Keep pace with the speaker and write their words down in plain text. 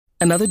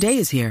Another day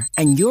is here,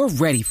 and you're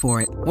ready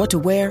for it. What to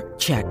wear?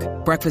 Check.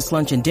 Breakfast,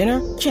 lunch, and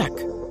dinner? Check.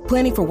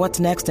 Planning for what's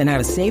next and how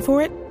to save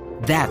for it?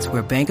 That's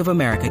where Bank of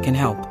America can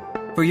help.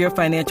 For your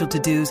financial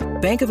to-dos,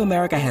 Bank of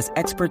America has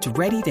experts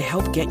ready to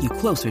help get you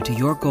closer to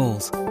your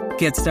goals.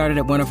 Get started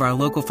at one of our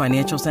local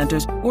financial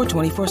centers or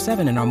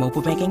 24/7 in our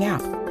mobile banking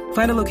app.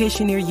 Find a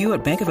location near you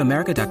at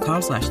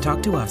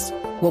bankofamerica.com/talktous.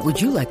 What would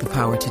you like the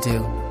power to do?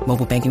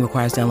 Mobile banking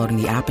requires downloading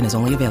the app and is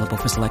only available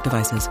for select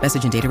devices.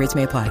 Message and data rates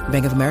may apply.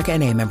 Bank of America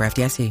N.A., member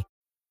FDIC.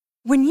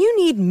 When you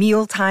need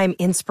mealtime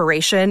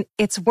inspiration,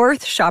 it's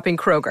worth shopping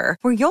Kroger,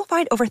 where you'll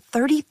find over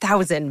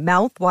 30,000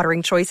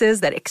 mouth-watering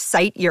choices that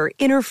excite your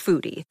inner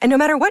foodie. And no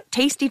matter what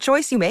tasty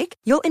choice you make,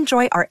 you'll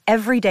enjoy our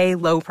everyday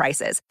low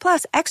prices,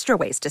 plus extra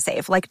ways to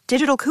save, like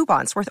digital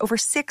coupons worth over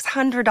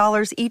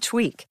 $600 each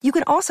week. You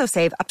can also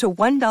save up to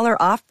 $1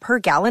 off per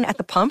gallon at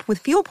the pump with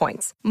fuel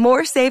points.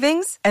 More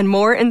savings and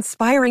more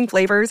inspiring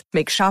flavors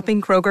make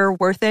shopping Kroger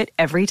worth it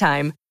every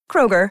time.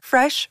 Kroger,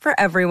 fresh for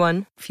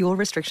everyone. Fuel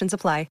restrictions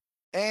apply.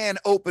 And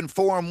Open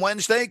Forum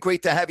Wednesday.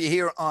 Great to have you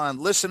here on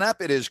Listen Up.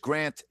 It is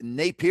Grant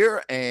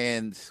Napier,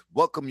 and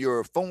welcome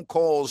your phone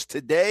calls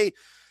today.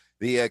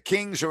 The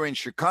Kings are in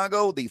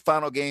Chicago, the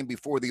final game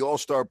before the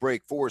All-Star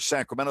break for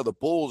Sacramento. The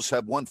Bulls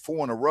have won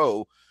 4 in a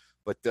row,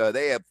 but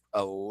they have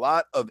a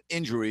lot of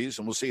injuries,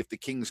 and we'll see if the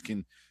Kings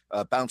can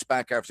bounce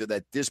back after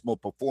that dismal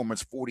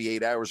performance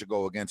 48 hours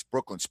ago against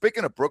Brooklyn.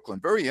 Speaking of Brooklyn,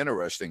 very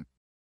interesting.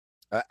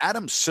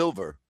 Adam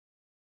Silver,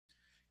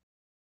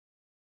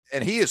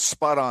 and he is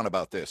spot on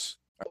about this.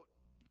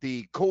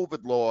 The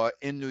COVID law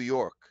in New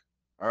York,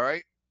 all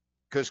right?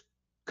 Because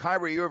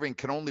Kyrie Irving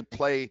can only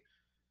play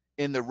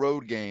in the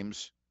road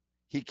games.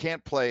 He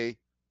can't play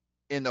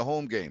in the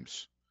home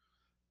games.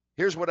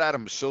 Here's what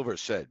Adam Silver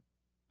said.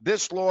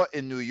 This law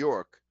in New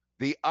York,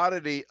 the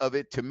oddity of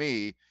it to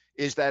me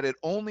is that it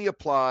only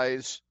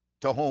applies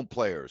to home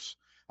players.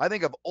 I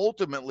think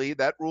ultimately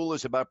that rule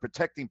is about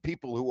protecting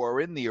people who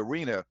are in the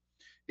arena.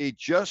 It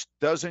just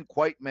doesn't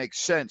quite make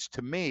sense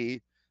to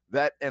me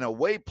that an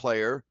away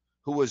player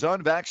who was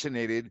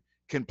unvaccinated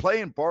can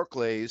play in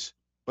Barclays,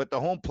 but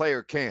the home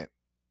player can't.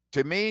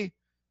 To me,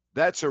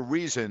 that's a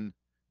reason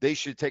they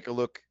should take a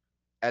look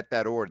at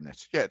that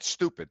ordinance. Yeah, it's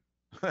stupid.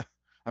 I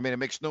mean, it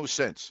makes no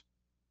sense.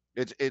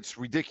 It's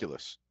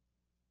ridiculous.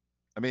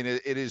 I mean,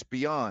 it is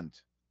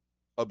beyond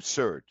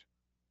absurd.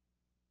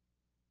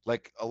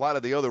 Like a lot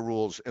of the other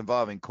rules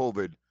involving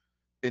COVID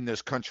in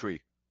this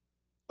country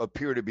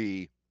appear to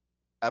be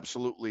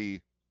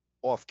absolutely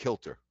off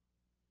kilter.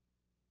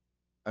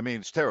 I mean,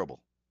 it's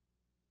terrible.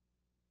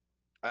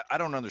 I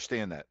don't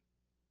understand that.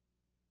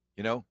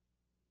 You know?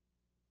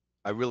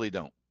 I really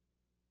don't.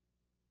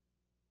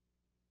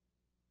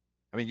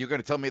 I mean, you're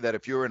going to tell me that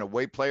if you're an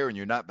away player and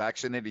you're not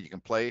vaccinated, you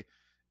can play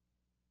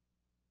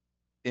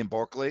in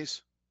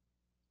Barclays,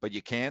 but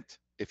you can't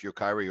if you're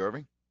Kyrie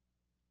Irving?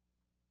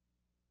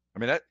 I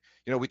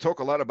mean, we talk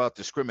a lot about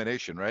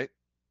discrimination, right?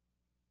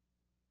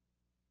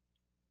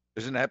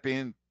 Isn't that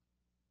being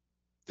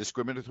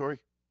discriminatory?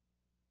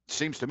 It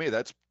seems to me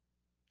that's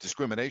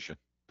discrimination.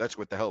 That's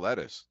what the hell that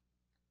is.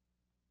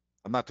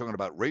 I'm not talking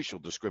about racial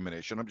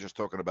discrimination. I'm just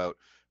talking about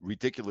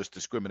ridiculous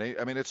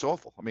discrimination. I mean, it's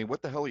awful. I mean,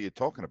 what the hell are you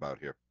talking about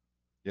here?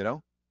 You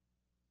know?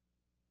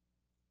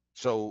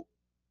 So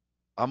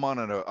I'm on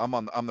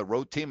the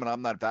road team and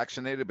I'm not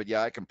vaccinated, but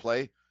yeah, I can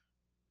play.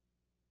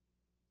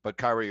 But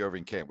Kyrie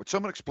Irving can't. Would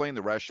someone explain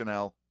the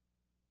rationale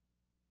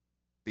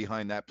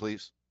behind that,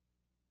 please?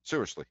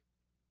 Seriously.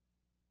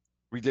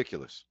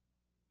 Ridiculous.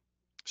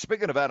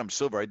 Speaking of Adam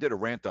Silver, I did a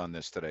rant on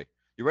this today.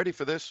 You ready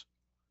for this?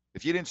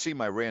 If you didn't see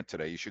my rant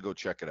today, you should go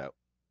check it out.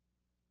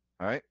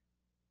 All right?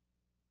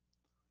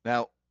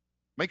 Now,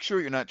 make sure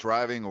you're not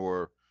driving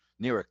or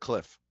near a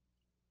cliff.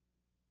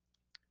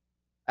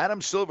 Adam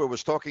Silver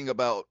was talking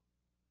about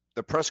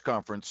the press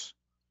conference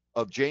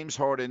of James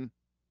Harden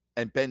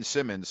and Ben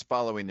Simmons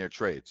following their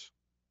trades.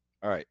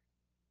 All right.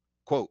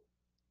 Quote,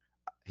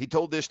 he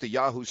told this to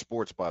Yahoo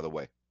Sports, by the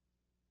way.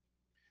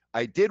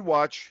 I did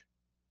watch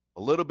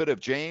a little bit of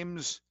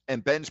James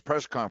and Ben's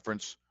press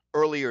conference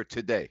earlier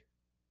today.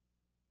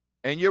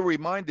 And you're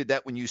reminded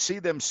that when you see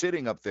them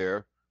sitting up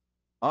there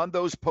on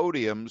those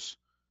podiums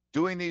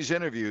doing these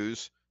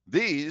interviews,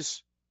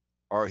 these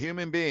are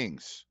human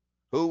beings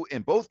who,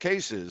 in both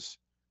cases,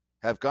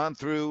 have gone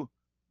through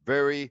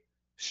very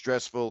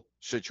stressful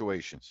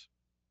situations.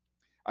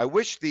 I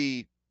wish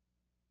the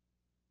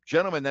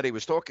gentleman that he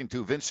was talking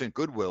to, Vincent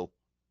Goodwill,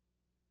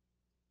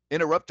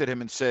 interrupted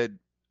him and said,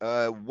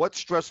 what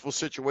stressful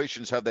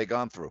situations have they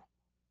gone through?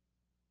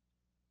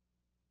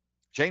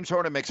 James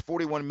Harden makes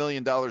 $41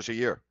 million a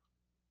year.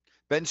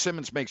 Ben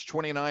Simmons makes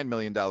 $29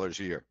 million a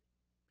year.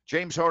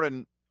 James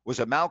Harden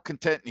was a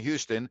malcontent in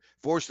Houston,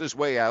 forced his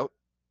way out.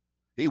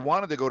 He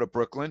wanted to go to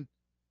Brooklyn.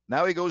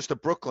 Now he goes to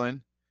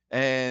Brooklyn,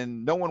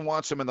 and no one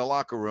wants him in the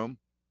locker room.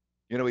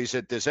 You know, he's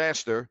a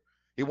disaster.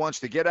 He wants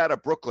to get out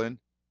of Brooklyn.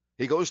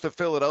 He goes to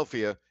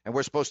Philadelphia, and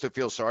we're supposed to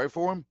feel sorry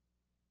for him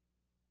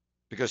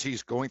because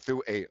he's going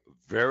through a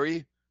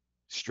very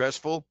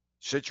stressful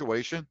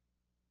situation.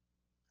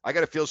 I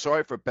got to feel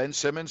sorry for Ben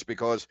Simmons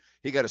because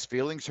he got his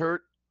feelings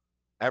hurt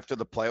after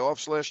the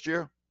playoffs last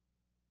year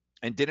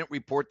and didn't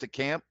report to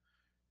camp.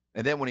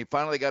 And then when he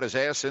finally got his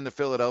ass into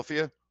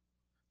Philadelphia,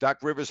 Doc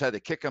Rivers had to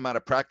kick him out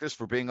of practice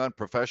for being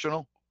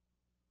unprofessional.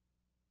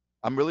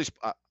 I'm really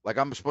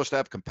I'm supposed to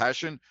have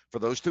compassion for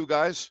those two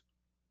guys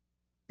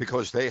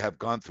because they have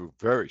gone through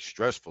very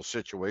stressful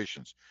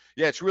situations.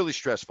 Yeah, it's really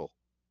stressful.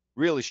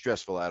 Really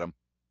stressful, Adam.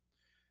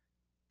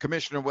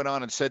 Commissioner went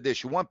on and said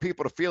this: you want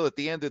people to feel at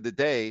the end of the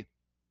day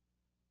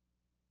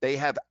they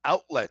have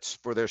outlets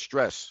for their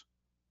stress,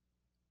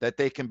 that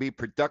they can be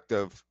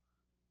productive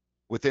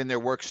within their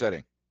work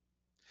setting.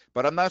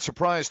 But I'm not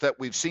surprised that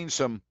we've seen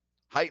some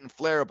heightened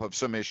flare-up of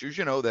some issues,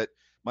 that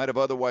might have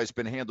otherwise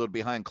been handled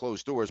behind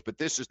closed doors, but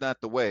this is not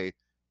the way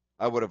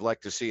I would have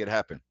liked to see it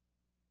happen.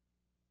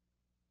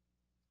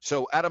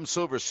 So Adam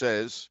Silver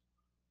says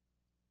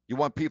you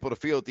want people to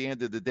feel at the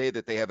end of the day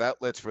that they have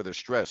outlets for their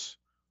stress.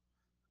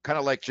 Kind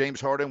of like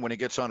James Harden when he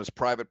gets on his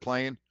private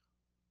plane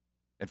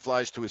and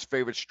flies to his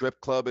favorite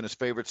strip club in his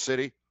favorite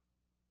city.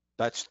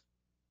 That's,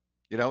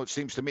 it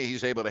seems to me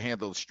he's able to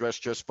handle the stress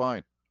just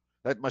fine.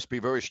 That must be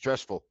very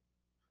stressful,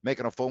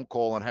 making a phone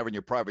call and having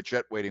your private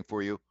jet waiting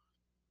for you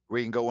where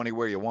you can go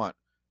anywhere you want.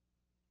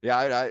 Yeah,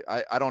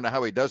 I don't know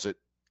how he does it.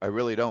 I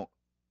really don't.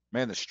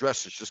 Man, the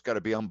stress has just got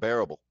to be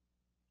unbearable.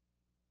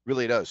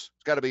 Really does.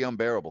 It's got to be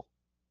unbearable.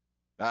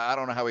 I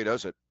don't know how he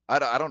does it. I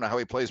don't know how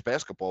he plays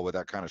basketball with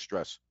that kind of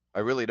stress. I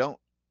really don't.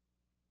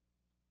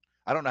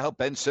 I don't know how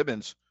Ben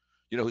Simmons,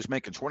 who's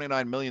making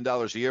 $29 million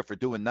a year for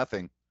doing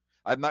nothing,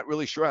 I'm not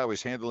really sure how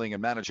he's handling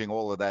and managing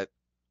all of that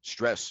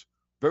stress.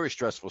 Very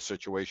stressful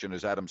situation,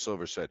 as Adam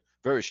Silver said.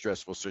 Very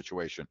stressful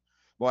situation.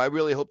 Well, I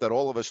really hope that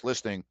all of us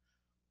listening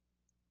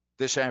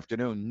this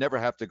afternoon never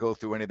have to go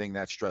through anything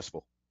that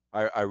stressful.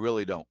 I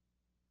really don't.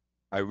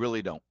 I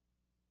really don't.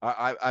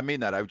 I mean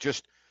that.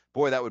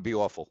 Boy, that would be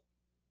awful.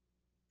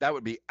 That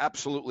would be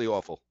absolutely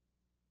awful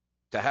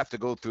to have to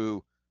go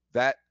through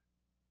that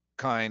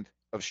kind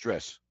of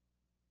stress.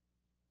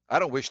 I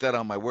don't wish that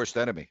on my worst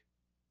enemy.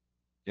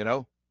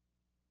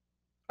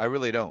 I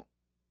really don't.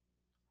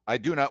 I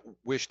do not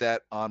wish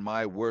that on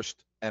my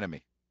worst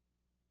enemy.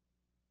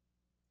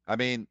 I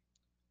mean,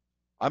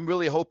 I'm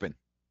really hoping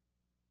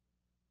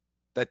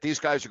that these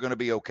guys are going to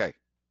be okay.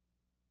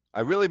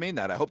 I really mean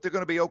that. I hope they're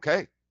going to be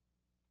okay.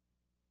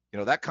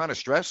 That kind of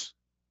stress,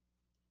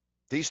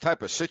 these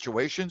type of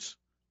situations,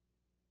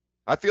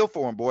 I feel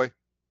for him, boy.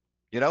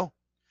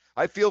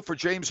 I feel for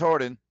James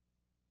Harden,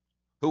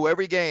 who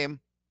every game,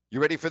 you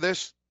ready for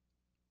this?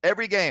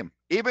 Every game,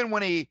 even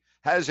when he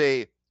has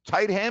a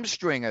tight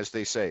hamstring, as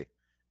they say,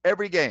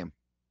 every game,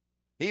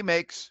 he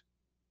makes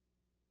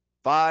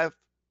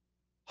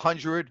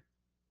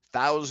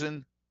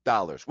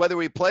 $500,000,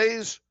 whether he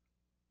plays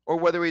or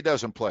whether he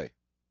doesn't play.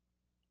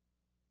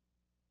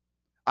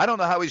 I don't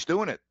know how he's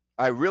doing it.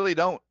 I really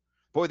don't.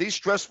 Boy, these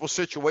stressful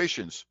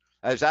situations,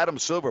 as Adam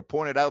Silver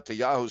pointed out to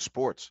Yahoo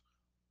Sports,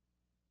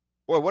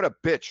 boy, what a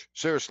bitch,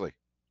 seriously.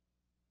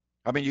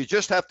 I mean, you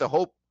just have to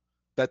hope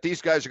that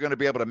these guys are going to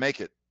be able to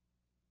make it.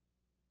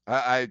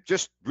 I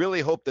just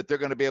really hope that they're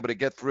going to be able to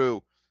get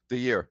through the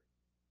year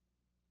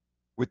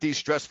with these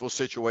stressful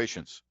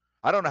situations.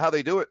 I don't know how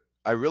they do it.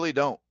 I really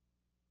don't.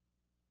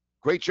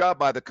 Great job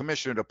by the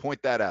commissioner to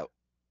point that out.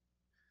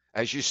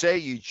 As you say,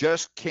 you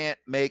just can't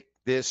make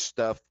this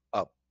stuff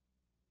up.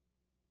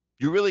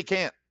 You really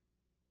can't.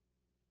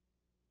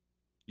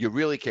 You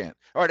really can't.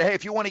 All right, hey,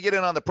 if you want to get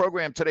in on the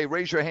program today,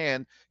 raise your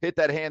hand, hit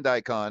that hand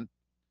icon,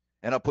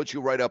 and I'll put you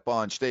right up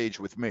on stage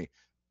with me.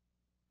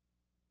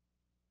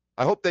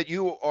 I hope that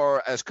you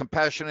are as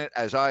compassionate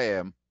as I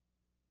am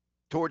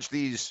towards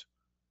these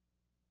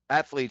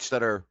athletes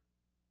that are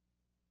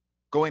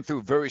going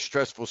through very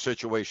stressful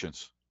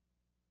situations.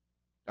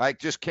 I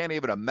just can't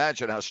even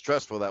imagine how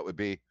stressful that would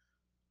be,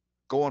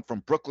 going from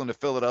Brooklyn to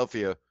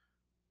Philadelphia,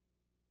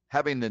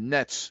 having the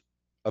Nets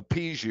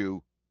appease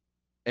you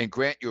and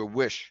grant your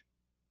wish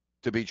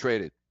to be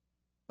traded.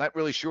 Not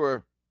really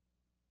sure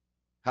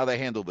how they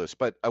handle this,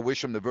 but I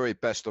wish them the very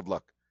best of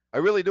luck. I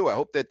really do. I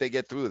hope that they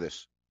get through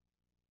this.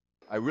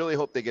 I really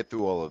hope they get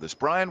through all of this.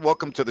 Brian,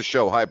 welcome to the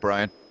show. Hi,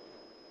 Brian.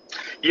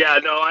 Yeah,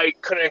 no, I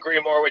couldn't agree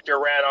more with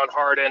your rant on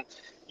Harden.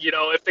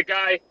 If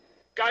the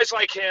guys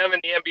like him in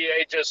the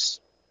NBA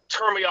just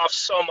turn me off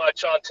so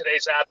much on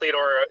today's athlete,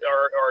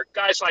 or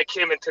guys like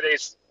him in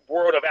today's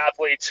world of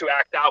athletes who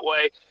act that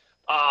way.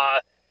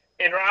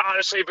 And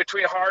honestly,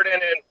 between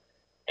Harden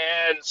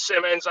and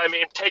Simmons, I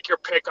mean, take your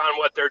pick on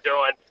what they're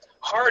doing.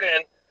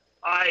 Harden,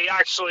 I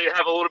actually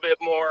have a little bit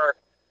more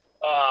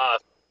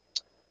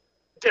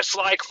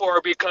dislike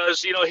for,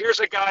 because, here's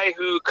a guy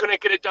who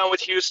couldn't get it done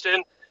with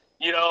Houston,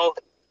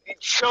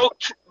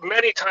 choked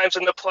many times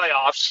in the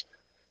playoffs,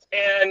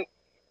 and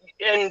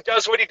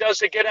does what he does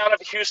to get out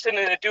of Houston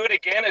and to do it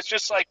again. It's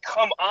just like,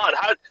 come on.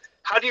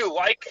 How do you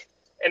like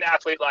an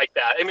athlete like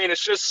that? I mean,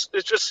 it's just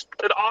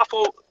an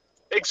awful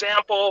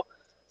example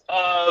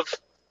of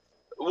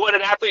what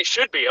an athlete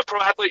should be, a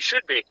pro athlete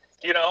should be.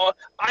 When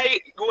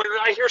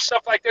I hear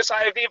stuff like this,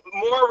 I have even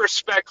more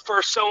respect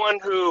for someone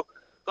who,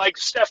 like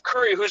Steph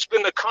Curry, who's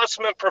been the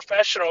consummate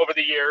professional over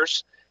the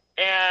years.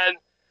 And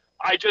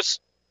I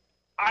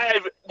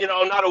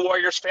I'm not a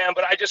Warriors fan,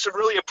 but I just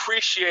really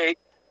appreciate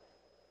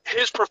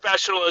his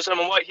professionalism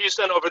and what he's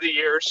done over the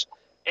years.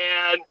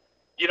 And,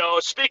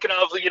 speaking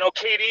of,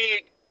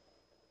 KD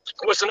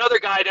was another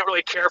guy I didn't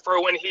really care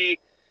for when he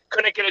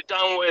couldn't get it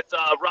done with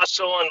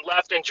Russell and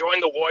left and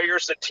joined the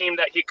Warriors, the team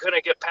that he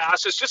couldn't get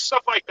past. It's just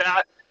stuff like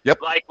that.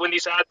 Yep. Like when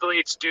these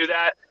athletes do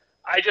that,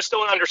 I just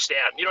don't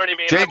understand. You know what I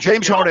mean?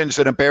 James Harden's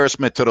an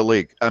embarrassment to the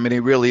league. I mean, he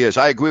really is.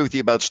 I agree with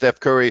you about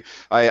Steph Curry.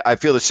 I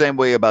feel the same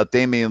way about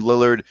Damian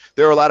Lillard.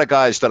 There are a lot of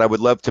guys that I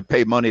would love to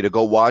pay money to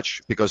go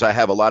watch because I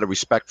have a lot of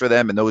respect for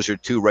them, and those are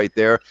two right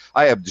there.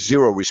 I have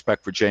zero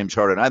respect for James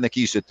Harden. I think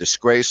he's a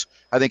disgrace.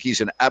 I think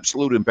he's an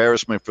absolute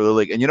embarrassment for the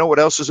league. And you know what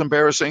else is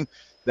embarrassing?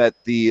 That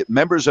the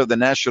members of the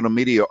national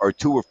media are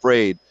too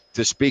afraid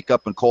to speak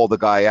up and call the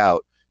guy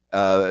out.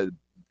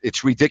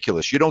 It's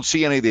ridiculous. You don't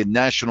see any of the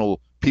national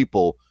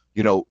people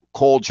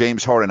call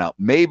James Harden out.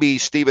 Maybe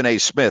Stephen A.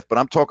 Smith, but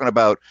I'm talking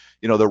about,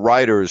 the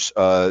writers,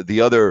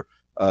 the other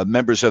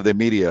members of the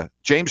media.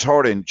 James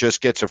Harden just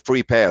gets a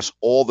free pass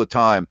all the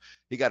time.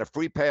 He got a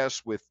free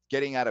pass with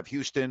getting out of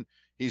Houston.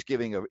 He's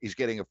getting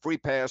a free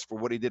pass for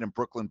what he did in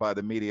Brooklyn by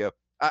the media.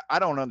 I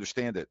don't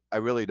understand it. I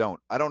really don't.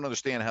 I don't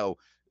understand how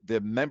the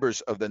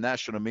members of the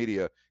national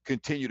media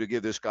continue to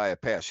give this guy a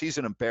pass. He's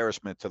an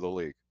embarrassment to the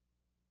league.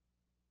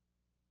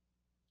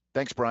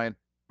 Thanks, Brian.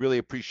 Really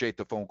appreciate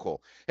the phone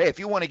call. Hey, if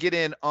you want to get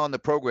in on the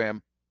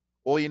program,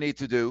 all you need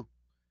to do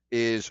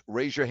is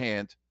raise your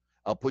hand.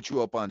 I'll put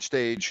you up on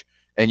stage,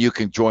 and you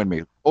can join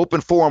me. Open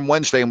Forum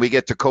Wednesday, and we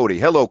get to Cody.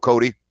 Hello,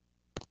 Cody.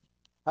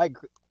 Hi,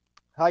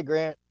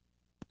 Grant.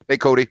 Hey,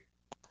 Cody.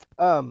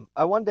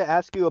 I wanted to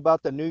ask you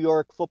about the New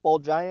York Football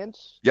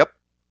Giants. Yep.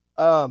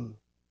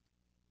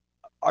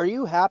 Are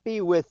you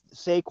happy with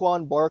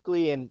Saquon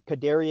Barkley and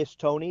Kadarius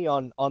Toney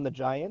on the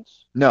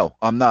Giants? No,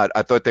 I'm not.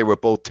 I thought they were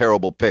both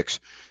terrible picks.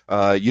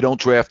 You don't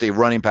draft a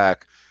running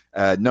back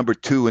number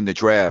 2 in the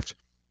draft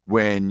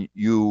when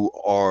you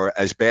are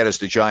as bad as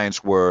the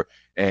Giants were,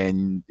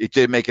 and it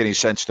didn't make any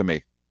sense to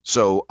me.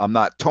 So I'm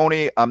not.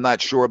 Toney, I'm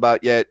not sure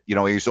about yet.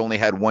 He's only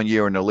had 1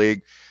 year in the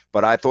league,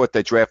 but I thought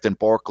that drafting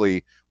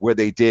Barkley where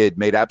they did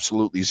made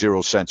absolutely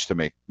zero sense to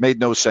me.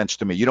 Made no sense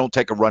to me. You don't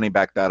take a running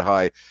back that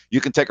high.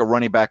 You can take a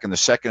running back in the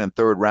 2nd and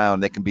 3rd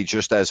round. They can be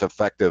just as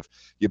effective.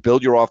 You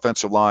build your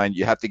offensive line.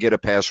 You have to get a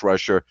pass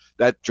rusher.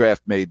 That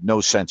draft made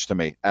no sense to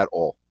me at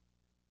all.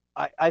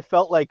 I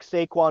felt like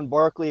Saquon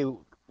Barkley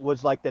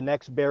was like the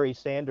next Barry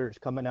Sanders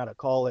coming out of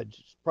college.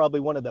 It's probably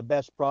one of the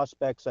best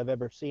prospects I've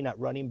ever seen at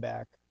running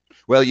back.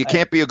 Well, you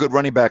can't be a good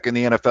running back in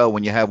the NFL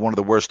when you have one of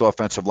the worst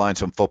offensive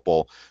lines in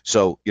football.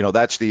 So,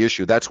 that's the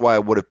issue. That's why I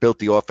would have built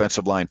the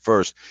offensive line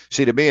first.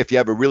 See, to me, if you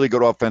have a really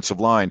good offensive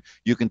line,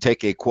 you can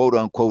take a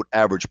quote-unquote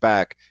average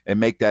back and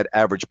make that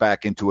average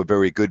back into a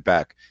very good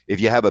back.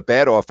 If you have a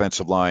bad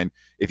offensive line,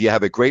 if you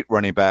have a great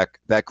running back,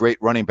 that great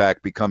running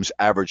back becomes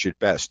average at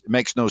best. It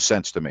makes no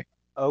sense to me.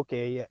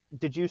 Okay, yeah.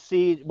 Did you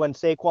see when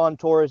Saquon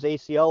tore his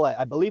ACL?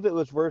 I believe it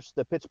was versus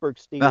the Pittsburgh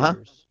Steelers. Uh-huh.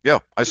 Yeah,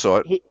 I saw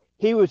it.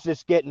 He was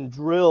just getting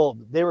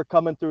drilled. They were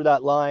coming through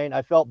that line.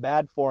 I felt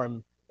bad for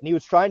him. And he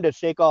was trying to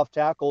shake off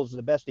tackles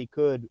the best he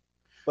could.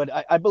 But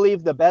I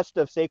believe the best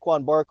of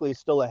Saquon Barkley is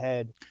still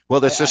ahead. Well,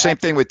 that's the same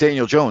thing with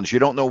Daniel Jones. You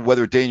don't know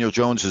whether Daniel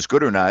Jones is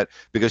good or not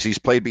because he's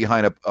played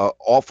behind an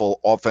awful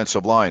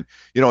offensive line.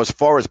 As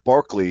far as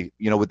Barkley,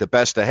 with the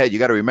best ahead, you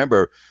got to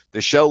remember the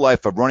shelf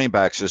life of running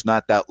backs is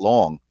not that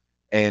long.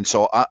 And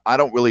so I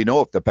don't really know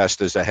if the best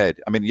is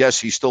ahead. I mean,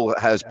 yes, he still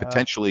has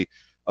potentially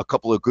a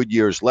couple of good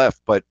years left,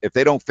 but if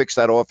they don't fix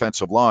that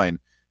offensive line,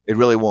 it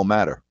really won't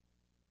matter.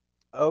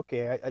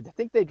 Okay, I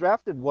think they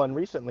drafted one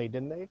recently,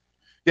 didn't they?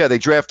 Yeah, they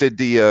drafted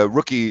the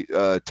rookie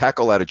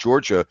tackle out of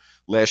Georgia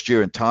last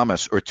year in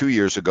Thomas, or 2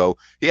 years ago.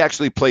 He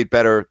actually played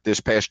better this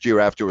past year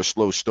after a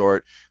slow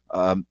start,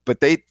 but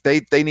they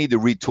need to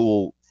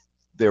retool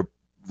their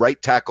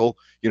right tackle.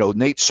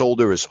 Nate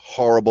Solder is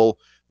horrible.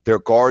 Their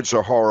guards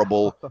are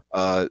horrible.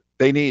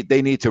 They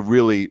need to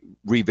really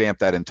revamp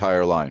that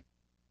entire line.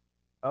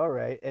 All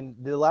right. And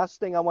the last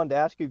thing I wanted to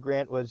ask you,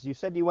 Grant, was you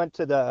said you went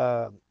to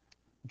the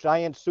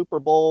Giants Super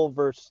Bowl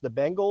versus the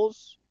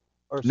Bengals?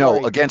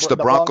 No, against the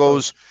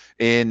Broncos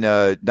in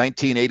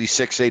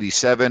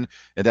 1986-87.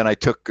 And then I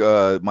took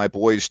my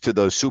boys to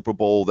the Super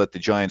Bowl that the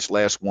Giants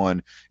last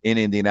won in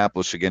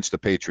Indianapolis against the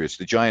Patriots.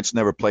 The Giants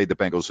never played the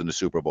Bengals in the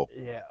Super Bowl.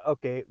 Yeah,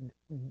 okay.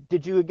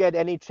 Did you get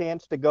any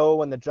chance to go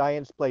when the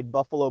Giants played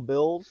Buffalo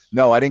Bills?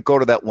 No, I didn't go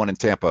to that one in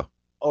Tampa.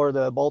 Or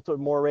the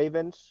Baltimore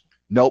Ravens?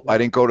 Nope, I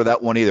didn't go to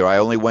that one either. I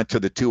only went to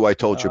the two I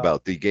told you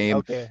about, the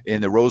game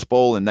in the Rose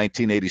Bowl in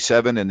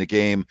 1987 and the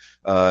game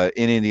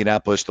in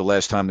Indianapolis the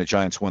last time the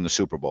Giants won the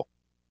Super Bowl.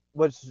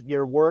 Was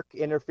your work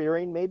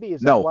interfering maybe?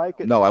 Is no, that why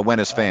no, I went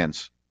as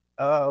fans.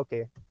 Oh,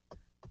 okay.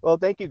 Well,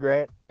 thank you,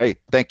 Grant. Hey,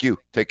 thank you.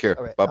 Take care.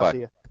 Right,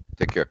 bye-bye.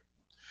 Take care.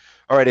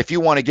 All right, if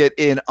you want to get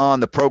in on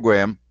the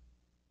program,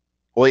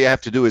 all you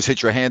have to do is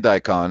hit your hand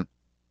icon,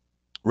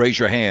 raise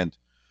your hand,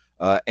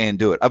 and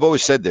do it. I've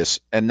always said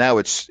this, and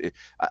now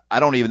I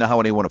don't even know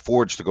how anyone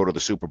affords to go to the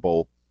Super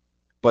Bowl,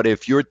 but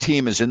if your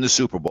team is in the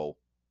Super Bowl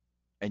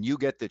and you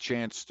get the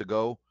chance to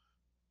go,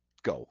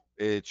 go.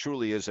 It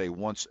truly is a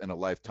once in a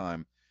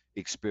lifetime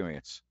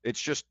experience.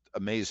 It's just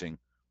amazing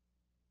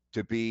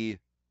to be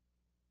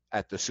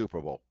at the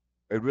Super Bowl.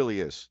 It really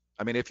is.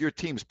 I mean, if your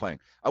team's playing,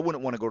 I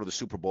wouldn't want to go to the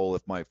Super Bowl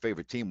if my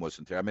favorite team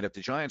wasn't there. I mean, if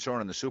the Giants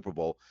aren't in the Super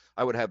Bowl,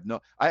 I would have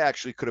no. I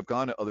actually could have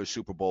gone to other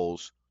Super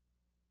Bowls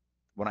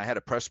when I had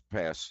a press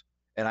pass,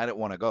 and I didn't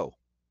want to go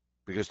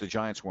because the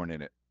Giants weren't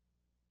in it.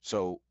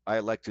 So I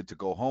elected to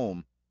go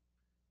home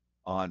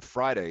on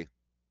Friday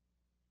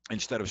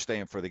instead of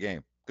staying for the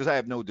game because I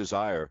have no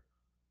desire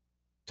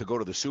to go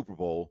to the Super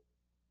Bowl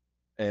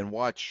and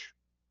watch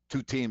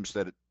two teams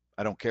that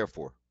I don't care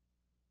for.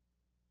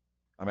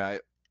 I mean, I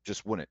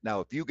just wouldn't.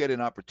 Now, if you get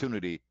an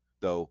opportunity,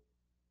 though,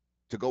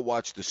 to go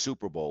watch the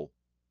Super Bowl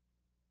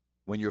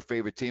when your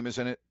favorite team is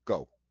in it,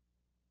 go.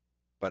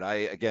 But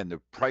again,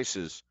 the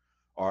prices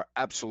are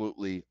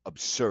absolutely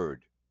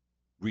absurd,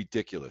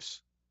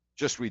 ridiculous,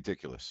 just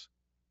ridiculous.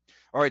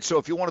 All right, so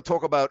if you want to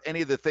talk about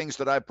any of the things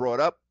that I brought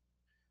up,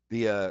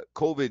 the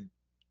COVID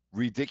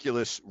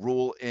ridiculous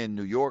rule in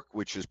New York,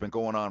 which has been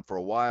going on for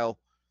a while,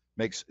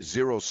 makes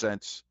 0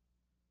 sense.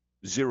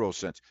 0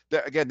 cents.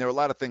 There are a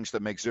lot of things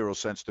that make 0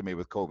 sense to me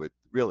with COVID.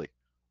 Really,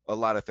 a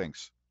lot of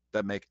things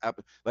that make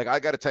like I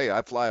got to tell you,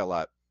 I fly a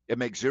lot. It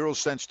makes 0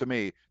 sense to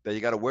me that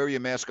you got to wear your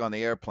mask on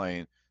the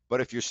airplane.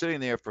 But if you're sitting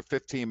there for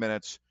 15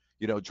 minutes,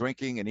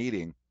 drinking and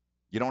eating,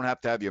 you don't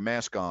have to have your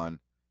mask on.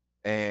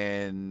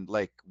 And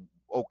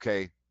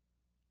okay,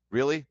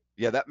 really?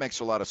 Yeah, that makes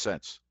a lot of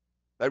sense.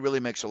 That really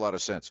makes a lot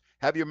of sense.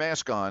 Have your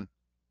mask on,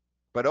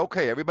 but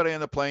okay, everybody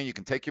on the plane, you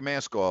can take your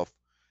mask off,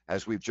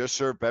 as we've just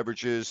served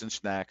beverages and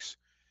snacks,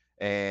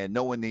 and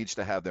no one needs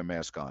to have their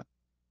mask on.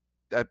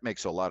 That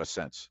makes a lot of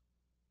sense.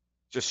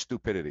 Just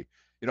stupidity.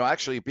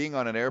 Actually, being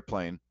on an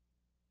airplane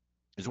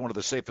is one of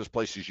the safest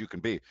places you can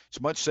be. It's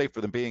much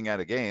safer than being at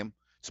a game.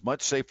 It's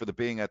much safer than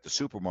being at the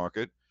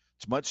supermarket.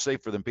 It's much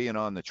safer than being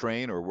on the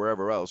train or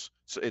wherever else.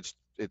 So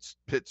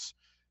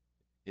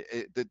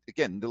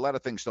again, a lot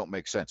of things don't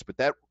make sense, but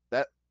that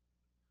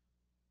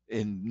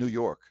in New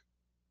York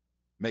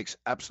makes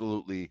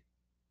absolutely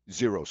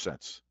 0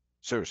 sense.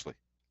 Seriously,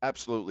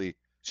 absolutely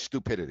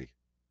stupidity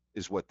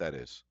is what that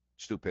is.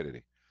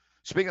 Stupidity.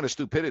 Speaking of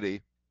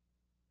stupidity,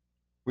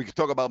 we could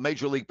talk about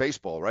Major League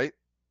Baseball, right?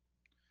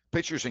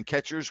 Pitchers and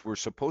catchers were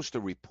supposed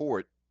to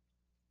report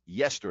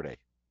yesterday.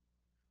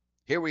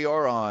 Here we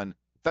are on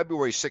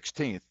February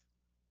 16th,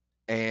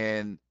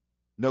 and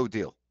no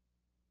deal.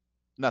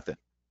 Nothing.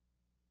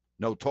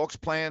 No talks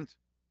planned.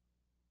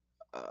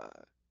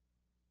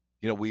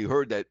 We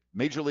heard that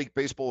Major League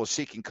Baseball is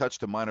seeking cuts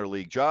to minor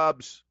league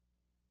jobs.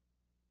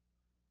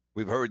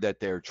 We've heard that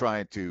they're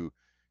trying to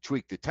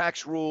tweak the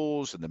tax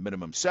rules and the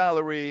minimum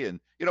salary. And,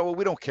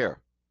 we don't care.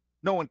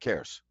 No one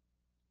cares.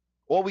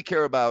 All we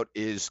care about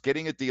is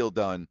getting a deal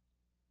done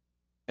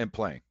and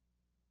playing.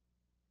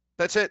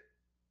 That's it.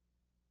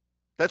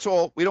 That's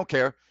all. We don't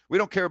care. We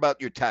don't care about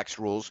your tax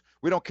rules.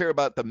 We don't care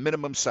about the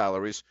minimum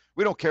salaries.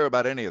 We don't care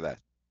about any of that.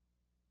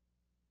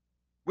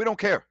 We don't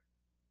care.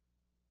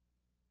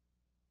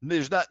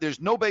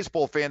 There's no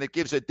baseball fan that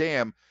gives a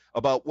damn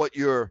about what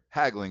you're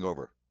haggling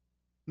over.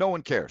 No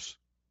one cares.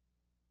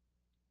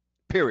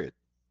 Period.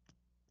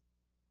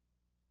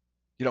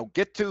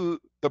 Get to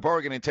the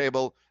bargaining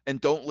table and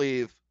don't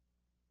leave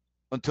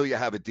until you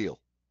have a deal.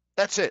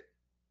 That's it.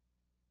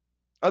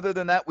 Other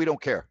than that, we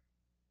don't care.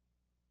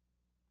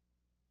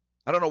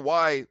 I don't know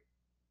why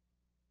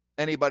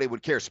anybody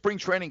would care. Spring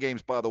training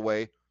games, by the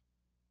way,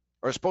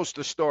 are supposed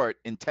to start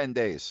in 10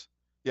 days.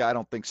 Yeah, I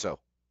don't think so.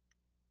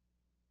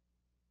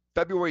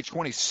 February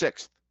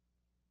 26th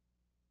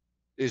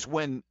is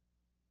when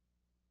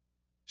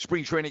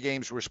spring training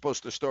games were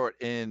supposed to start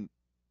in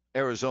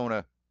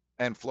Arizona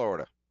and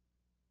Florida.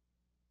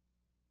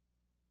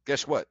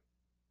 Guess what?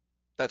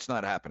 That's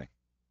not happening.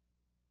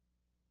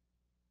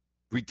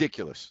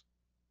 Ridiculous.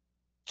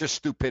 Just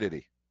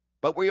stupidity.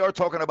 But we are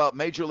talking about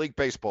Major League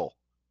Baseball.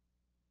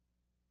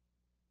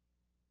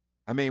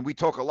 I mean, we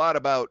talk a lot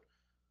about,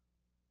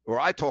 or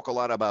I talk a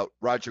lot about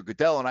Roger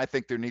Goodell, and I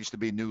think there needs to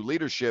be new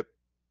leadership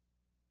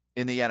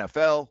in the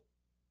NFL.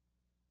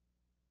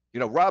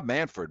 Rob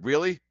Manfred,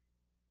 really?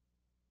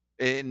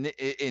 In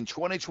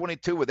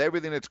 2022, with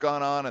everything that's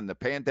gone on and the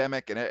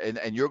pandemic,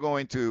 and you're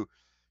going to,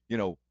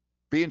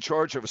 be in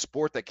charge of a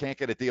sport that can't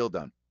get a deal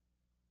done.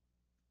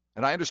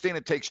 And I understand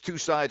it takes two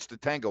sides to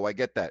tango. I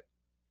get that.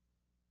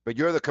 But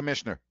you're the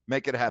commissioner.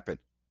 Make it happen.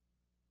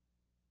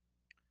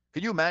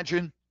 Can you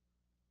imagine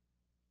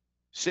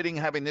sitting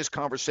having this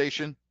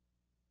conversation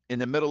in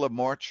the middle of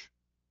March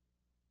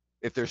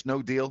if there's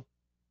no deal?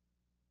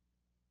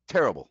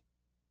 Terrible.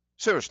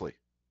 Seriously.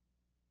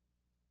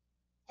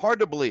 Hard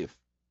to believe.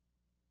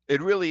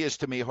 It really is,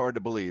 to me, hard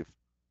to believe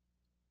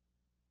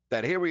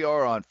that here we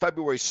are on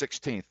February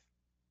 16th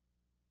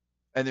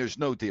and there's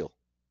no deal.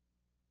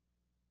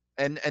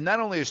 And not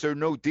only is there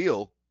no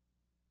deal,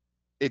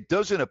 it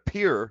doesn't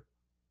appear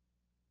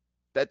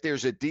that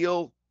there's a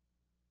deal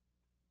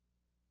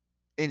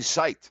in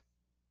sight.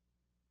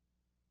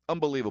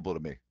 Unbelievable to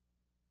me.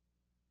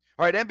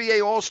 All right,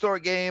 NBA All-Star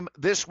Game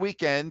this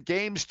weekend.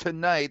 Games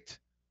tonight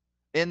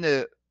in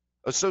the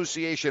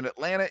Association.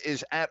 Atlanta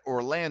is at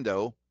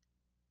Orlando.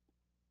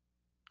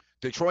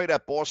 Detroit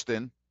at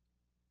Boston.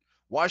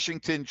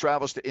 Washington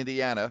travels to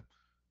Indiana.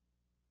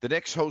 The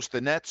Knicks host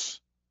the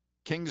Nets.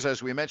 Kings,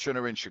 as we mentioned,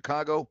 are in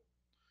Chicago.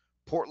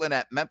 Portland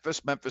at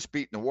Memphis. Memphis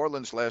beat New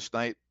Orleans last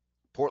night.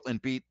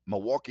 Portland beat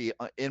Milwaukee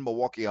in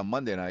Milwaukee on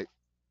Monday night.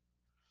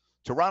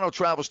 Toronto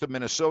travels to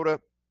Minnesota.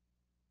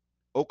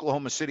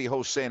 Oklahoma City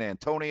hosts San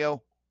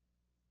Antonio.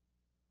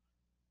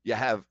 You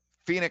have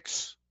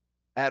Phoenix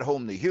at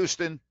home to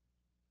Houston.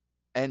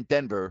 And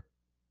Denver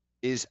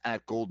is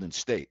at Golden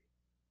State.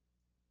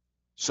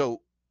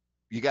 So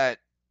you got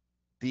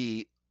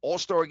the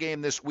All-Star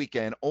game this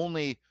weekend.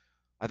 Only,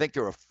 I think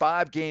there are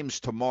 5 games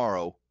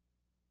tomorrow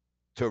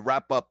to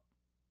wrap up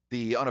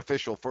the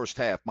unofficial first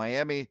half.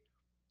 Miami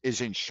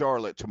is in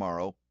Charlotte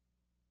tomorrow.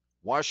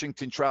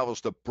 Washington travels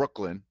to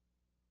Brooklyn.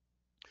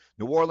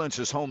 New Orleans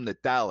is home to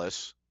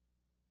Dallas.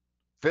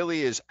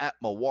 Philly is at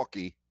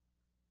Milwaukee.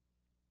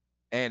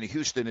 And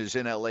Houston is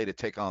in LA to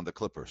take on the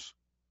Clippers.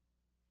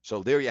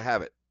 So there you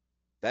have it.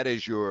 That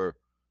is your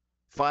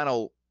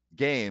final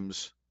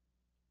games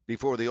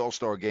before the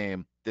All-Star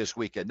game this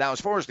weekend. Now,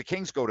 as far as the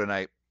Kings go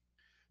tonight,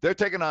 they're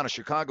taking on a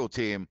Chicago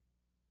team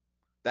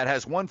that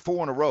has won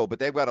 4 in a row, but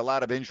they've got a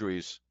lot of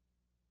injuries.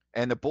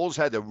 And the Bulls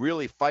had to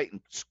really fight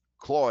and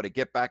claw to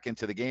get back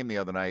into the game the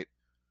other night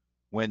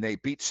when they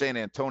beat San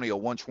Antonio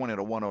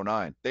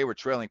 120-109. They were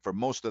trailing for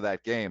most of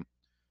that game.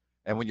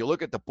 And when you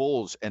look at the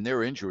Bulls and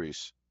their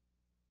injuries,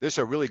 this is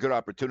a really good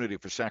opportunity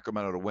for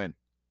Sacramento to win.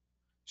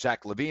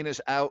 Zach LaVine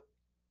is out.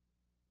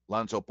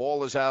 Lonzo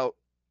Ball is out.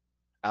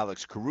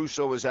 Alex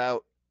Caruso is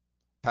out.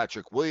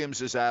 Patrick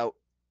Williams is out.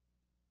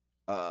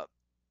 Now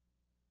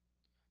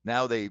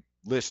they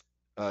list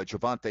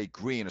Javonte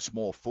Green, a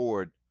small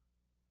forward,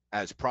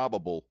 as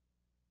probable.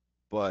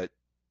 But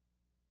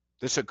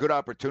this is a good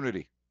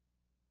opportunity.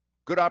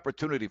 Good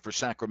opportunity for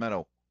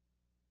Sacramento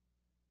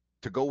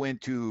to go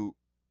into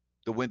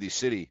the Windy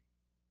City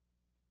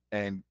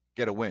and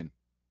get a win.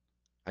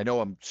 I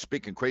know I'm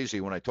speaking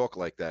crazy when I talk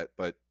like that,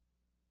 but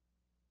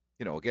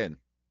again,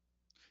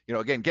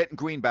 getting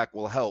Green back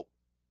will help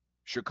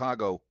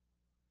Chicago.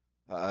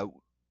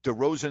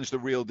 DeRozan's the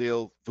real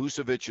deal.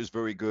 Vucevic is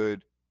very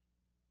good,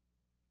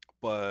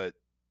 but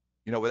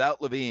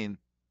without LaVine,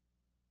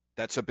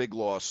 that's a big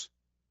loss.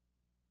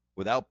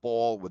 Without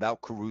Ball,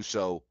 without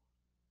Caruso,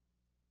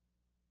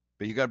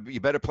 but you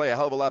better play a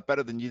hell of a lot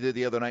better than you did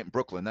the other night in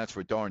Brooklyn. That's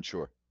for darn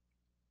sure.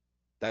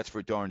 That's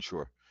for darn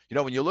sure.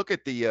 When you look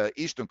at the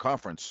Eastern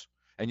Conference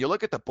and you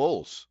look at the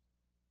Bulls,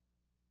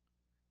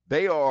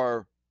 they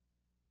are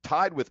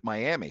tied with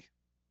Miami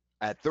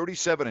at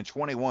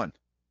 37-21.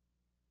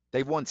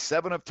 They've won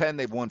 7 of 10.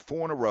 They've won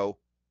 4 in a row.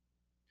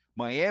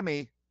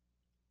 Miami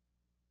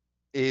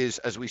is,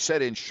 as we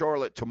said, in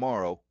Charlotte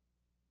tomorrow.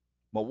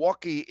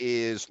 Milwaukee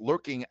is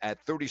lurking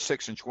at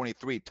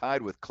 36-23,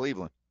 tied with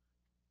Cleveland.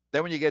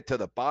 Then when you get to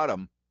the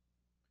bottom,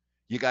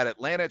 you got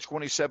Atlanta at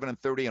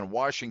 27-30 and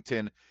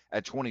Washington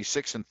at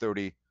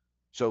 26-30.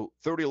 So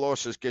 30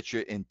 losses get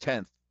you in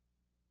 10th.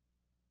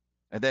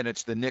 And then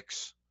it's the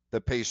Knicks, the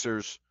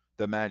Pacers,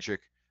 the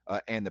Magic,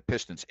 and the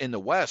Pistons. In the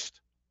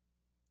West,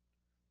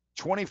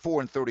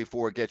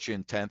 24-34 gets you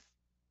in 10th.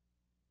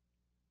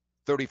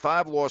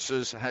 35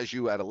 losses has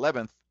you at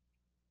 11th.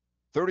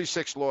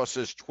 36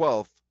 losses,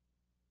 12th.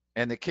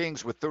 And the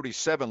Kings with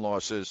 37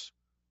 losses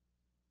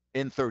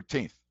in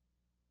 13th.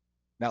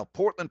 Now,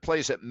 Portland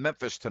plays at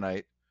Memphis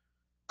tonight.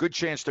 Good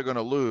chance they're going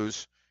to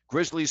lose.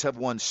 Grizzlies have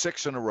won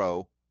 6 in a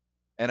row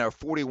and are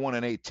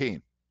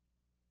 41-18.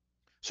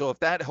 So if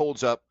that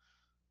holds up,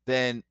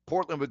 then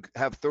Portland would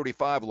have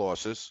 35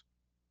 losses.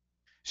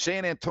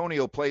 San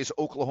Antonio plays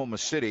Oklahoma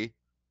City.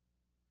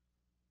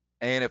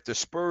 And if the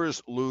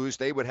Spurs lose,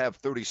 they would have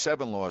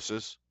 37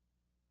 losses.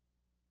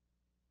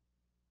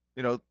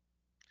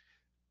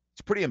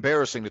 It's pretty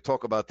embarrassing to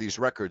talk about these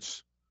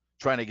records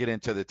trying to get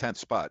into the 10th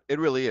spot. It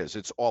really is.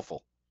 It's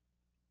awful.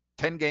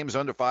 10 games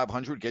under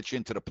 500 gets you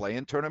into the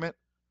play-in tournament.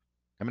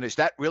 I mean, is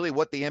that really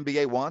what the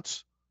NBA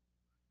wants?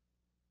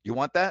 You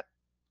want that?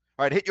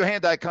 All right, hit your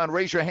hand icon,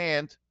 raise your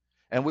hand,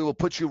 and we will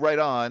put you right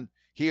on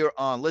here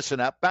on Listen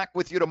Up. Back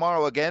with you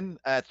tomorrow again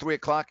at 3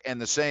 o'clock and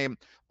the same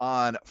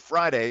on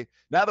Friday.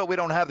 Now that we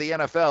don't have the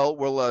NFL,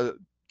 we'll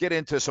get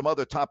into some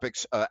other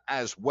topics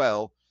as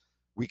well.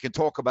 We can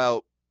talk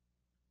about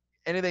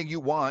anything you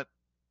want.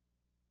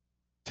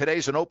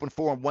 Today's an open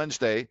forum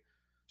Wednesday,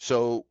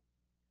 so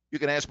you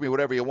can ask me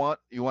whatever you want.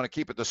 You want to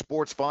keep it to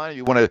sports, fine.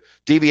 You want to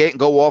deviate and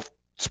go off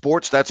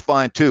sports, that's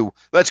fine too.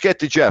 Let's get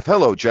to Jeff.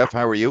 Hello, Jeff.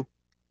 How are you?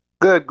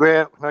 Good,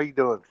 Grant. How you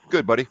doing?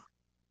 Good, buddy.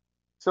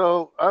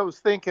 So I was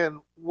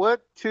thinking,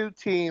 what 2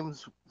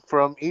 teams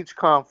from each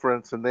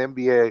conference in the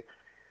NBA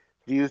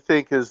do you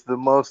think is the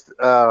most,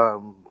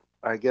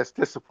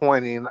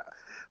 disappointing?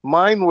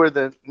 Mine were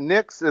the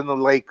Knicks and the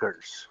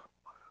Lakers.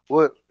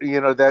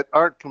 That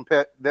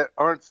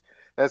aren't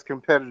as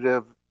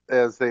competitive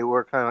as they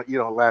were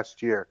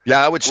last year.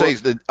 Yeah, I would say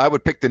I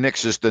would pick the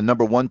Knicks as the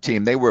number 1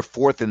 team. They were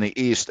 4th in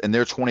the East, and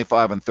they're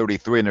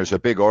 25-33. And there's a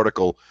big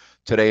article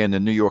today in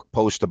the New York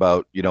Post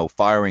about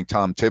firing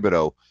Tom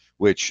Thibodeau,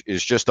 which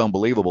is just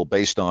unbelievable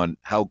based on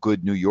how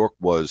good New York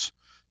was,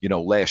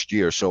 last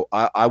year. So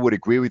I would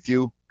agree with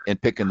you in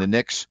picking the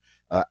Knicks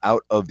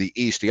out of the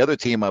East. The other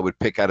team I would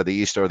pick out of the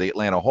East are the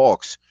Atlanta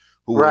Hawks,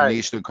 who were in the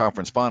Eastern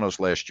Conference Finals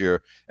last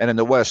year. And in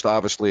the West,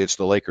 obviously, it's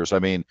the Lakers. I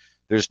mean,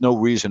 there's no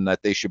reason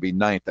that they should be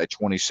ninth at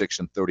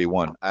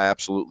 26-31. I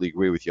absolutely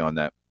agree with you on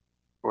that.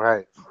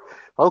 Right.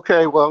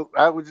 Okay. Well,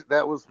 that was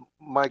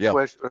my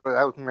question.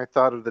 That was my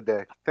thought of the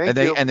day. Thank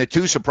you. And the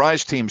two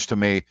surprise teams to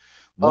me,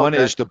 one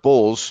is the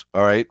Bulls.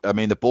 All right. I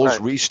mean, the Bulls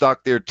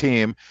restocked their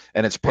team,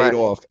 and it's paid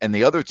off. And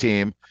the other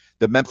team,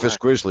 the Memphis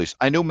Grizzlies.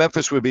 I knew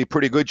Memphis would be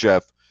pretty good,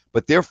 Jeff,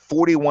 but they're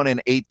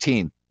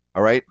 41-18.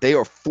 All right. They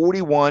are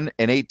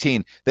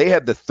 41-18. They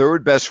have the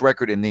third best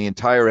record in the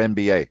entire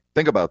NBA.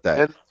 Think about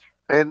that.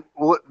 And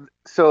what?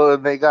 So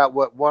they got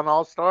one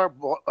All-Star?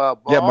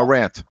 Yeah,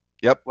 Morant.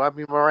 Yep. Well, I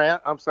mean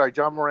Morant. I'm sorry,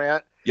 John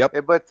Morant.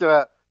 Yep. But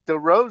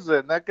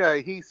DeRozan, that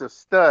guy, he's a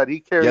stud. He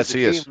carried the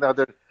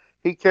team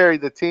He carried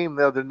the team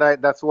the other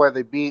night. That's why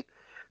they beat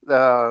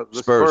the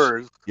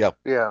Spurs. Yep.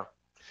 Yeah.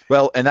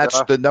 Well, and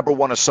that's the number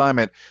one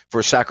assignment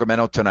for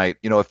Sacramento tonight.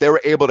 If they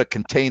were able to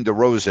contain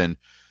DeRozan,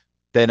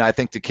 then I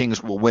think the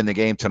Kings will win the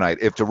game tonight.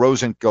 If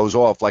DeRozan goes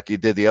off like he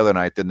did the other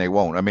night, then they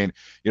won't. I mean,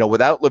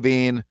 without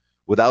LaVine,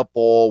 without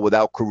Ball,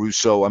 without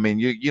Caruso, I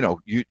mean,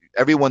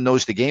 everyone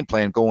knows the game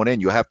plan going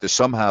in. You have to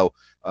somehow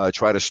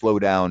try to slow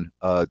down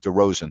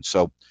DeRozan.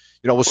 So,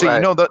 we'll see.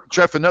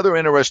 Jeff, another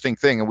interesting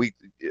thing,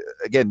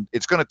 and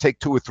it's going to take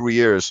 2 or 3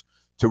 years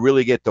to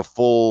really get the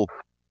full,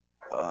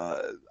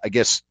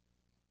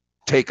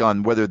 take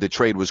on whether the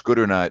trade was good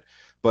or not.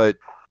 But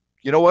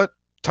you know what?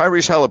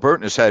 Tyrese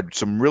Haliburton has had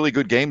some really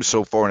good games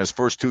so far in his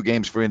first 2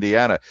 games for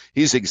Indiana.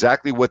 He's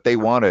exactly what they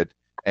wanted,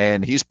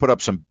 and he's put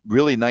up some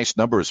really nice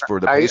numbers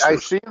for the Pacers. I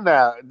seen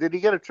that. Did he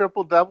get a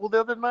triple-double the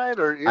other night?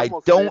 I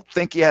don't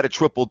think he had a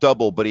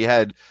triple-double, but he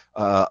had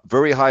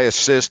very high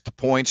assist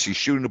points. He's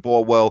shooting the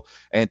ball well,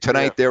 and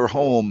tonight they're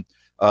home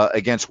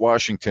against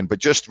Washington. But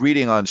just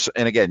reading on –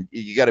 and, again,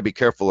 you got to be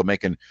careful of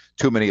making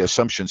too many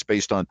assumptions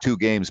based on 2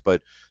 games,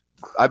 but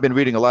I've been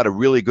reading a lot of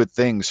really good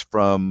things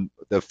from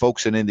the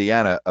folks in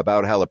Indiana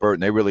about Haliburton.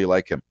 They really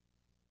like him.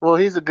 Well,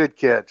 he's a good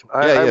kid.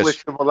 I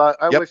wish him a lot.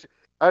 Let's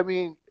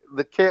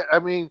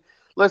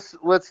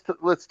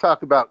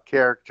talk about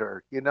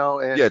character,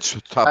 and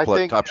it's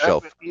top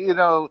shelf.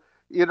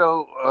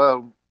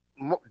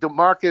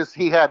 DeMarcus,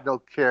 he had no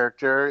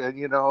character,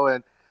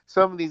 and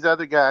some of these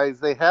other guys,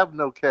 they have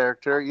no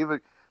character.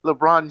 Even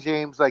LeBron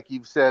James, like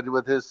you've said,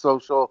 with his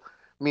social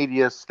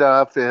media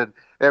stuff and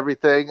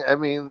everything. I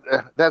mean,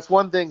 that's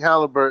one thing.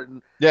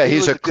 Haliburton. Yeah,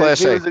 he's a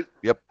class A.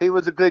 Yep. He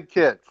was a good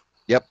kid.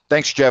 Yep.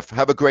 Thanks, Jeff.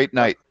 Have a great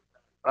night.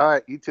 All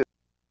right, you too.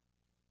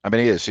 I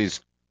mean, there's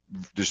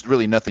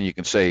really nothing you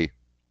can say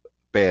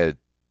bad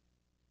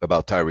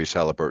about Tyrese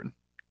Haliburton.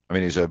 I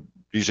mean,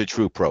 he's a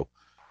true pro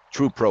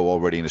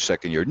already in his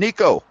second year.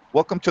 Nico,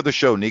 welcome to the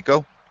show,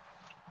 Nico.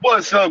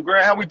 What's up,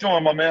 Grant? How we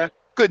doing, my man?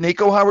 Good,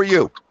 Nico. How are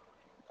you?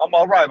 I'm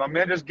all right, my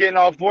man. Just getting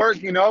off work,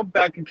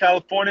 back in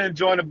California,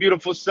 enjoying the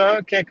beautiful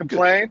sun. Can't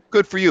complain.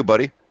 Good for you,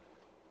 buddy.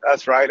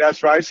 That's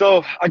right.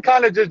 So I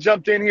kind of just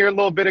jumped in here a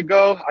little bit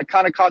ago. I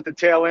kind of caught the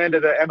tail end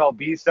of the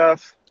MLB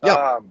stuff. Yeah.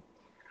 I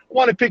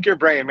want to pick your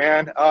brain,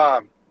 man.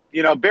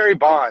 Barry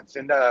Bonds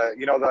and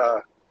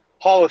the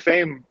Hall of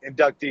Fame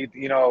inductee,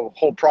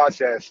 whole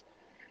process.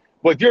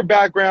 With your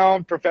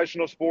background,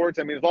 professional sports,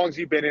 I mean, as long as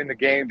you've been in the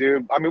game,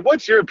 dude, I mean,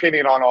 what's your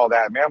opinion on all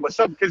that, man? What's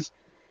up? Because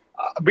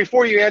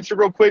before you answer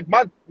real quick,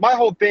 my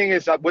whole thing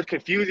is what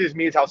confuses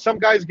me is how some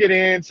guys get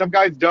in, some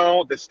guys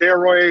don't. The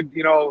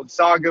steroid,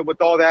 saga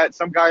with all that.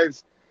 Some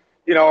guys,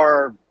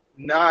 are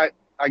not,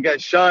 I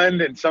guess,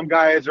 shunned, and some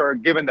guys are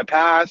given the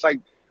pass. Like,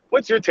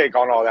 what's your take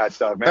on all that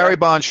stuff, man? Barry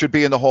Bonds should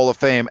be in the Hall of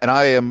Fame, and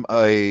I am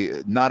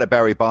not a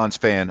Barry Bonds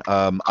fan.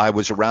 I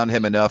was around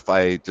him enough.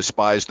 I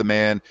despise the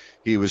man.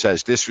 He was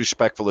as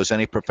disrespectful as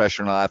any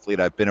professional athlete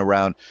I've been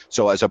around.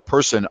 So as a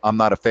person, I'm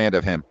not a fan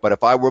of him. But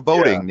if I were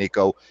voting,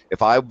 Nico,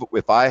 if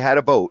I had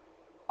a vote,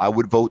 I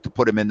would vote to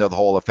put him into the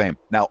Hall of Fame.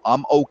 Now,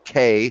 I'm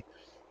okay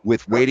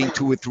with waiting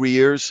 2 or 3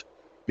 years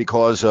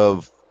because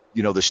of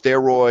the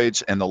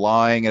steroids and the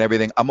lying and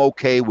everything. I'm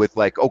okay with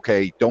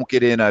don't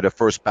get in at a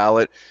first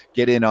ballot,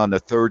 get in on the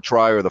 3rd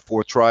try or the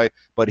 4th try.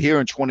 But here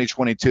in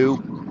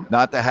 2022,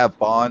 not to have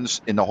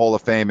Bonds in the Hall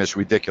of Fame is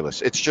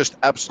ridiculous. It's just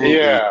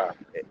absolutely,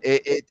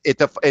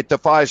 it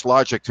defies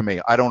logic to me.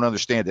 I don't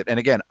understand it. And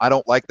again, I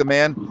don't like the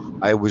man.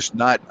 I was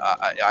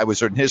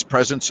in his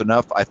presence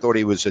enough. I thought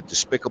he was a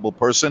despicable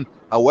person.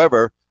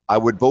 However, I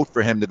would vote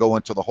for him to go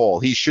into the Hall.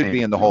 He should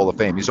be in the Hall of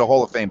Fame. He's a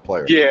Hall of Fame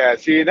player. Yeah,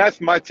 see, that's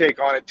my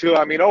take on it too.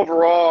 I mean,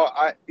 overall,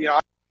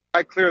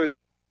 I clearly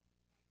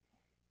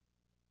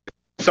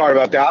sorry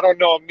about that. I don't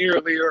know him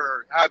nearly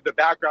or have the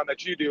background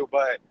that you do,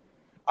 but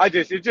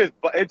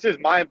it's just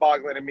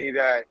mind-boggling to me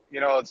that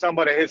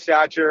somebody his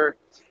stature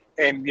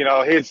and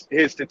his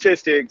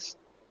statistics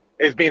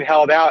is being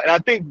held out. And I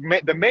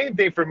think the main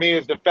thing for me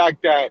is the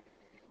fact that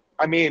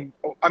I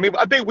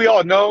think we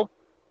all know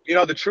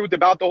the truth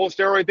about the whole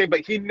steroid thing, but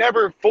he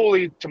never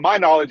fully, to my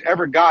knowledge,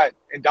 ever got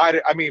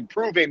indicted. I mean,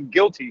 proven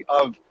guilty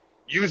of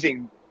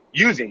using,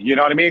 you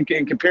know what I mean,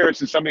 in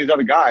comparison to some of these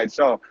other guys.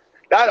 So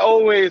that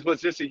always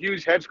was just a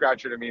huge head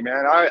scratcher to me,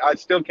 man. I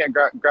still can't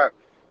wrap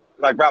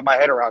my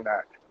head around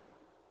that.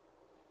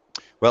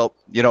 Well,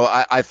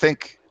 I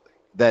think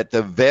that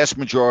the vast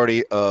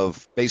majority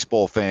of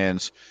baseball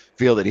fans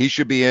feel that he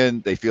should be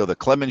in. They feel that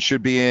Clemens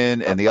should be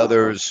in, and the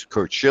others,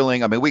 Curt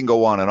Schilling. I mean, we can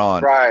go on and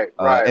on. Right.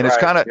 And it's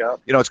kind of, yep.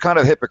 it's kind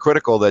of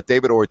hypocritical that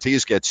David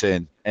Ortiz gets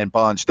in and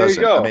Bonds There you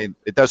doesn't. go. I mean,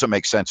 it doesn't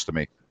make sense to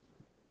me.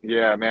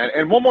 Yeah, man.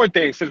 And one more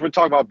thing, since we're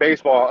talking about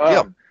baseball,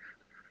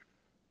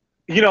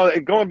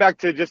 going back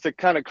to just the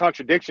kind of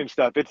contradiction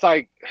stuff, it's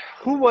like,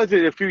 who was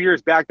it a few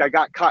years back that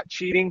got caught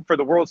cheating for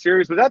the World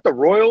Series? Was that the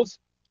Royals?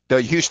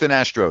 The Houston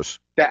Astros.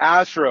 The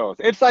Astros.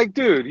 It's like,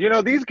 dude,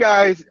 these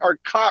guys are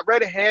caught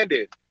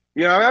red-handed.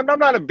 I'm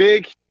not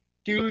a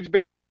huge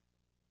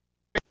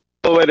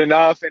it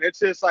enough, and it's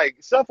just like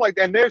stuff like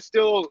that. And they're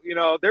still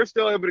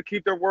able to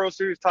keep their World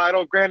Series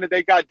title. Granted,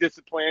 they got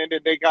disciplined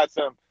and they got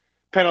some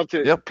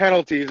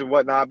penalties and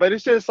whatnot, but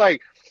it's just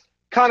like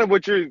kind of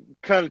what you're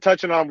kind of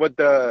touching on with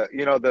the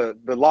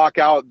the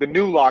lockout, the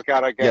new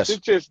lockout, I guess. Yes.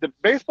 It's just the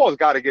baseball's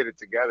got to get it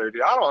together,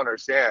 dude. I don't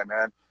understand,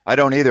 man. I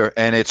don't either,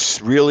 and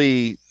it's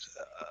really,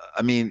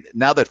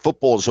 now that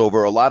football's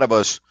over, a lot of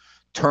us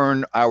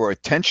turn our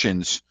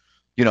attentions,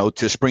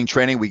 to spring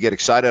training. We get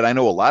excited. I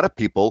know a lot of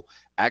people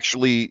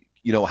actually,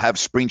 have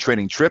spring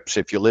training trips.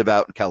 If you live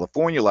out in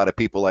California, a lot of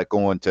people like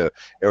going to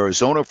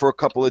Arizona for a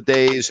couple of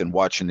days and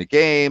watching the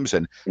games,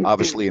 and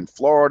obviously in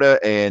Florida.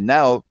 And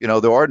now,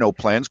 there are no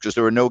plans because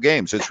there are no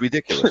games. It's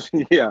ridiculous.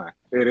 Yeah,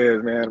 it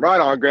is, man. Right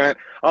on, Grant.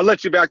 I'll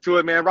let you back to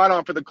it, man. Right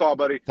on for the call,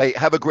 buddy. Hey,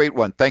 have a great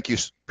one. Thank you.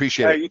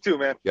 Appreciate it. Hey, you too,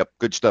 man. Yep.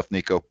 Good stuff,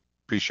 Nico.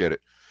 Appreciate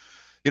it.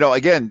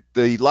 Again,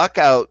 the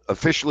lockout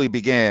officially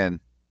began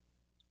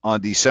on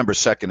December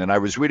 2nd, and I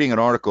was reading an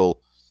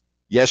article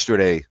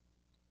yesterday.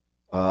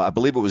 I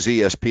believe it was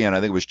ESPN. I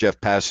think it was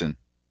Jeff Passan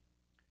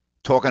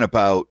talking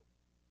about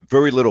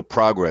very little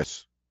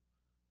progress,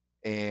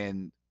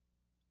 and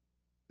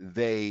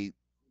they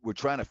were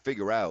trying to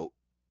figure out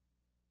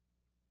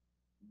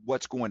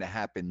what's going to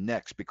happen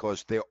next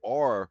because there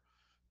are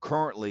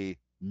currently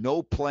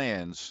no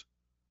plans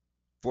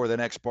for the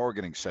next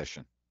bargaining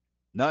session.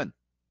 None.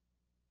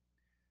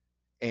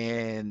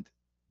 And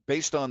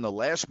based on the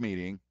last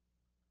meeting,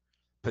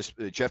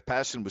 Jeff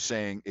Passan was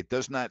saying it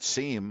does not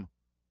seem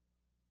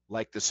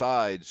like the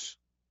sides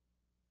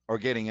are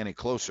getting any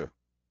closer.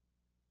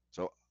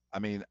 So,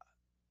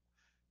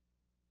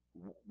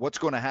 what's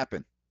going to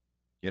happen?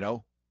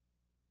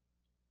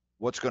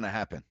 What's going to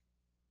happen?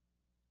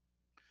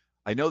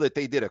 I know that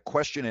they did a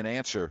question and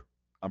answer.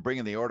 I'm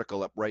bringing the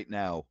article up right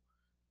now.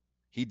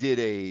 He did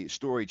a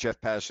story, Jeff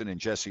Passan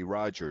and Jesse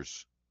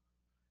Rogers.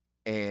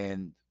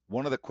 And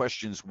one of the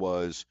questions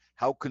was,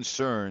 how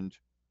concerned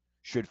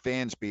should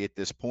fans be at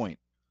this point?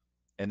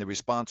 And the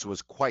response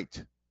was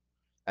quite.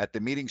 At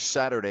the meeting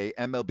Saturday,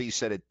 MLB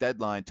set a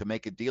deadline to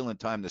make a deal in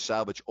time to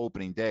salvage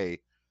opening day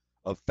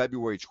of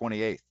February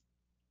 28th.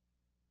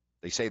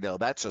 They say, though,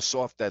 that's a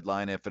soft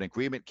deadline. If an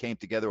agreement came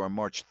together on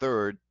March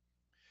 3rd,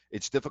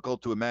 it's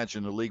difficult to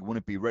imagine the league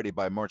wouldn't be ready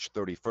by March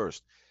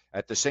 31st.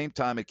 At the same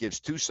time, it gives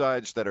two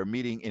sides that are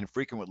meeting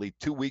infrequently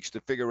 2 weeks to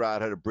figure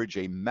out how to bridge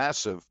a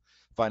massive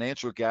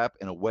financial gap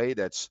in a way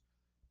that's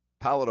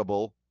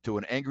palatable to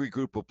an angry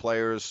group of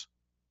players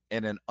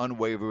and an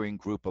unwavering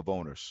group of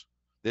owners.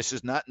 This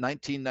is not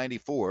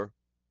 1994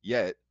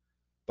 yet,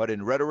 but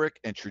in rhetoric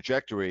and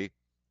trajectory,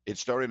 it's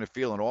starting to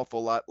feel an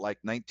awful lot like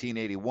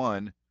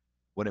 1981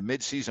 when a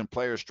midseason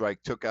player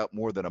strike took out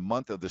more than a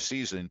month of the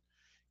season,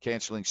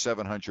 canceling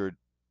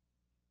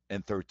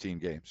 713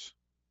 games.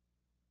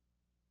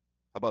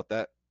 How about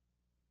that?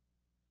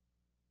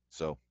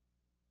 So,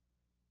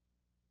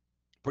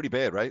 pretty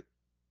bad, right?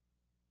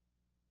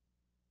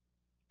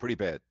 Pretty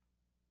bad.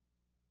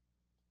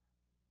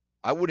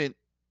 I wouldn't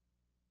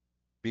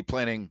be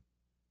planning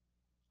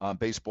on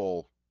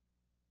baseball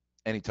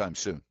anytime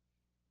soon.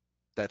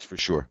 That's for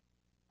sure.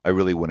 I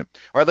really wouldn't.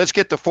 All right, let's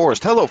get to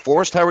Forrest. Hello,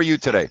 Forrest. How are you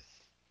today?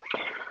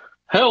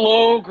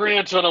 Hello,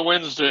 Grant, on a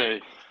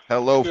Wednesday.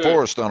 Hello, Good.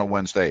 Forrest, on a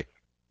Wednesday.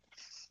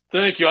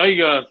 Thank you.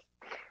 I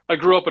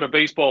grew up in a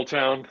baseball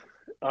town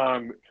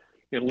in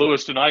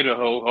Lewiston,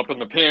 Idaho, up in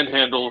the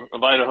panhandle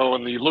of Idaho,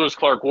 and the Lewis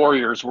Clark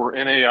Warriors were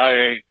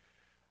NAIA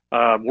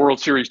World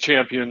Series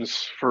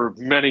champions for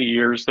many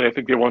years. I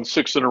think they won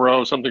 6 in a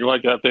row, something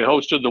like that. They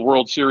hosted the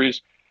World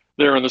Series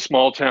there in the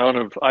small town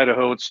of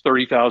Idaho. It's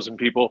 30,000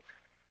 people.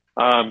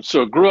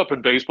 So grew up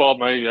in baseball.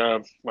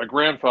 My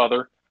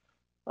grandfather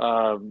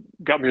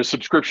got me a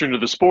subscription to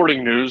the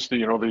Sporting News,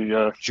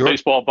 the Sure.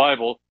 Baseball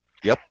Bible.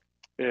 Yep.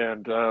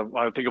 And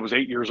I think it was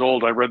 8 years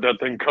old. I read that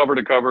thing cover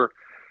to cover,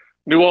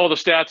 knew all the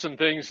stats and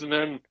things. And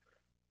then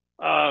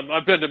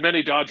I've been to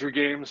many Dodger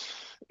games,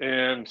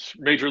 and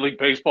Major League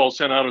Baseball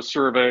sent out a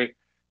survey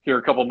here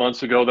a couple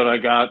months ago that I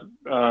got.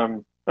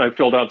 I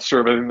filled out the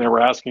survey, and they were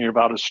asking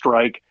about a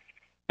strike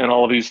and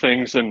all of these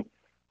things. And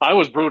I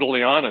was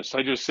brutally honest.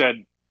 I just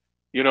said,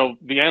 the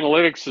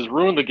analytics has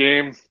ruined the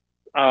game.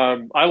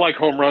 I like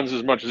home runs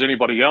as much as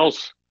anybody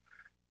else.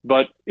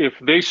 But if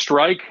they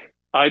strike,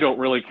 I don't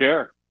really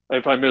care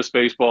if I miss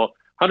baseball.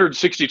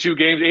 162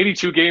 games,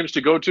 82 games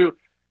to go to,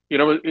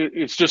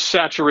 it's just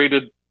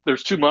saturated.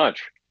 There's too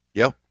much.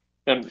 Yep.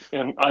 And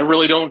I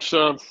really don't,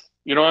 I'm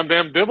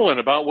ambivalent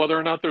about whether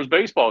or not there's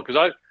baseball,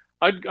 because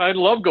I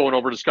love going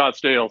over to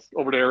Scottsdale,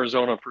 over to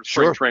Arizona for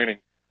spring training.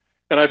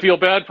 And I feel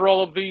bad for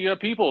all of the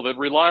people that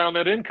rely on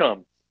that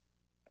income.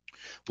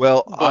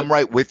 Well, I'm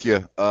right with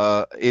you.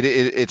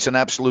 It's an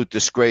absolute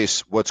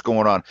disgrace what's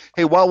going on.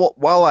 Hey,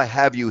 while I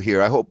have you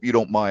here, I hope you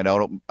don't mind.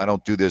 I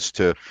don't do this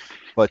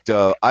but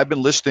I've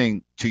been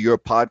listening to your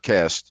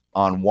podcast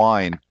on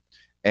wine,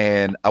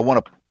 and I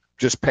want to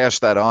just pass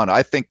that on.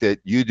 I think that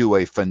you do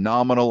a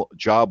phenomenal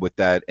job with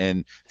that,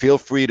 and feel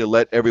free to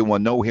let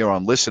everyone know here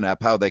on Listen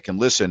App how they can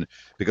listen,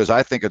 because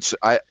I think it's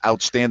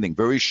outstanding.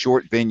 Very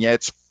short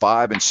vignettes,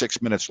 5 and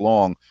 6 minutes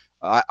long.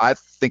 I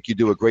think you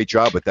do a great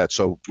job with that.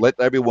 So let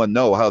everyone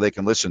know how they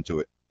can listen to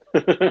it.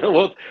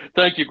 Well,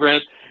 thank you,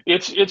 Grant.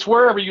 It's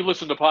wherever you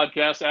listen to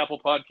podcasts, Apple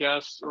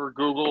Podcasts or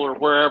Google or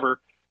wherever.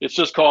 It's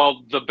just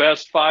called the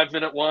Best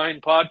 5-Minute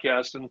Wine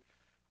Podcast. And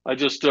I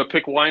just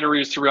pick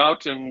wineries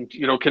throughout and,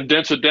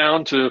 condense it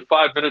down to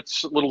 5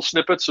 minutes, little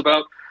snippets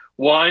about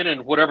wine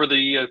and whatever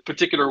the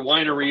particular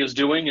winery is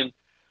doing. And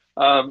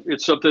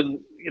it's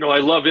something, I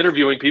love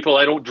interviewing people.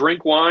 I don't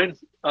drink wine.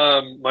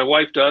 My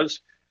wife does.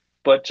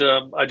 But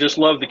I just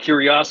love the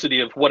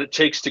curiosity of what it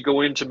takes to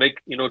go in to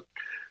make,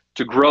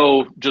 to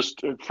grow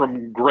just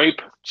from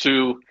grape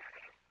to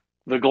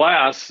the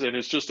glass. And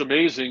it's just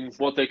amazing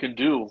what they can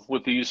do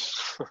with these.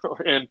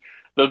 And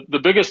the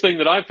biggest thing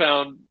that I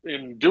found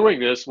in doing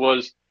this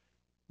was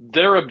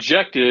their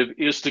objective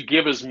is to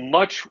give as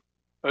much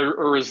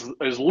or as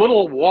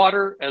little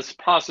water as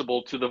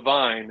possible to the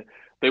vine.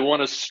 They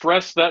want to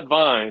stress that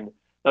vine.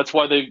 That's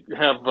why they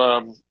have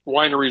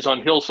wineries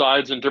on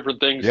hillsides and different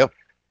things. Yep.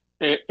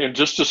 And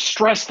just to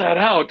stress that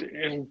out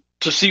and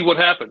to see what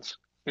happens.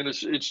 And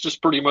it's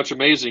just pretty much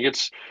amazing.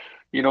 It's,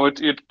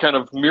 it kind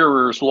of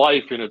mirrors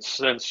life in its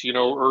sense.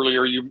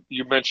 Earlier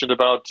you mentioned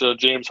about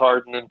James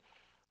Harden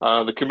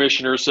and the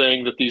commissioner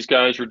saying that these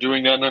guys are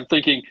doing that. And I'm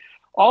thinking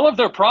all of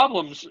their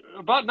problems,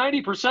 about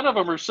 90% of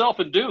them are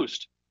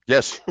self-induced.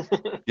 Yes.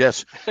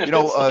 Yes.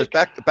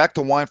 Back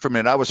to wine for a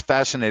minute. I was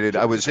fascinated.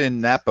 I was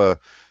in Napa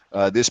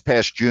this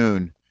past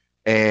June,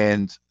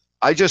 and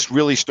I just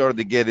really started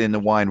to get into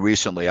wine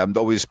recently. I've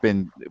always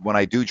been, when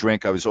I do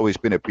drink, I've always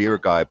been a beer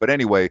guy. But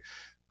anyway,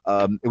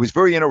 it was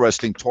very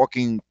interesting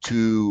talking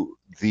to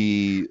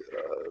the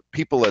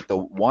people at the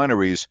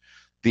wineries,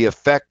 the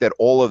effect that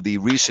all of the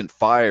recent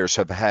fires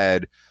have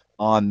had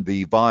on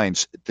the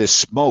vines, the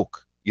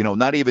smoke,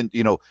 not even,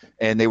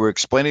 and they were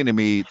explaining to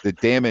me the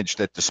damage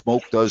that the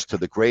smoke does to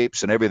the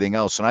grapes and everything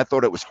else. And I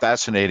thought it was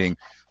fascinating.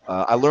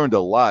 I learned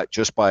a lot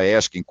just by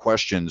asking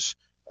questions.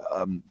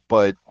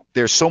 But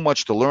there's so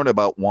much to learn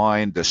about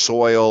wine, the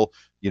soil,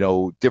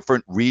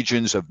 different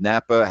regions of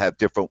Napa have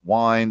different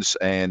wines.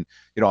 And,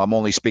 I'm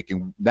only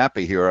speaking Napa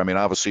here. I mean,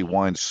 obviously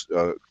wines,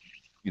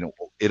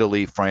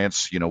 Italy,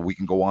 France, we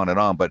can go on and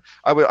on. But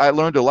I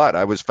learned a lot.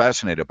 I was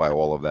fascinated by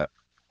all of that.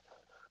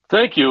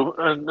 Thank you.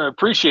 And I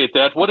appreciate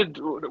that.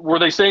 Were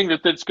they saying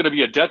that it's going to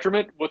be a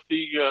detriment with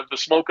the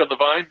smoke on the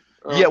vine?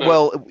 Yeah,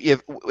 well,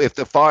 if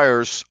the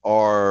fires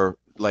are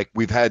like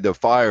we've had the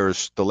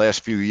fires the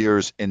last few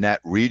years in that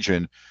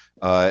region,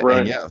 right.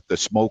 And yeah, the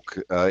smoke,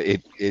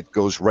 it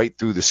goes right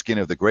through the skin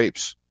of the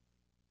grapes.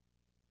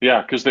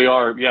 Yeah, because they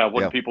are. Yeah,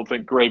 when people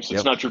think grapes,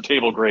 it's not your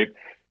table grape.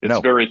 It's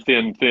very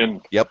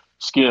thin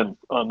skin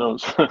on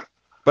those.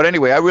 But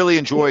anyway, I really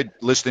enjoyed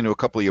listening to a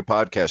couple of your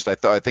podcasts.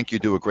 I think you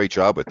do a great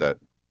job with that.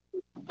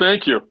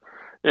 Thank you.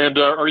 And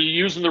are you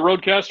using the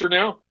Roadcaster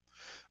now?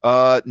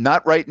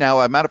 Not right now.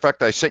 As a matter of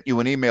fact, I sent you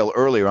an email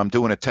earlier. I'm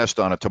doing a test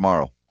on it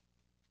tomorrow.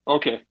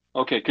 Okay,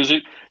 because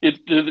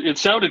it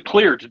sounded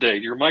clear today.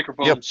 Your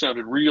microphone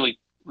sounded really,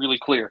 really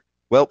clear.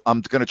 Well,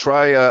 I'm going to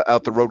try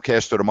out the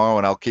Roadcaster tomorrow,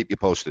 and I'll keep you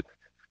posted.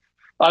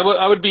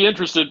 I would be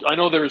interested. I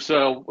know there's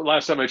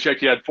last time I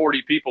checked, you had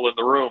 40 people in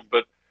the room,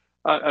 but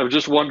I was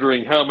just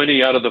wondering how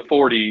many out of the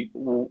 40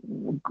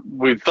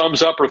 with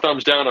thumbs up or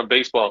thumbs down on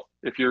baseball.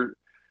 If you're,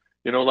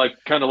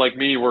 kind of like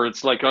me, where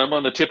it's like I'm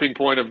on the tipping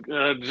point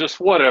of just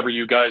whatever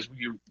you guys,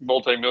 you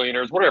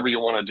multimillionaires, whatever you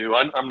want to do.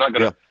 I'm not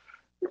going to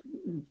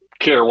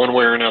care one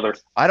way or another.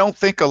 I don't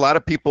think a lot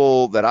of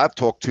people that I've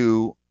talked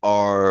to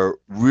are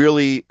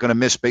really going to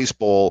miss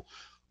baseball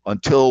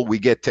until we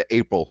get to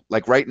April.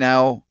 Like right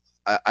now,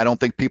 I don't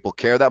think people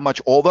care that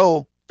much,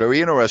 although very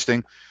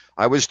interesting.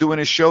 I was doing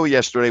a show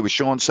yesterday with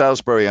Sean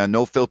Salisbury on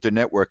No Filter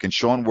Network, and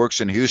Sean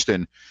works in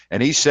Houston,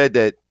 and he said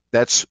that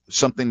that's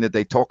something that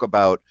they talk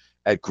about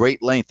at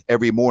great length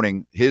every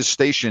morning. His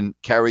station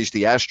carries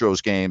the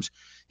Astros games.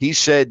 He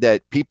said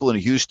that people in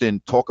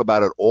Houston talk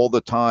about it all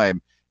the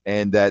time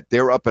and that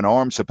they're up in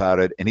arms about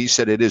it, and he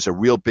said it is a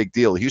real big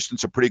deal.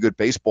 Houston's a pretty good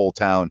baseball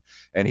town,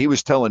 and he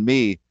was telling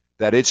me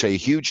that it's a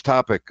huge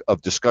topic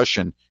of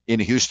discussion in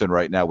Houston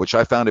right now, which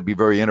I found to be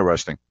very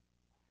interesting.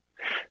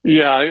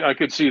 Yeah, I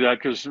could see that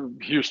because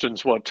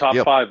Houston's top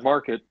Yep. five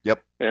market.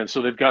 Yep. And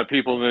so they've got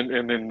people,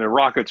 and then the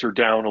Rockets are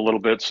down a little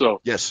bit.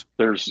 So Yes.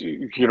 there's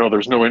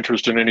no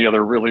interest in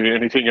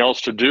anything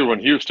else to do in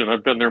Houston.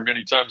 I've been there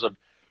many times. I'm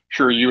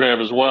sure you have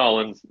as well.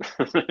 And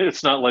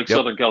it's not like Yep.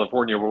 Southern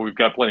California where we've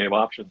got plenty of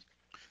options.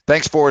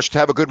 Thanks, Forrest.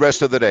 Have a good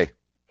rest of the day.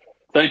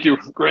 Thank you,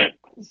 Grant.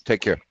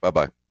 Take care.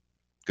 Bye-bye.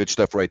 Good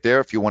stuff right there.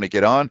 If you want to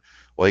get on,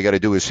 all you got to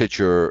do is hit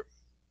your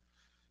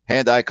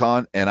hand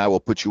icon, and I will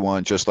put you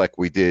on just like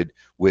we did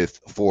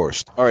with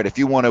Forrest. All right, if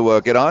you want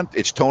to get on,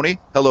 it's Tony.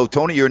 Hello,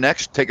 Tony. You're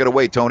next. Take it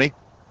away, Tony.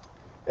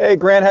 Hey,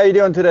 Grant. How you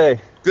doing today?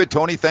 Good,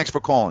 Tony. Thanks for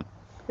calling.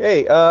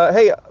 Hey,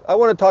 I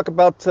want to talk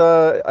about,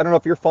 I don't know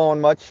if you're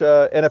following much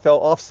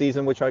NFL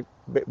offseason, which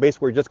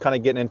basically we're just kind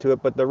of getting into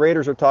it, but the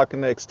Raiders are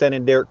talking to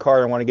extending Derek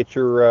Carr. I want to get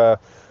your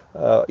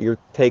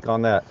take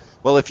on that.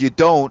 Well, if you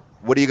don't,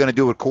 what are you going to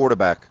do with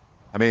quarterback?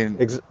 I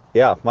mean,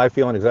 yeah, my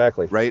feeling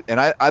exactly. Right, and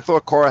I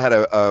thought Carr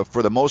had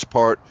for the most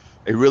part,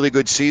 a really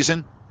good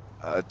season.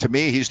 To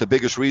me, he's the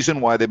biggest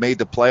reason why they made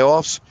the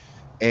playoffs.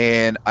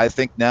 And I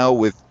think now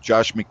with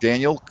Josh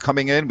McDaniel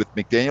coming in, with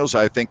McDaniels,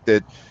 I think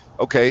that,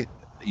 okay,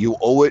 you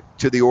owe it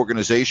to the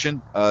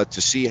organization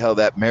to see how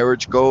that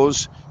marriage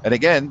goes. And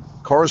again,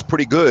 Carr's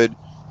pretty good.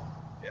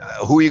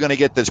 Who are you going to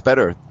get that's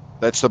better?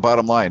 That's the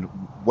bottom line.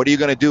 What are you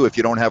going to do if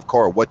you don't have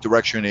Carr? What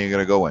direction are you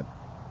going to go in?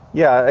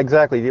 Yeah,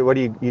 exactly. What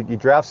do you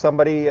draft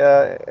somebody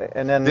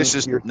and then this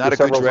is not a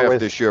good draft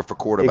this year for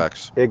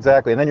quarterbacks.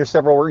 Exactly, and then you're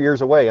several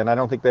years away, and I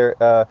don't think they're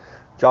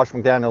Josh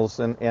McDaniels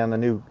and the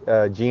new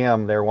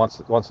GM there wants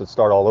to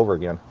start all over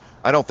again.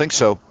 I don't think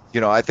so.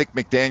 I think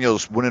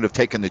McDaniels wouldn't have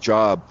taken the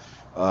job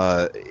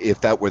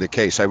if that were the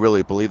case. I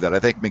really believe that. I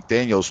think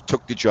McDaniels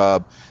took the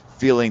job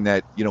feeling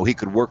that he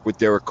could work with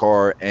Derek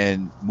Carr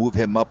and move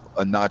him up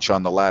a notch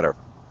on the ladder.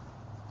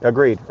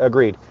 Agreed.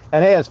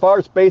 And hey, as far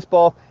as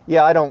baseball,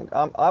 yeah,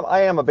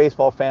 I am a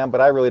baseball fan,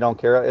 but I really don't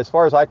care. As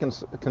far as I'm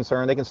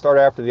concerned, they can start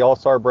after the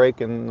All-Star break,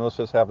 and let's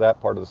just have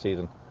that part of the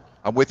season.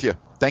 I'm with you.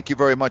 Thank you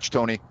very much,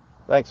 Tony.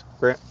 Thanks,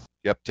 Grant.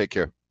 Yep, take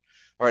care.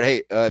 All right,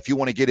 hey, if you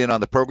want to get in on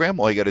the program,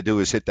 all you got to do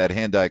is hit that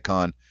hand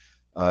icon,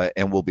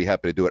 and we'll be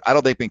happy to do it. I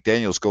don't think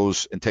McDaniels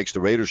goes and takes the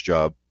Raiders'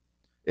 job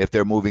if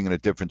they're moving in a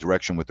different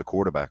direction with the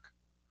quarterback.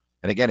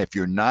 And again, if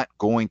you're not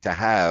going to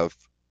have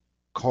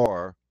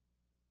Carr,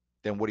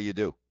 then what do you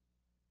do?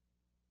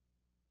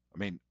 I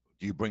mean,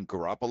 do you bring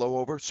Garoppolo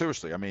over?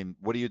 Seriously, I mean,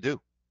 what do you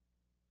do?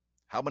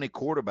 How many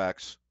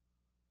quarterbacks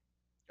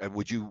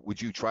would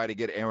you try to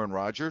get Aaron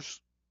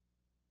Rodgers?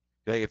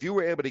 Okay, if you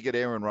were able to get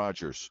Aaron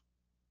Rodgers,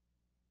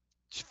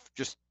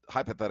 just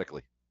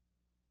hypothetically,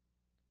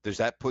 does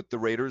that put the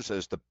Raiders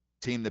as the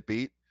team to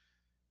beat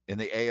in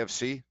the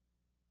AFC?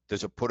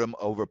 Does it put them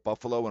over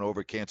Buffalo and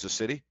over Kansas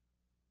City?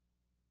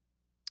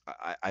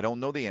 I don't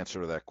know the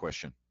answer to that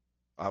question.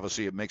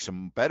 Obviously, it makes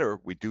them better.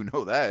 We do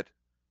know that.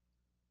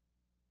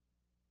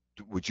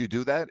 Would you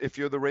do that if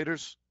you're the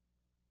Raiders?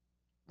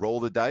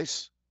 Roll the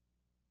dice?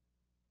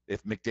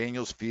 If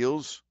McDaniels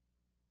feels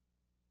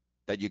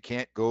that you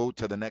can't go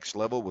to the next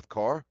level with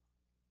Carr?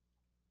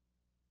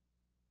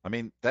 I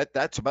mean,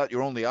 that's about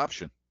your only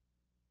option.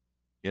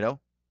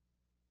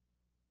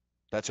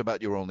 That's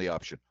about your only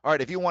option. All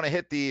right, if you want to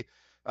hit the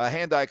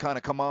hand icon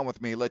and come on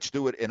with me, let's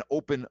do it in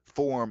Open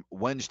Forum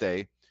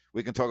Wednesday.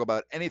 We can talk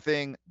about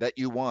anything that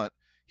you want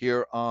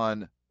here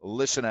on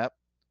Listen Up,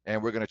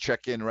 and we're going to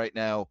check in right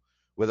now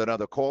with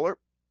another caller,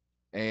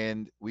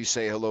 and we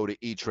say hello to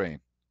E-Train.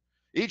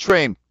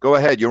 E-Train, go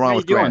ahead. You're on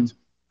with Grant.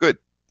 Good.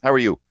 How are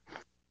you?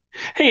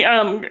 Hey,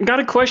 got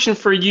a question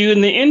for you.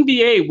 In the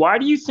NBA, why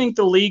do you think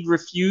the league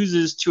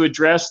refuses to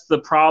address the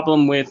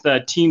problem with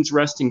teams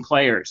resting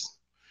players?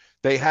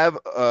 They have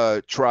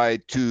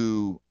tried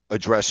to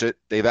address it.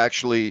 They've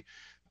actually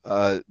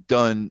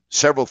done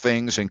several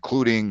things,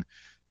 including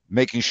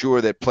making sure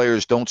that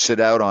players don't sit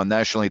out on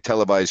nationally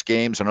televised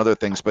games and other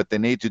things, but they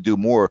need to do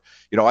more.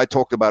 I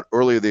talked about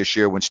earlier this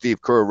year when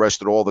Steve Kerr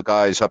rested all the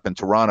guys up in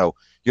Toronto.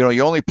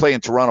 You only play in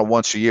Toronto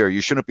once a year.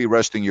 You shouldn't be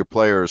resting your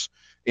players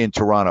in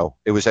Toronto.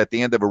 It was at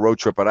the end of a road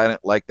trip, but I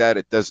didn't like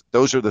that.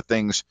 Those are the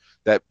things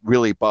that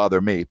really bother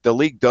me. The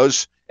league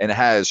does and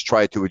has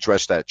tried to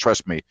address that.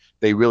 Trust me,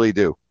 they really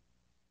do.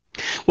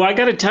 Well, I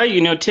got to tell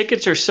you,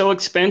 tickets are so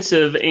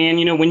expensive,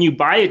 and when you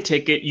buy a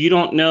ticket, you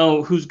don't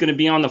know who's going to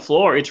be on the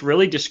floor. It's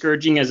really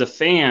discouraging as a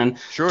fan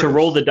to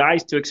roll the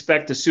dice to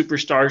expect the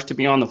superstars to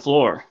be on the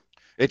floor.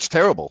 It's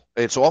terrible.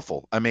 It's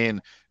awful. I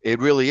mean, it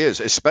really is,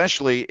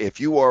 especially if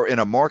you are in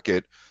a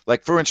market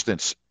like, for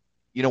instance,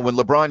 when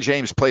LeBron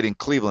James played in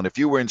Cleveland, if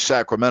you were in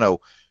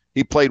Sacramento,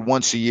 he played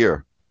once a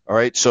year. All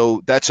right.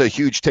 So that's a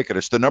huge ticket.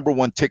 It's the number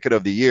one ticket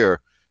of the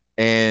year.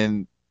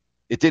 And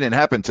it didn't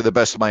happen to the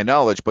best of my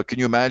knowledge, but can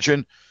you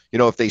imagine,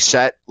 if they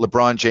sat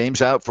LeBron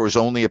James out for his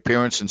only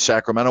appearance in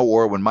Sacramento,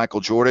 or when Michael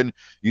Jordan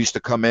used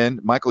to come in?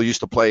 Michael used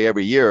to play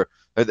every year.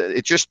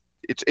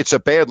 It's a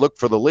bad look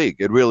for the league.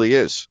 It really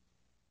is.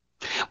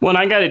 Well, and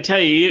I got to tell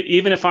you,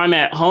 even if I'm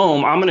at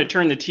home, I'm going to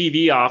turn the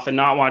TV off and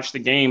not watch the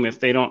game if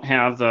they don't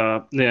have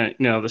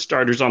the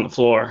starters on the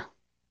floor.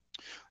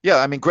 Yeah,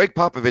 I mean, Greg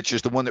Popovich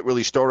is the one that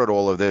really started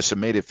all of this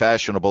and made it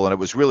fashionable, and it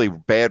was really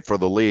bad for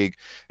the league.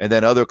 And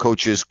then other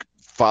coaches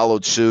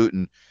followed suit.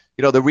 And,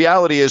 the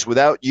reality is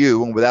without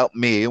you and without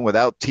me and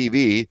without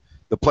TV,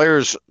 the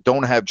players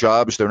don't have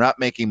jobs. They're not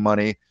making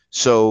money.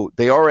 So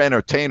they are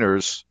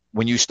entertainers.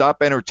 When you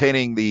stop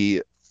entertaining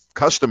the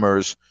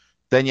customers,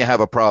 then you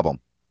have a problem.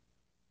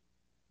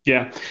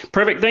 Yeah.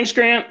 Perfect. Thanks,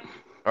 Grant.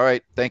 All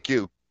right. Thank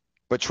you.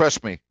 But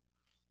trust me,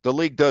 the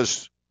league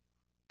does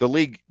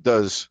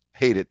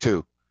hate it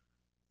too.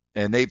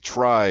 And they've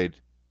tried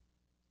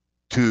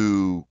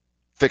to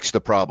fix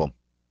the problem.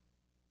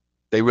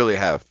 They really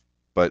have.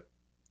 But,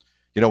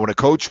 when a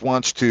coach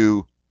wants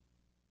to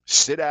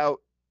sit out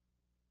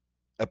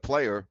a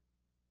player,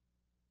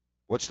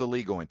 what's the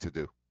league going to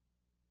do?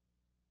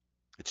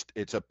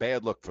 It's a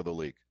bad look for the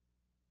league.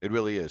 It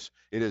really is.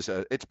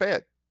 It's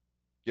bad.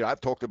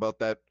 I've talked about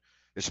that.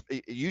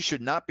 You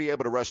should not be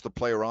able to rest a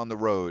player on the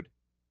road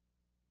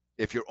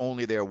if you're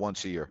only there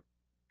once a year.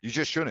 You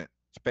just shouldn't.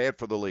 It's bad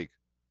for the league.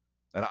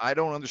 And I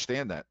don't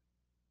understand that.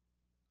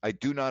 I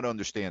do not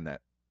understand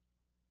that.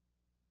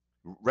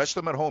 Rest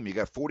them at home. You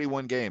got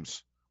 41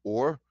 games.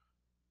 Or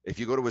if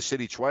you go to a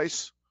city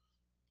twice,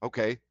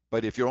 okay.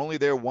 But if you're only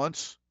there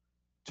once,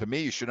 to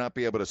me, you should not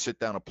be able to sit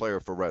down a player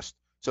for rest.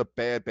 It's a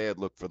bad, bad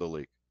look for the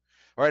league.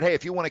 All right, hey,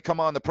 if you want to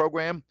come on the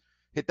program,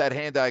 hit that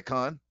hand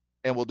icon,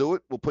 and we'll do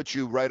it. We'll put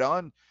you right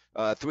on.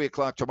 3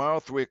 o'clock tomorrow,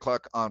 3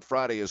 o'clock on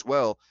Friday as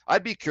well.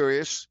 I'd be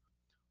curious,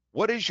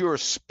 what is your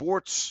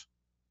sports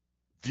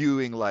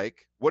viewing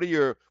like? What's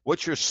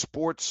your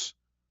sports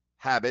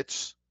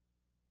habits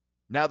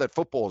now that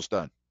football's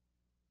done?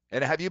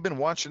 And have you been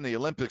watching the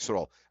Olympics at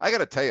all? I got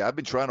to tell you, I've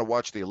been trying to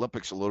watch the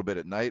Olympics a little bit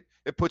at night.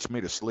 It puts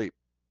me to sleep.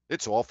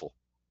 It's awful.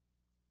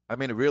 I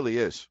mean, it really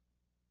is.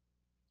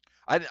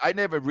 I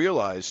never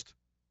realized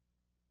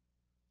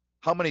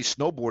how many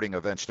snowboarding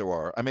events there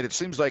are. I mean, it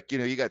seems like,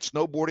 you got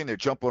snowboarding, they're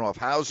jumping off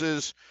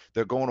houses,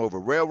 they're going over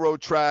railroad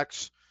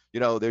tracks,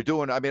 they're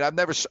doing, I mean, I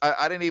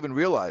didn't even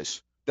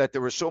realize that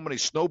there were so many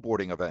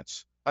snowboarding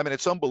events. I mean,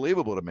 it's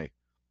unbelievable to me.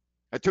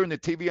 I turn the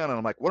TV on and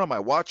I'm like, what am I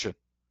watching?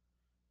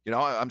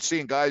 I'm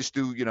seeing guys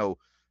do,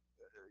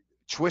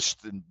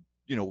 twist and,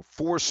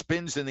 4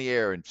 spins in the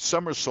air and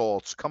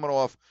somersaults coming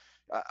off.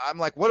 I'm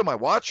like, what am I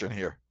watching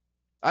here?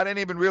 I didn't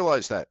even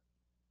realize that.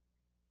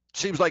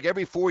 Seems like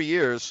every 4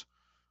 years,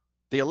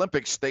 the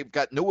Olympics, they've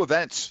got new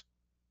events.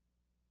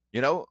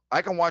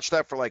 I can watch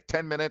that for like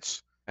 10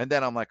 minutes, and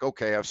then I'm like,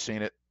 okay, I've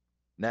seen it.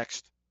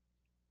 Next.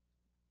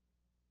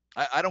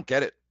 I don't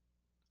get it.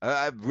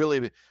 I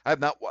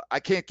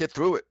can't get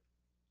through it.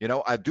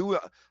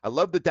 I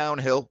love the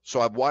downhill,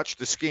 so I've watched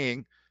the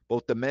skiing,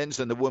 both the men's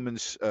and the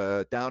women's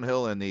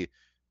downhill, and the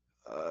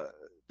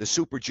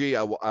Super G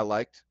I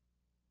liked,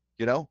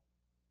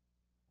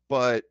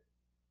 But,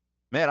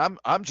 man,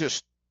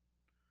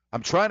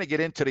 I'm trying to get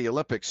into the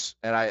Olympics,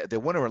 and the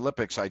Winter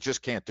Olympics, I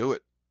just can't do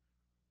it.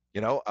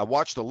 I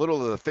watched a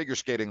little of the figure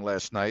skating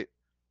last night,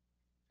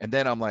 and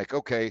then I'm like,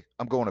 okay,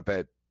 I'm going to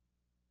bed.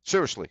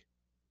 Seriously.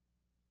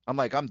 I'm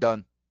like, I'm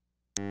done.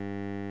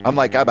 I'm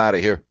like, I'm out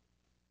of here.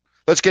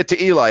 Let's get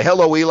to Eli.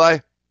 Hello, Eli.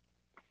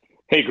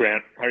 Hey,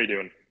 Grant. How are you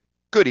doing?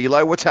 Good,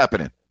 Eli. What's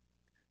happening?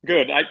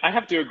 Good. I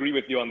have to agree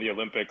with you on the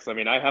Olympics. I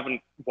mean, I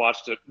haven't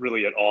watched it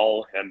really at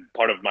all, and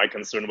part of my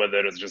concern with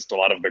it is just a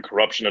lot of the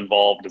corruption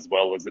involved, as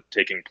well as it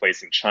taking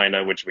place in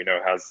China, which we know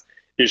has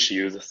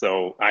issues.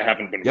 So I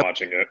haven't been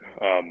watching it.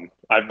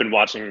 I've been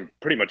watching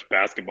pretty much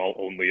basketball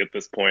only at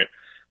this point.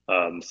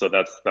 So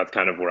that's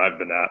kind of where I've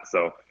been at.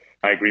 So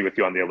I agree with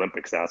you on the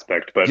Olympics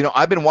aspect. But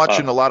I've been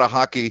watching a lot of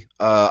hockey.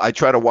 I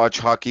try to watch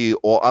hockey.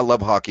 I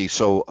love hockey.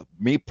 So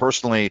me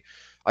personally,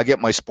 I get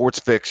my sports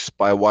fix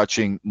by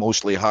watching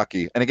mostly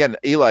hockey. And again,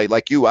 Eli,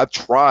 like you, I've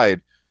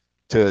tried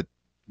to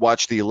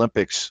watch the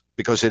Olympics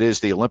because it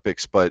is the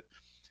Olympics. But,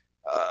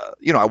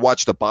 I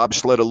watched the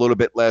bobsled a little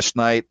bit last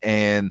night.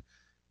 And,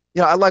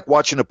 I like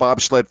watching the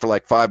bobsled for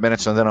like 5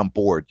 minutes and then I'm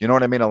bored. You know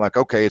what I mean? I'm like,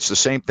 okay, it's the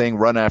same thing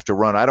run after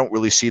run. I don't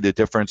really see the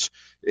difference.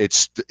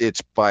 It's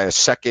by a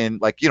second.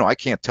 Like, I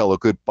can't tell a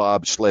good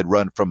bobsled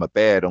run from a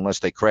bad unless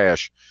they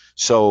crash.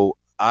 So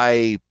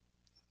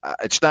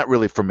it's not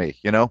really for me,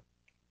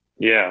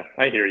 Yeah,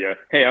 I hear you.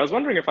 Hey, I was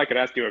wondering if I could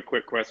ask you a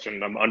quick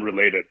question. I'm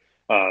unrelated.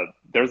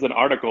 There's an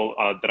article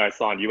that I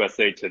saw on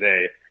USA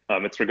Today.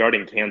 It's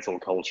regarding cancel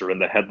culture,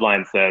 and the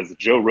headline says,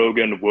 Joe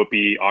Rogan,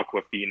 Whoopi,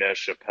 Awkwafina,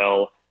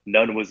 Chappelle,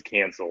 none was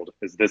canceled.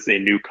 Is this a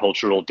new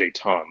cultural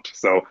detente?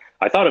 So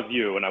I thought of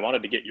you, and I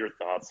wanted to get your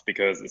thoughts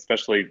because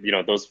especially,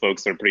 those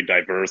folks are pretty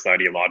diverse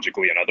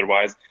ideologically and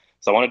otherwise.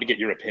 So I wanted to get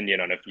your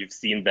opinion on if you've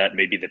seen that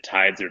maybe the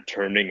tides are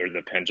turning or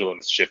the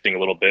pendulum's shifting a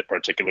little bit,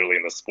 particularly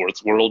in the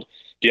sports world.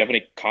 Do you have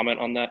any comment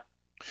on that?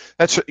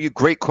 That's a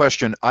great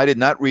question. I did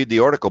not read the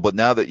article, but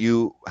now that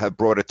you have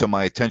brought it to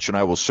my attention,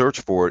 I will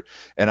search for it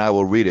and I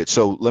will read it.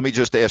 So let me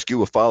just ask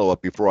you a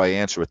follow-up before I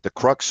answer it. The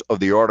crux of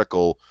the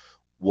article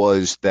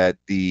was that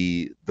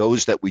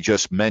those that we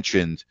just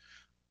mentioned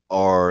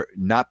are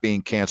not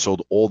being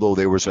canceled, although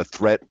there was a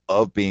threat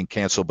of being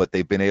canceled, but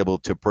they've been able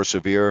to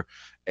persevere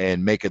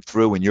and make it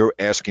through. And you're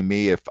asking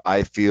me if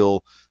I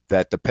feel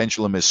that the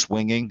pendulum is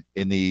swinging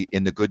in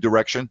the good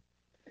direction?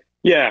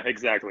 Yeah,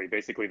 exactly.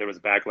 Basically, there was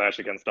backlash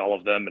against all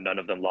of them, and none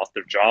of them lost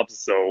their jobs.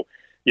 So,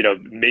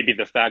 maybe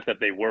the fact that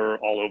they were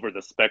all over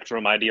the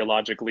spectrum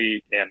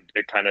ideologically, and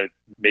it kind of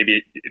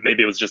maybe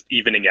it was just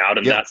evening out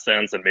in that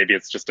sense, and maybe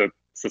it's just a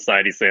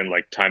society saying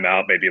like, time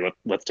out. Maybe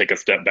let's take a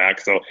step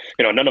back. So,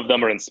 none of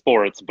them are in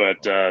sports,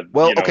 but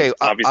okay.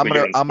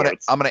 Obviously, I'm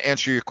gonna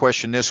answer your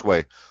question this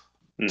way.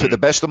 Mm-hmm. To the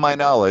best of my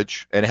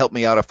knowledge, and help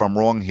me out if I'm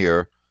wrong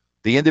here,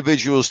 the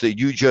individuals that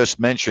you just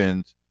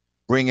mentioned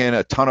bring in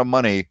a ton of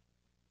money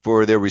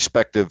for their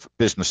respective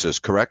businesses,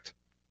 correct?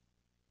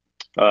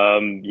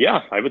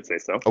 Yeah, I would say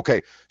so.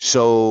 Okay,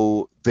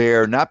 so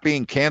they're not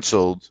being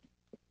canceled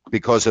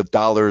because of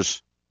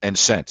dollars and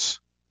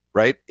cents,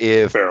 right?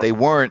 If they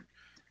weren't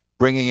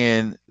bringing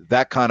in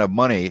that kind of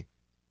money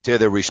to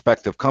their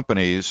respective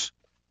companies,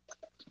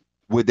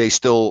 would they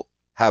still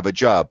have a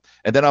job?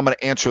 And then I'm going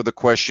to answer the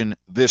question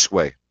this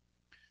way.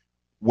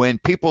 When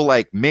people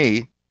like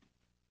me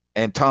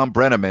and Tom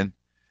Brenneman,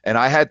 and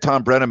I had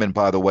Tom Brenneman,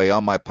 by the way,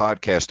 on my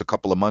podcast a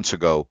couple of months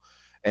ago,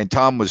 and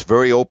Tom was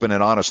very open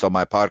and honest on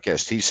my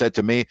podcast. He said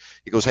to me,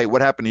 he goes, hey,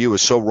 what happened to you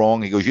is so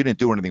wrong. He goes, you didn't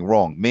do anything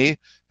wrong. Me,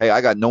 hey,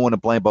 I got no one to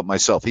blame but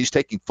myself. He's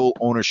taking full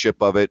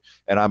ownership of it,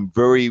 and I'm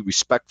very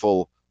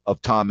respectful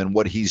of Tom and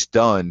what he's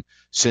done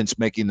since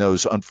making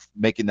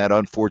that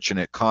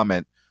unfortunate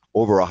comment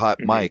over a hot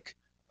mic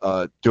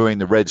during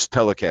the Reds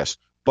telecast.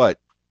 But,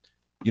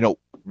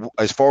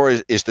 as far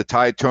as is the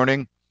tide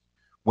turning,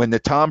 when the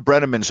Tom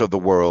Brennemans of the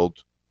world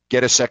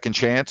get a second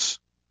chance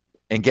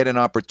and get an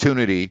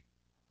opportunity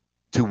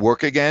to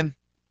work again,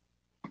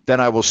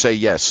 then I will say,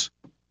 yes,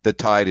 the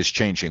tide is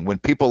changing. When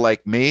people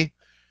like me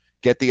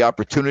get the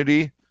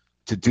opportunity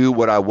to do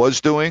what I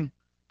was doing,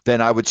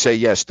 then I would say,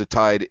 yes, the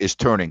tide is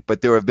turning.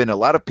 But there have been a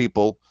lot of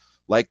people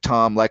like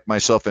Tom, like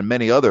myself, and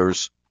many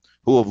others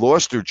who have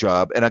lost their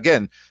job. And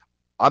again,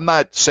 I'm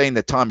not saying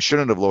that Tom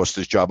shouldn't have lost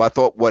his job. I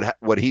thought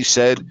what he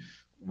said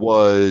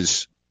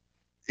was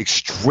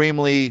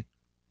extremely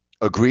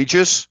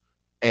egregious,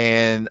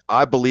 and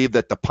I believe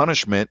that the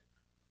punishment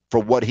for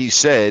what he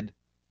said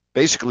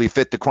basically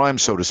fit the crime,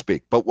 so to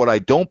speak. But what I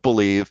don't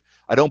believe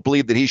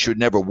that he should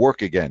never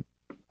work again.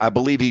 I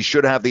believe he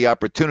should have the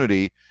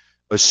opportunity,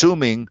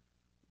 assuming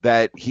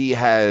that he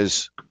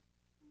has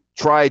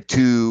tried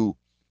to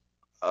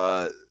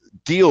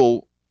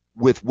deal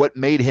with what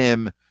made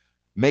him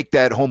make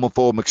that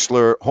homophobic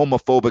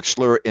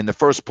slur in the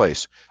first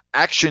place.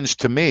 Actions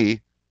to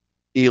me,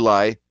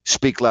 Eli,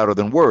 speak louder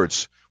than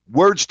words.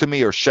 Words to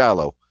me are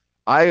shallow.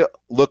 I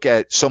look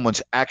at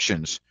someone's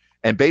actions,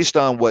 and based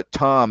on what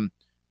Tom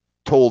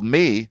told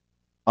me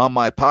on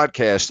my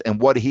podcast and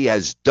what he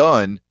has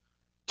done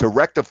to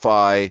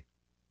rectify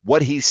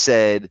what he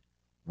said,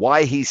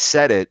 why he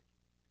said it,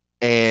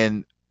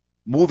 and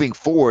moving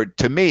forward,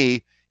 to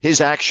me,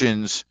 his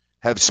actions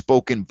have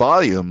spoken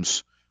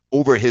volumes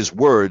over his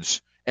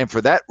words. And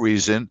for that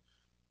reason,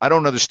 I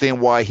don't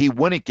understand why he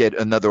wouldn't get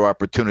another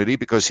opportunity,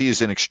 because he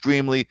is an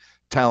extremely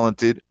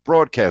talented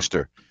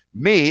broadcaster.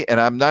 Me, and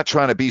I'm not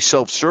trying to be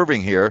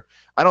self-serving here,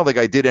 I don't think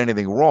I did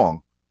anything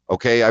wrong.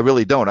 Okay, I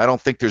really don't. I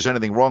don't think there's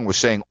anything wrong with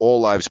saying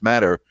all lives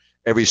matter,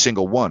 every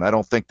single one. I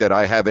don't think that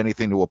I have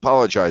anything to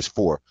apologize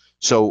for.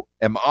 So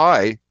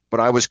but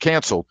I was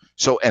canceled.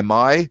 So am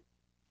I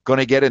going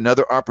to get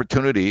another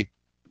opportunity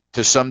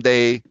to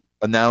someday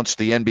announce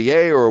the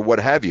NBA or what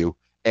have you?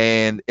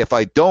 And if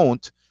I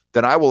don't,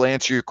 then I will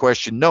answer your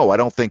question. No, I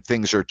don't think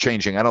things are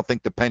changing. I don't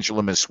think the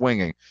pendulum is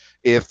swinging.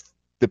 If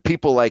the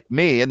people like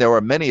me, and there are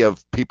many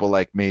of people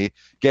like me,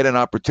 get an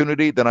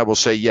opportunity, then I will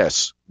say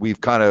yes. We've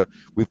kind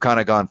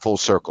of gone full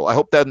circle. I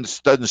hope that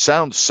doesn't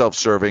sound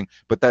self-serving,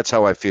 but that's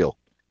how I feel.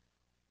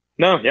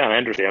 No, yeah, I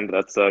understand.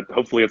 That's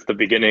hopefully it's the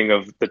beginning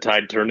of the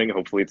tide turning.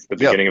 Hopefully it's the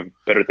beginning of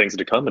better things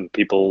to come, and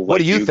people. What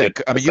like do you think?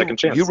 Get I mean, second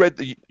chance. you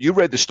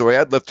read the story.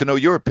 I'd love to know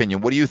your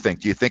opinion. What do you think?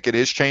 Do you think it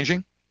is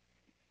changing?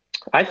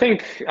 I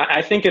think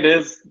it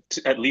is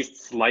at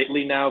least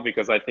slightly now,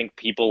 because I think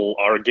people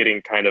are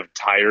getting kind of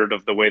tired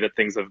of the way that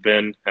things have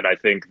been, and I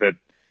think that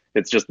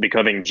it's just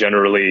becoming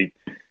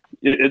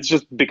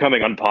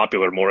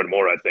unpopular more and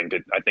more. I think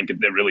it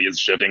really is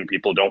shifting.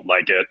 People don't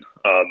like it,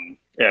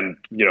 and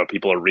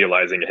people are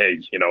realizing, hey,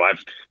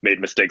 I've made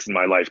mistakes in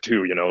my life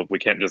too. We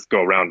can't just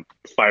go around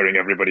firing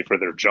everybody for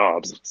their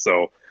jobs.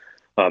 So.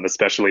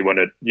 Especially when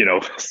it,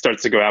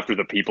 starts to go after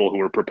the people who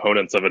were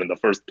proponents of it in the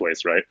first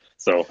place, right?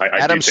 So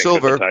Adam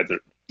Silver,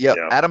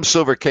 Adam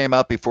Silver came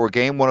out before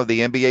Game 1 of the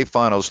NBA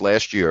Finals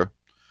last year,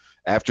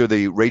 after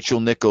the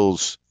Rachel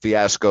Nichols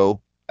fiasco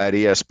at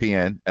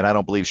ESPN, and I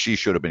don't believe she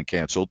should have been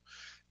canceled,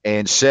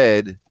 and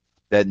said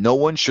that no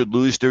one should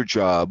lose their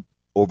job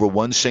over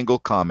one single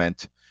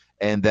comment,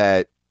 and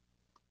that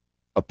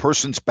a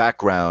person's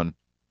background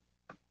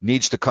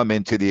needs to come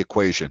into the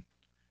equation.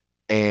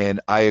 And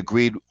I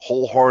agreed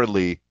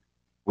wholeheartedly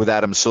with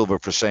Adam Silver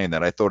for saying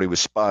that. I thought he was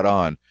spot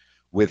on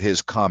with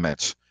his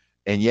comments.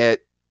 And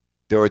yet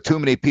there are too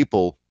many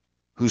people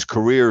whose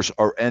careers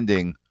are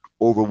ending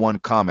over one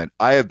comment.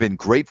 I have been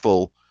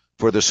grateful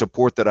for the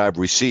support that I've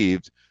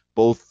received,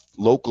 both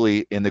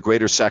locally in the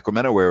greater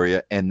Sacramento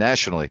area and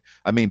nationally.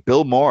 I mean,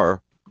 Bill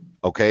Maher,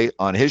 okay,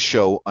 on his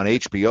show on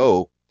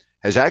HBO,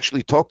 has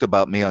actually talked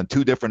about me on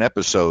 2 different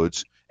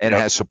episodes and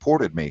has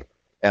supported me.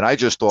 And I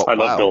just thought, I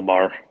love Bill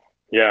Maher.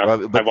 Yeah,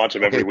 I watch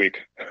him every week.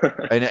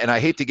 and I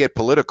hate to get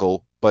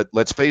political, but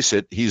let's face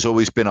it, he's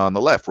always been on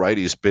the left, right?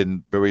 He's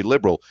been very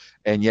liberal.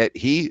 And yet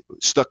he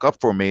stuck up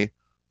for me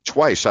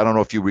twice. I don't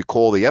know if you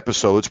recall the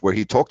episodes where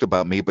he talked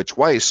about me, but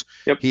twice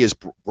he has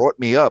brought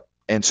me up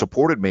and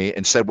supported me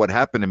and said what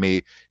happened to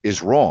me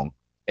is wrong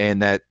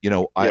and that,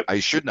 I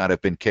should not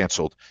have been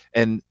canceled.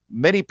 And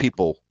many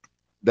people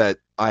that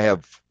I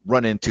have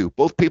run into,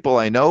 both people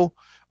I know,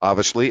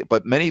 obviously,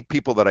 but many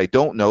people that I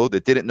don't know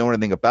that didn't know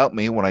anything about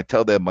me, when I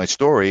tell them my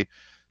story,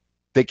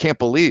 they can't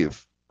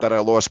believe that I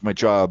lost my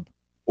job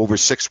over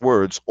 6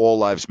 words, all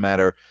lives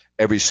matter,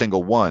 every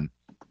single one.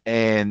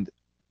 And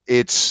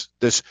it's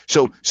this.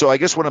 So I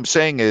guess what I'm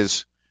saying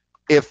is,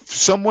 if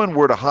someone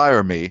were to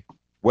hire me,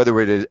 whether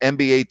it is an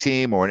NBA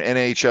team or an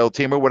NHL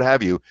team or what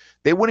have you,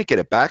 they wouldn't get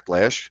a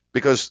backlash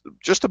because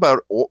just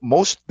about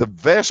the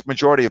vast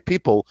majority of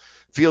people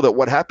feel that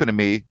what happened to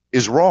me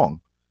is wrong.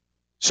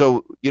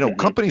 So,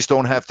 companies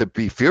don't have to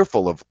be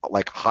fearful of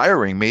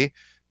hiring me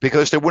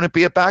because there wouldn't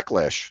be a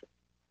backlash.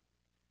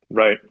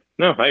 Right.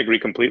 No, I agree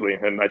completely.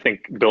 And I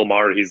think Bill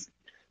Maher, he's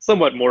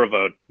somewhat more of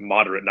a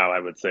moderate now, I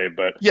would say.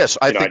 But yes,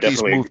 I think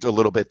he's moved a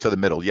little bit to the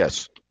middle.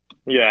 Yes.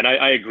 Yeah, and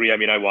I agree. I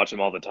mean, I watch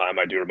him all the time.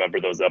 I do remember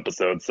those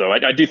episodes. So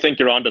I do think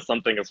you're onto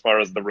something as far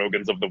as the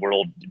Rogans of the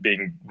world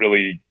being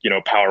really,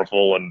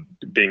 powerful and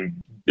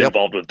being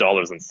involved with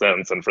dollars and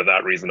cents. And for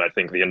that reason, I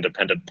think the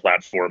independent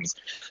platforms,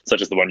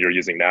 such as the one you're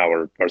using now,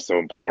 are so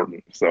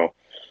important. So,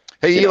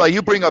 hey, Eli,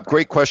 you bring up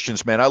great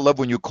questions, man. I love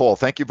when you call.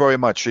 Thank you very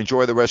much.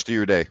 Enjoy the rest of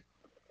your day.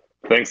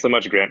 Thanks so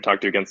much, Grant. Talk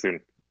to you again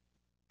soon.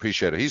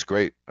 Appreciate it. He's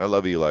great. I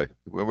love Eli.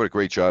 What a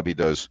great job he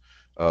does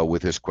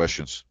with his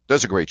questions.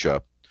 Does a great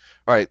job.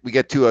 All right, we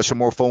get to some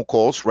more phone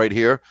calls right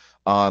here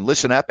on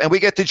Listen App, and we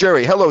get to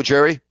Jerry. Hello,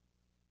 Jerry.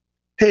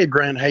 Hey,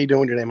 Grant. How you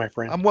doing today, my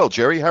friend? I'm well,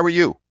 Jerry. How are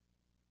you?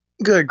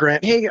 Good,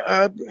 Grant. Hey,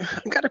 I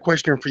got a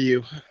question for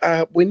you.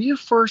 When you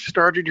first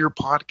started your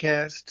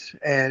podcast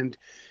and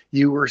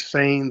you were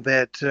saying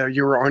that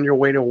you were on your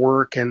way to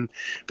work, and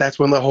that's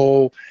when the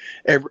whole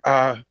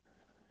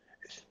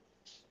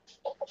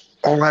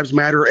All Lives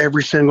Matter,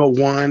 every single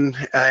one,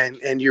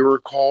 and you were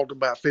called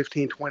about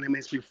 15, 20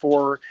 minutes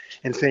before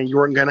and saying you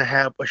weren't going to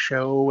have a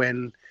show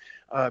and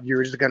you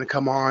were just going to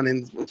come on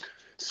and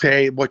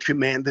say what you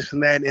meant, this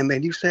and that. And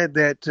then you said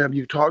that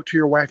you talked to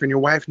your wife and your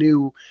wife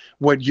knew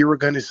what you were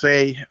going to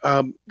say.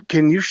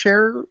 Can you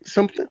share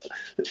something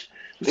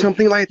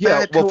like that?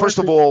 Yeah, well, first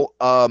of all,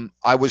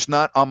 I was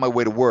not on my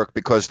way to work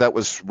because that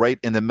was right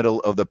in the middle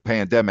of the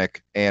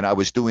pandemic, and I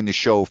was doing the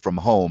show from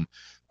home.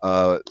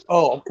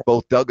 Okay.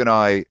 Both Doug and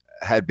I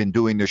had been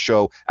doing the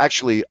show.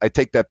 Actually, I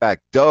take that back.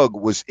 Doug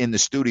was in the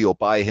studio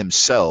by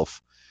himself.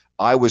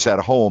 I was at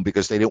home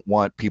because they didn't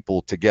want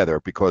people together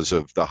because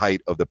of the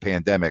height of the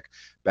pandemic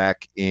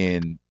back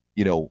in,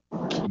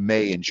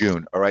 May and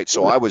June. All right.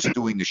 So I was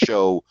doing the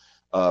show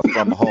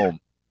from home.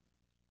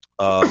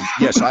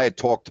 Yes, I had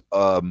talked,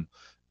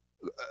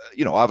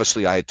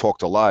 obviously I had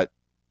talked a lot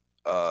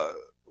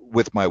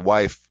with my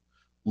wife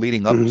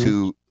leading up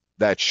to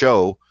that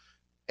show.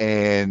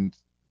 And,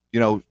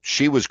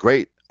 she was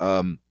great.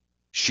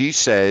 She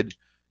said,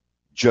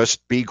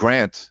 just be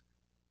Grant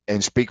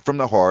and speak from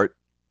the heart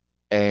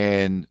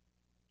and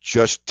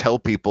just tell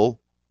people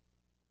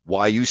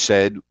why you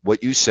said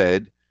what you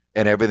said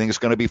and everything's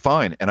going to be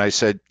fine. And I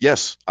said,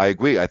 yes, I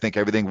agree. I think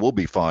everything will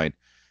be fine.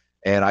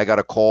 And I got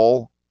a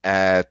call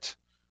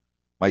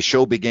my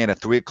show began at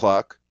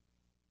 3:00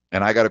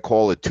 and I got a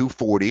call at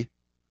 2:40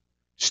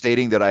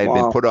 stating that I had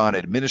been put on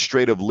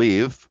administrative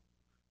leave.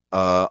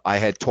 I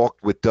had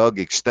talked with Doug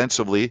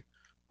extensively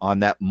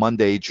on that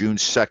Monday, June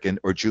 2nd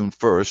or June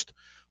 1st.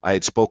 I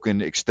had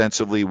spoken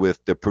extensively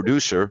with the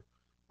producer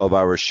of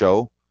our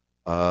show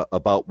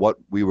about what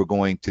we were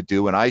going to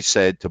do. And I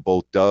said to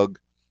both Doug,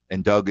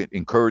 and Doug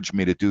encouraged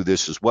me to do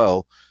this as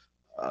well,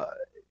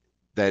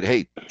 that,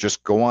 hey,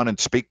 just go on and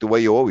speak the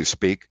way you always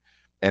speak,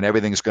 and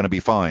everything's going to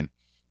be fine.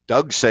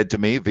 Doug said to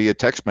me via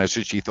text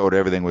message he thought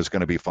everything was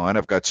going to be fine.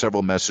 I've got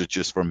several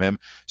messages from him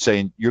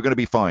saying, you're going to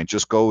be fine.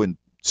 Just go and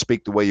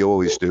speak the way you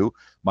always do.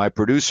 My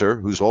producer,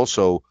 who's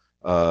also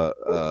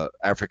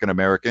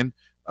African-American,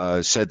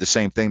 said the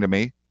same thing to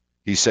me.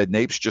 He said,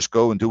 Napes, just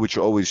go and do what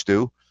you always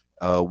do.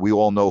 We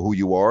all know who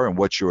you are and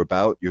what you're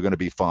about. You're going to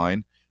be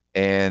fine.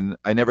 And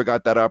I never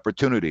got that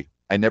opportunity.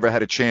 I never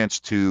had a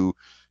chance to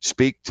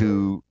speak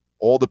to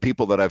all the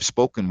people that I've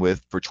spoken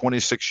with for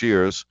 26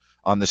 years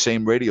on the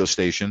same radio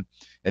station.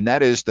 And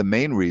that is the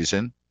main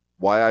reason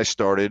why I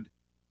started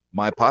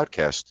my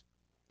podcast.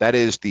 That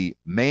is the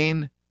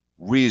main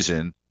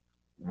reason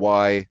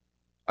why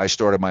I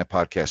started my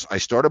podcast. I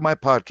started my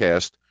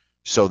podcast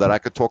so that I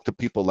could talk to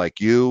people like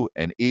you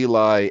and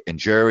Eli and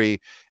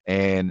Jerry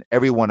and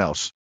everyone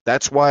else.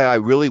 That's why I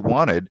really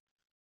wanted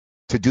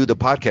to do the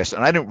podcast.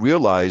 And I didn't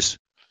realize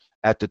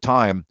at the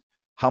time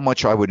how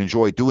much I would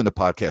enjoy doing the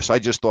podcast. I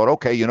just thought,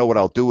 okay, you know what,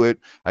 I'll do it.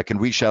 I can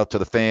reach out to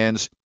the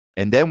fans.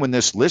 And then when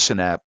this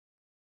Listen app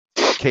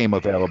came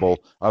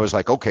available, I was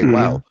like, okay,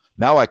 wow,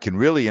 now I can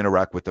really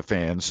interact with the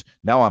fans.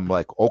 Now I'm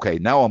like, okay,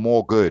 now I'm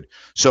all good.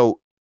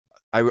 So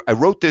I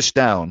wrote this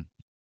down,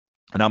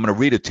 and I'm going to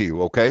read it to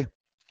you, okay?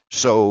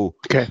 So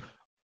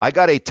I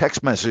got a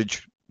text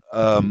message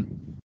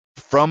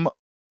from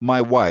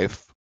my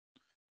wife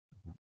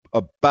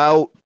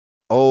about,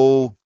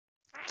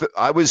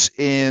 I was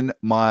in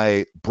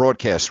my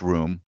broadcast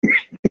room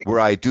where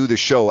I do the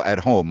show at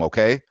home,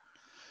 okay?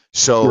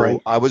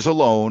 So I was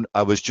alone.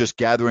 I was just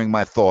gathering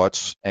my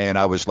thoughts, and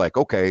I was like,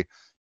 okay,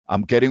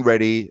 I'm getting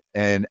ready.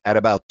 And at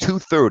about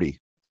 2:30,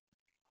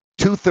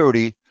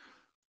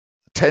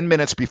 10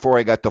 minutes before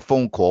I got the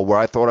phone call where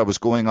I thought I was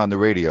going on the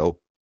radio,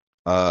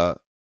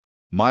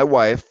 my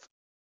wife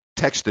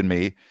texted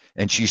me,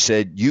 and she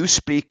said, you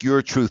speak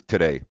your truth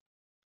today.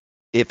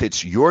 If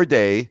it's your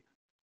day,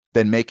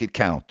 then make it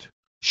count.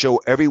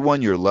 Show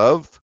everyone your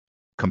love,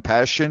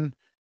 compassion,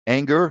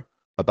 anger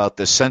about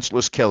the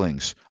senseless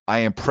killings.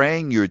 I am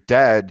praying your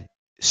dad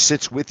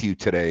sits with you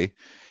today,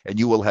 and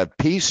you will have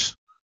peace,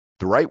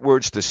 the right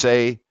words to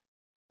say,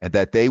 and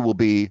that they will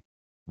be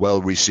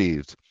well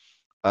received.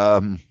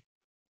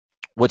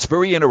 What's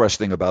very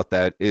interesting about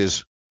that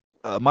is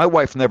my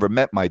wife never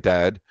met my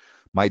dad.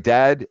 My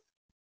dad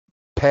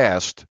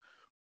passed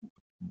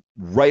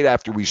right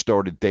after we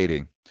started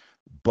dating,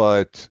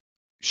 but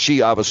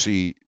she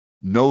obviously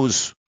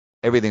knows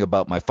everything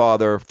about my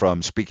father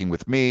from speaking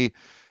with me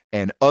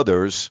and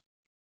others.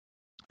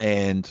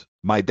 And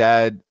my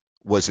dad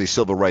was a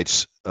civil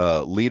rights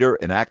leader,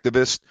 an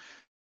activist.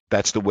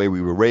 That's the way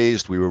we were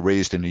raised. We were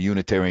raised in a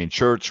Unitarian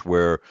church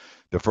where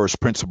the first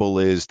principle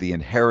is the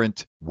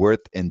inherent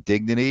worth and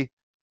dignity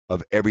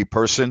of every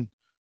person.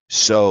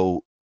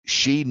 So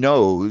she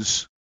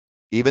knows,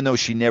 even though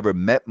she never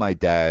met my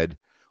dad,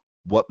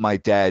 what my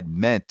dad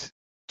meant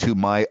to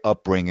my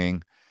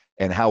upbringing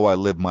and how I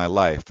lived my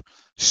life.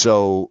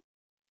 So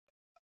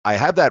I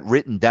have that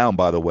written down,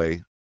 by the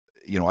way.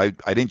 You know, I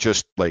didn't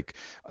just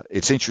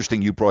it's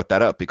interesting you brought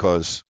that up,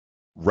 because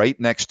right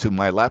next to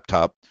my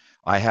laptop,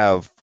 I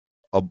have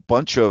a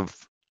bunch of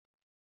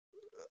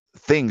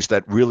things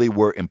that really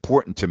were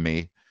important to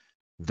me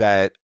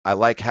that I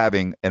like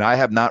having, and I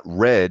have not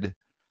read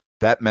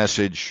that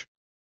message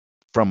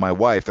from my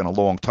wife in a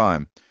long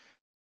time.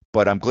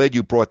 But I'm glad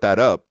you brought that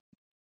up,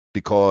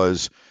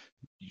 because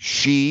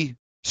she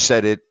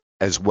said it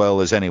as well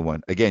as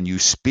anyone. Again, you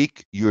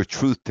speak your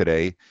truth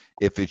today.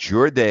 If it's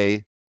your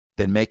day,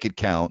 then make it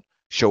count.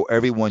 Show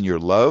everyone your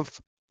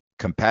love,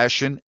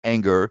 compassion,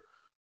 anger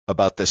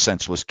about the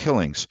senseless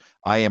killings.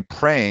 I am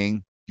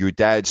praying your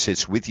dad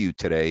sits with you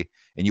today,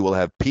 and you will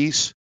have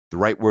peace, the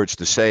right words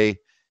to say,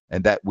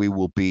 and that we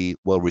will be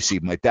well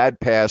received. My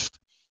dad passed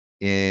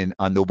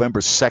on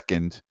November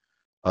 2nd,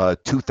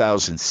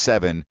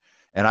 2007.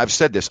 And I've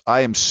said this,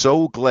 I am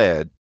so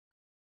glad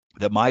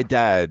that my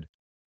dad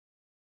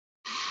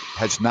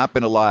has not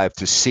been alive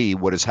to see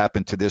what has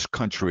happened to this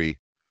country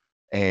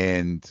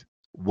and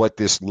what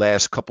this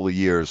last couple of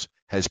years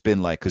has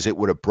been like, because it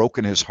would have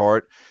broken his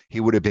heart. He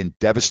would have been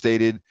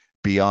devastated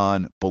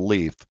beyond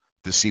belief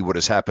to see what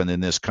has happened in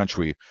this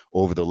country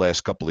over the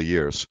last couple of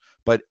years.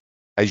 But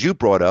as you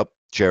brought up,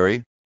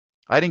 Jerry,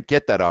 I didn't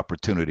get that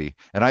opportunity.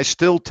 And I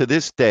still, to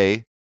this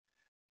day,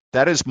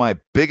 that is my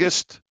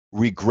biggest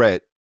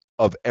regret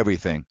of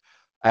everything.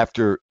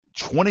 After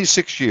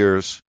 26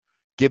 years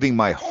giving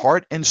my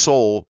heart and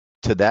soul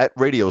to that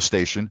radio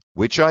station,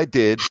 which I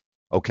did,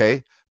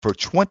 okay, for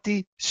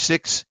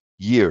 26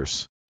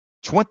 years.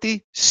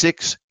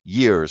 26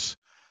 years.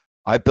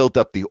 I built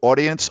up the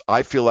audience.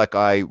 I feel like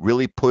I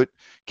really put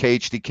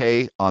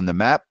KHTK on the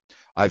map.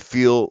 I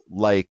feel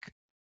like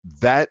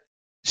that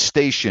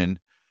station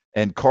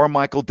and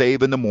Carmichael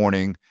Dave in the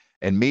morning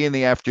and me in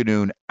the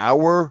afternoon,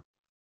 our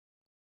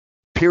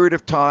period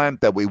of time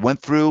that we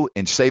went through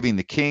in Saving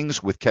the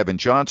Kings with Kevin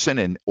Johnson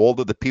and all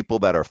of the people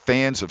that are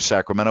fans of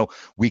Sacramento,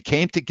 we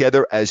came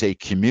together as a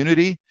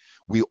community.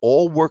 We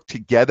all worked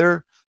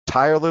together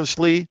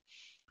tirelessly.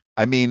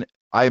 I mean,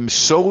 I'm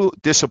so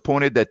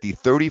disappointed that the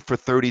 30 for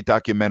 30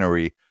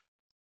 documentary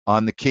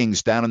on the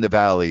Kings down in the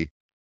Valley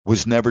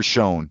was never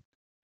shown,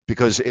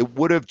 because it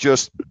would have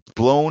just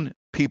blown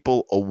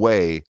people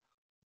away.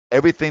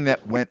 Everything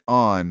that went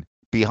on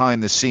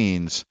behind the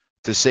scenes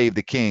to save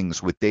the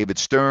Kings with David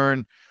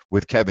Stern,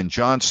 with Kevin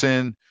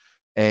Johnson.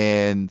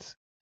 And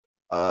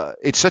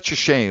it's such a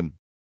shame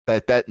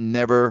that that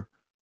never,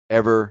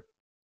 ever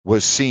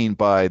was seen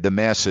by the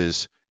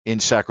masses in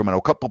Sacramento.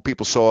 A couple of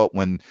people saw it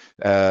when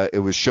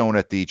it was shown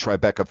at the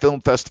Tribeca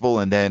Film Festival,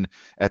 and then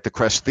at the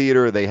Crest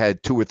Theater, they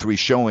had 2 or 3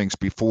 showings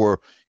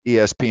before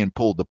ESPN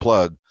pulled the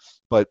plug.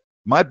 But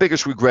my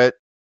biggest regret,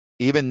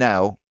 even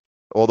now,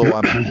 although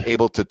I'm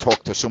able to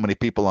talk to so many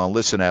people on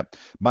Listen App,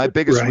 my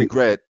biggest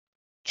regret,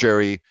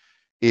 Jerry,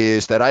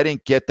 is that I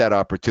didn't get that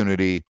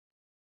opportunity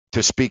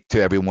to speak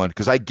to everyone,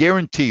 because I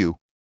guarantee you,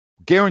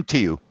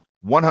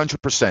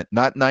 100%,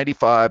 not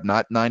 95,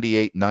 not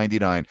 98,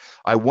 99.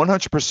 I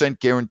 100%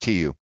 guarantee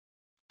you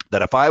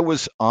that if I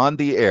was on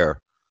the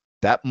air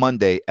that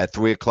Monday at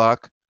 3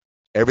 o'clock,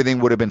 everything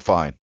would have been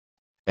fine.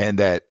 And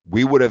that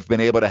we would have been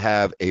able to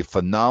have a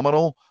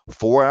phenomenal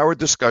 4-hour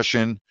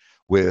discussion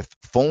with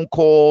phone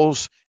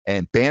calls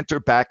and banter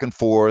back and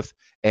forth.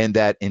 And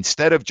that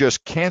instead of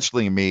just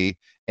canceling me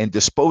and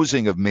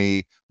disposing of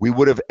me, we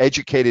would have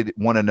educated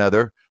one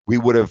another. We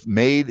would have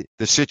made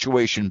the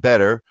situation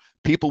better.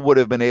 People would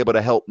have been able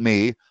to help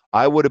me.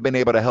 I would have been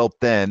able to help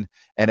them.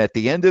 And at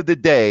the end of the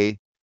day,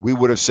 we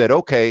would have said,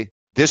 okay,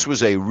 this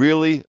was a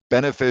really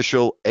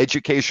beneficial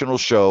educational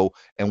show,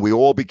 and we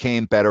all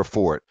became better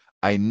for it.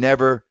 I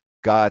never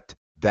got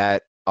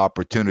that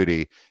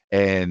opportunity.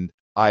 And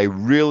I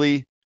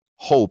really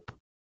hope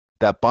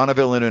that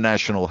Bonneville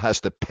International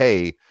has to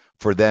pay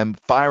for them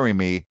firing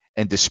me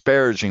and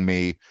disparaging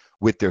me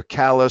with their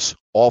callous,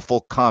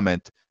 awful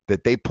comment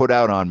that they put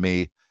out on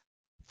me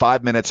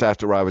 5 minutes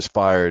after I was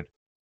fired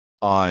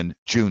on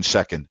June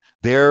 2nd.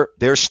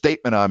 Their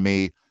statement on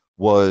me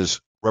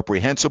was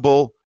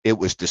reprehensible. It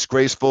was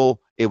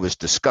disgraceful. It was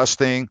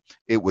disgusting.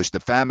 It was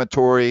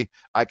defamatory.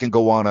 I can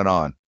go on and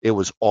on. It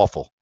was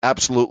awful,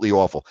 absolutely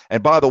awful.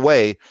 And by the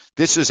way,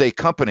 this is a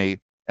company,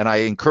 and I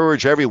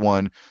encourage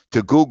everyone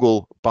to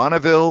Google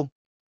Bonneville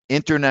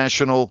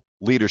International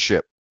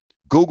Leadership.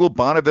 Google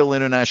Bonneville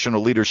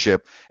International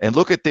Leadership and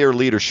look at their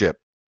leadership.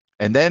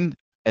 And then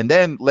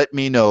let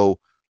me know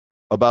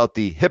about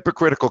the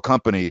hypocritical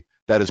company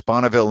that is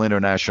Bonneville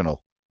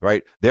International,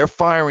 right? They're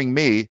firing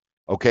me,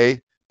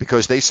 okay,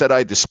 because they said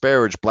I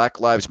disparage Black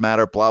Lives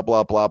Matter, blah,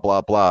 blah, blah,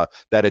 blah, blah,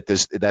 that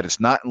it's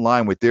not in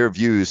line with their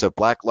views of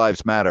Black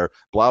Lives Matter,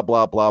 blah,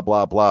 blah, blah,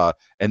 blah, blah.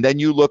 And then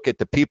you look at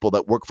the people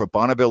that work for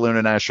Bonneville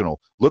International,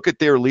 look at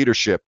their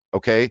leadership,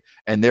 okay,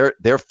 and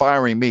they're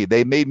firing me.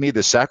 They made me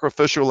the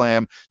sacrificial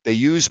lamb. They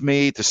used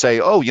me to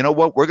say, oh, you know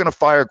what, we're going to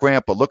fire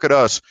Grant, but look at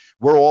us.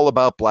 We're all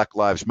about Black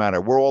Lives Matter.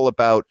 We're all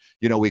about,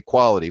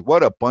 equality.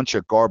 What a bunch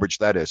of garbage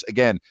that is.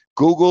 Again,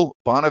 Google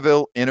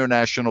Bonneville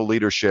International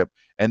Leadership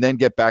and then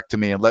get back to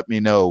me and let me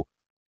know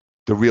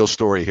the real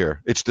story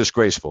here. It's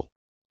disgraceful.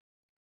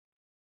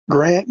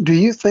 Grant, do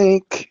you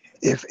think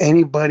if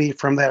anybody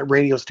from that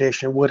radio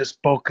station would have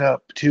spoke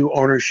up to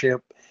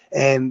ownership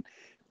and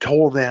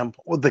told them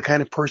the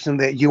kind of person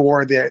that you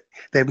are, that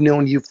they've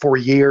known you for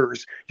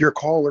years, your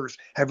callers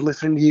have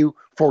listened to you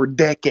for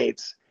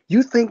decades,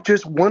 you think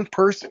just one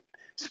person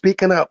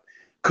speaking up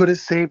could have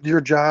saved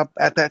your job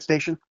at that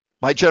station?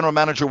 My general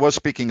manager was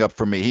speaking up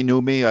for me. He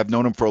knew me. I've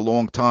known him for a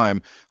long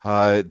time.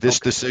 This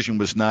decision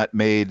was not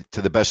made,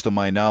 to the best of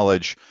my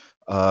knowledge.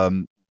 I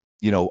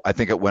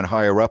think it went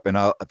higher up,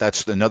 and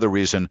that's another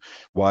reason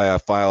why I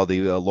filed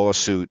the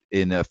lawsuit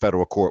in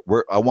federal court.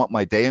 I want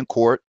my day in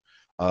court.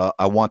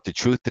 I want the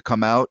truth to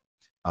come out.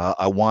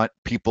 I want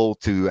people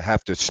to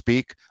have to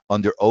speak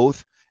under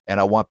oath, and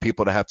I want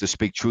people to have to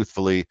speak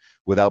truthfully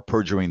without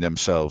perjuring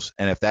themselves.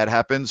 And if that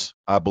happens,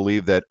 I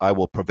believe that I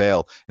will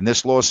prevail. And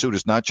this lawsuit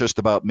is not just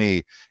about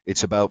me.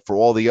 It's about for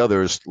all the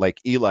others, like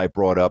Eli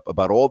brought up,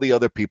 about all the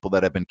other people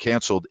that have been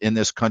canceled in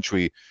this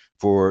country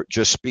for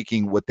just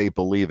speaking what they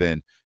believe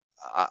in.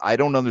 I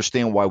don't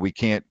understand why we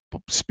can't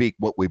speak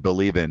what we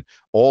believe in.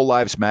 All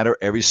lives matter,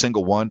 every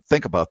single one.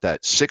 Think about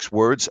that. 6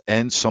 words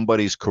end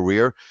somebody's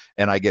career,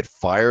 and I get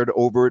fired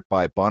over it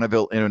by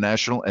Bonneville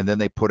International, and then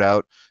they put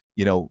out,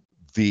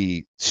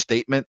 the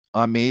statement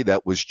on me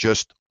that was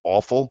just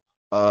awful.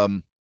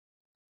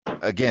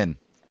 Again,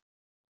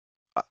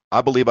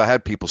 I believe I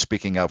had people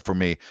speaking out for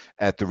me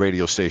at the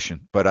radio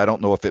station, but I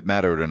don't know if it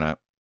mattered or not.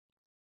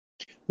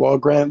 Well,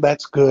 Grant,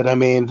 that's good. I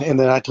mean, and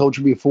then I told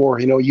you before,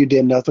 you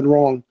did nothing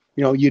wrong.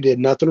 You did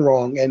nothing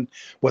wrong. And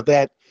what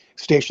that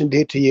station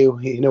did to you,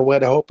 you know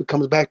what, I hope it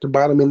comes back to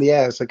bite them in the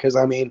ass, because,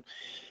 I mean,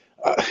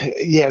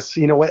 yes,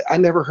 you know what, I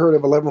never heard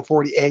of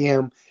 1140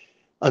 a.m.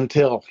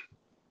 until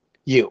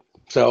you.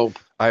 So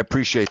I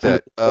appreciate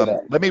that.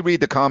 Let me read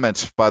the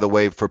comments, by the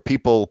way, for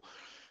people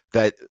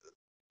that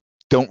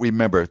don't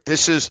remember.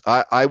 This is,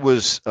 I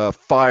was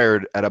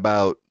fired at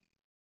about,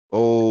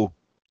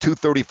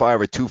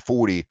 2:35 or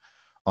 2:40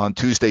 on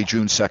Tuesday,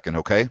 June 2nd,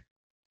 okay?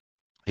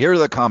 Here are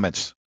the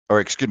comments, or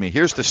excuse me,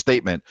 here's the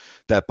statement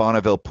that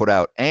Bonneville put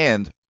out,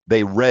 and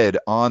they read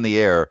on the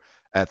air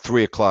at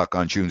 3 o'clock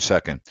on June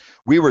 2nd.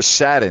 We were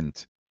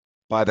saddened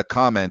by the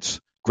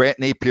comments Grant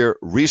Napier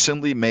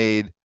recently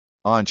made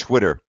on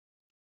Twitter.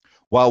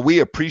 While we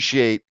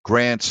appreciate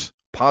Grant's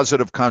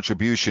positive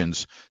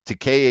contributions to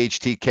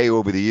KHTK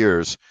over the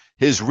years,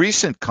 his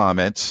recent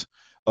comments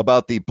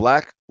about the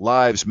Black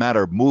Lives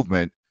Matter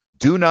movement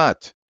do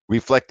not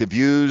reflect the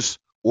views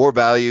or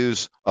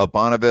values of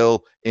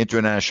Bonneville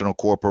International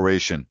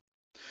Corporation.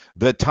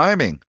 The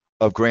timing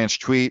of Grant's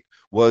tweet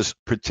was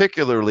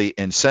particularly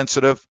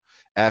insensitive.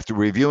 After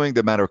reviewing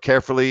the matter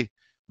carefully,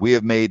 we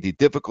have made the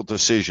difficult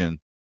decision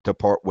to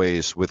part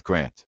ways with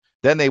Grant.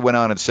 Then they went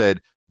on and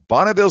said,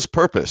 Bonneville's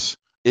purpose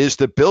is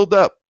to build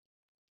up,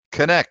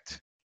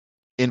 connect,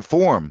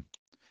 inform,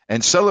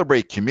 and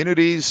celebrate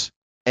communities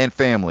and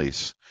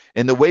families.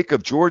 In the wake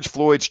of George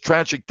Floyd's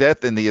tragic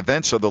death and the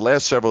events of the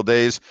last several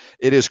days,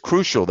 it is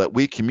crucial that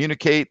we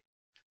communicate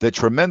the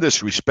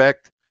tremendous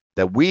respect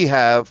that we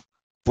have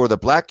for the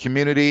black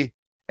community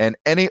and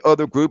any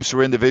other groups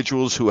or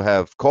individuals who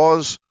have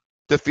cause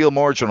to feel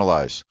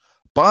marginalized.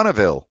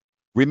 Bonneville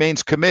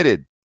remains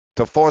committed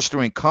to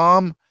fostering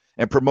calm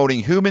and promoting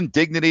human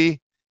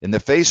dignity in the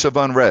face of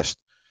unrest.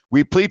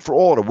 We plead for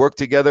all to work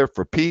together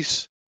for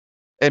peace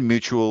and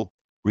mutual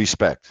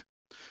respect.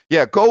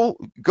 Yeah, go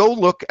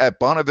look at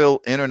Bonneville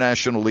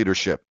International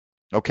Leadership,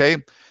 okay?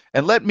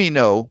 And let me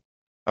know,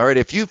 all right,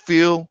 if you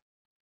feel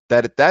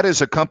that that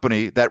is a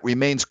company that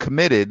remains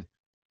committed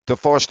to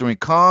fostering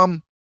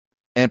calm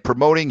and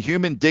promoting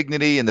human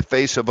dignity in the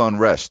face of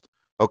unrest,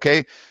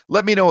 okay?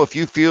 Let me know if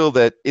you feel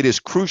that it is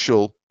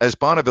crucial, as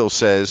Bonneville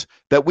says,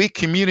 that we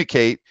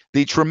communicate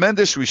the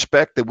tremendous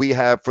respect that we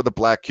have for the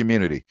black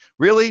community.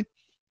 Really?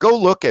 Go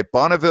look at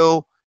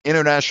Bonneville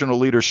International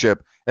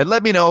Leadership and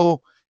let me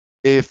know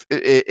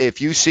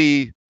if you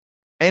see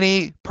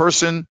any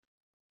person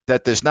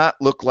that does not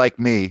look like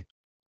me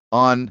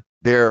on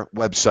their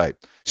website.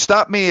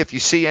 Stop me if you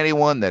see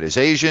anyone that is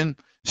Asian.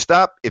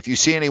 Stop if you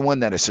see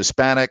anyone that is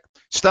Hispanic.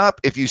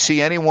 Stop if you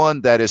see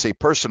anyone that is a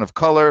person of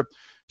color.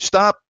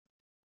 Stop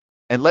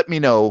and let me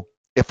know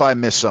if I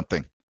missed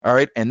something. All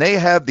right. And they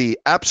have the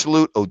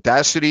absolute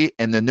audacity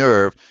and the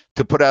nerve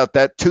to put out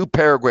that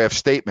 2-paragraph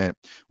statement,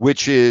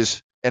 which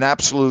is an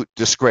absolute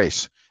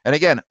disgrace. And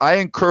again, I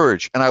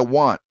encourage and I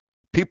want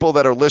people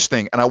that are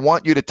listening, and I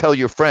want you to tell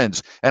your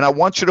friends, and I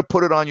want you to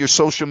put it on your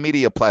social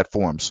media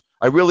platforms.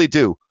 I really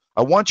do.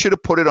 I want you to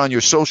put it on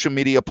your social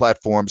media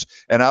platforms,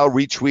 and I'll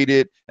retweet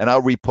it and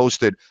I'll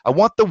repost it. I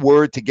want the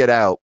word to get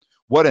out.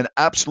 What an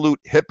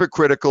absolute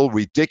hypocritical,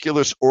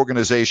 ridiculous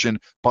organization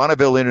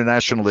Bonneville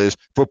International is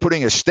for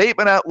putting a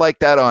statement out like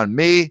that on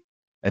me,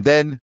 and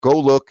then go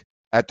look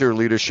at their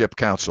leadership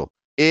council.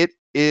 It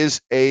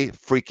is a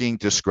freaking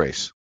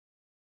disgrace.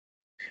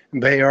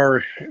 They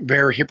are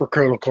very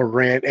hypocritical,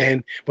 Grant.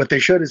 And what they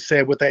should have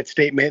said with that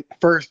statement,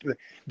 first,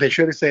 they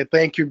should have said,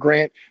 thank you,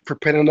 Grant, for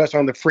putting us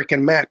on the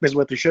freaking map, is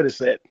what they should have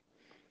said.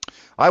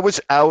 I was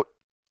out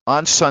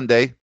on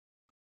Sunday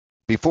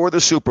before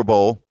the Super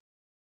Bowl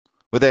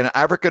with an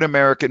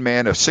African-American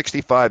man of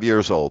 65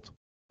 years old.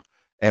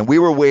 And we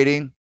were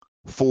waiting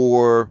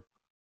for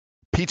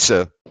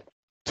pizza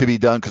to be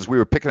done because we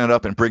were picking it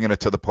up and bringing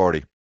it to the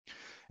party.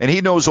 And he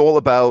knows all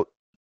about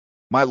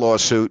my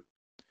lawsuit.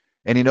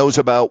 And he knows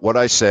about what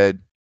I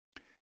said,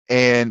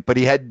 but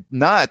he had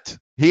not.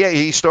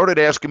 He started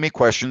asking me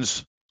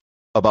questions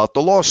about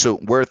the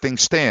lawsuit, where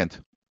things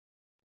stand.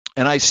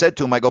 And I said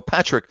to him, I go,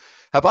 Patrick,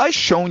 have I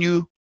shown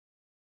you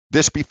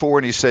this before?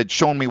 And he said,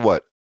 shown me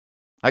what?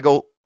 I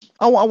go,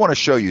 I want to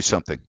show you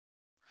something.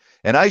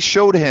 And I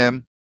showed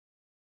him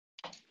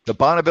the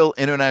Bonneville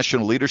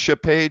International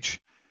Leadership page,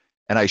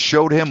 and I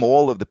showed him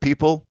all of the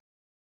people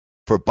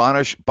for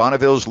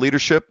Bonneville's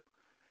leadership,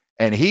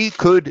 and he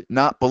could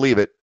not believe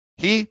it.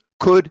 He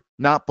could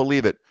not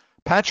believe it.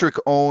 Patrick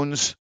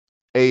owns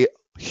a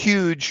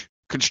huge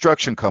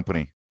construction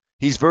company.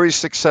 He's very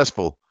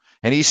successful.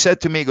 And he said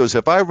to me, he goes,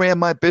 if I ran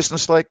my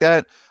business like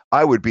that,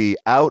 I would be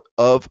out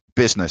of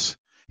business.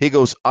 He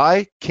goes,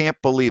 I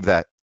can't believe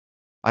that.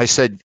 I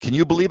said, can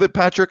you believe it,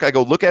 Patrick? I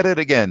go, look at it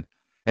again.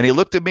 And he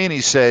looked at me and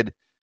he said,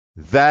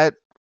 that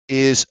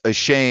is a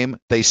shame.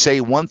 They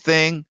say one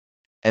thing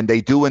and they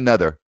do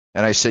another.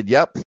 And I said,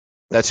 yep,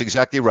 that's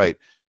exactly right.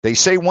 They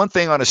say one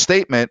thing on a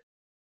statement,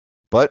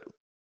 but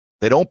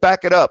they don't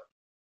back it up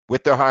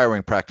with their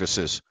hiring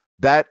practices.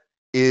 That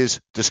is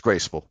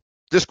disgraceful.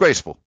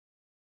 Disgraceful.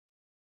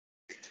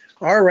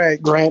 All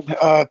right, Grant.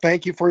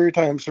 Thank you for your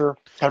time, sir.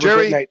 Have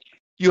Jerry, a good night.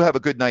 You have a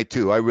good night,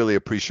 too. I really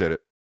appreciate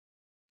it.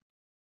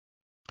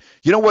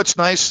 You know what's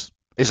nice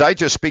is I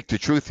just speak the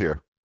truth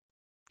here.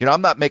 You know,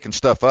 I'm not making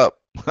stuff up.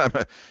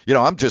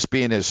 I'm just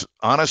being as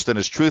honest and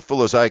as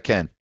truthful as I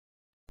can.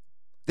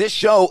 This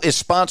show is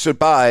sponsored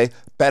by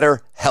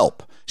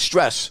BetterHelp.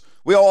 Stress.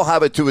 We all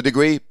have it to a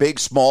degree, big,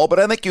 small, but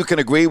I think you can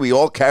agree we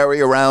all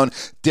carry around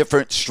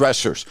different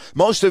stressors.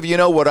 Most of you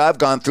know what I've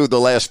gone through the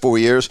last 4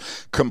 years.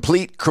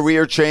 Complete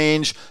career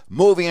change,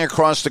 moving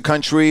across the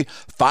country,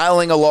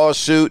 filing a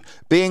lawsuit,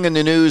 being in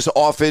the news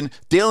often,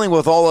 dealing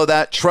with all of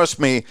that, trust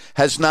me,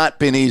 has not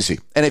been easy.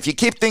 And if you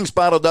keep things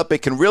bottled up,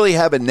 it can really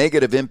have a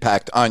negative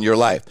impact on your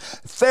life.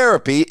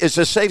 Therapy is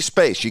a safe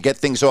space. You get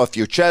things off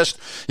your chest.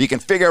 You can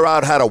figure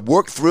out how to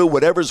work through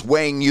whatever's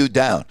weighing you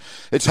down.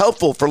 It's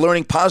helpful for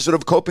learning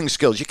positive coping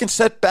skills. You can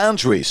set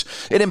boundaries.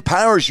 It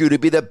empowers you to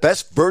be the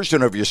best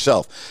version of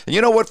yourself. And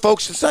you know what,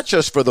 folks? It's not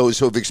just for those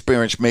who have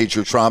experienced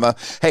major trauma.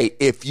 Hey,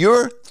 if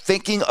you're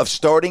thinking of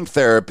starting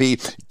therapy,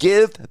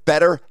 give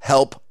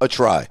BetterHelp a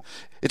try.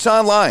 It's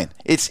online.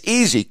 It's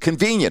easy,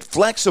 convenient,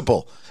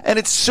 flexible, and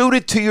it's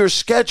suited to your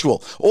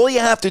schedule. All you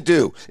have to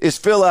do is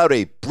fill out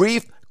a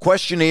brief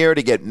questionnaire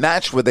to get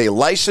matched with a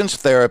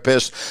licensed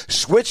therapist.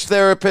 Switch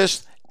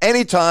therapists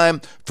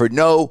anytime for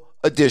no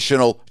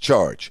additional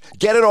charge.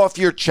 Get it off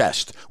your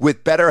chest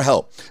with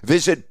BetterHelp.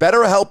 Visit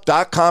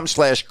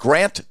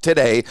BetterHelp.com/Grant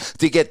today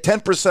to get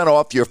 10%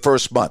 off your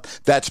first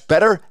month. That's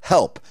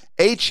BetterHelp,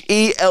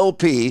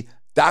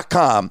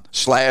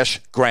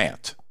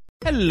 HELP.com/Grant.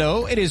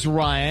 Hello, it is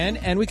Ryan,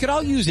 and we could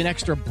all use an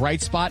extra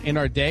bright spot in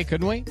our day,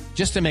 couldn't we?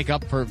 Just to make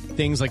up for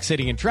things like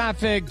sitting in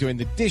traffic, doing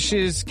the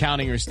dishes,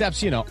 counting your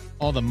steps,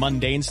 all the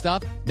mundane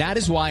stuff. That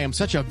is why I'm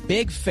such a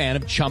big fan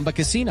of Chumba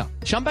Casino.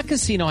 Chumba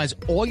Casino has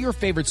all your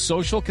favorite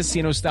social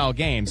casino-style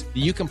games that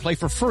you can play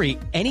for free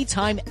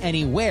anytime,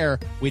 anywhere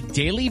with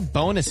daily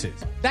bonuses.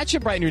 That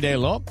should brighten your day a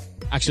little.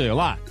 Actually, a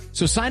lot.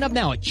 So sign up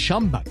now at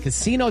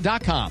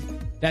ChumbaCasino.com.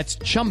 That's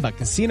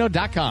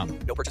ChumbaCasino.com.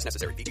 No purchase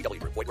necessary. VGW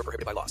Group. Void where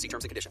prohibited by law. See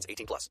terms and conditions.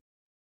 18+.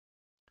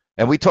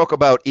 And we talk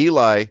about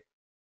Eli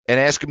and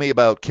asking me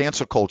about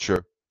cancel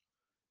culture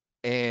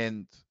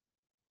and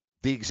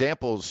the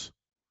examples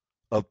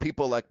of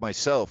people like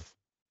myself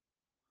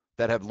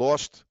that have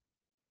lost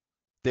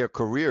their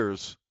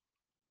careers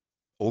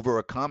over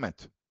a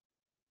comment.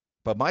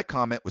 But my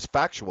comment was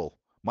factual.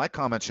 My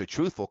comment's a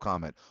truthful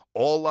comment.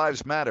 All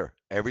lives matter.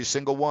 Every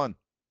single one.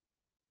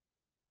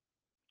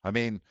 I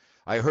mean,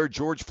 I heard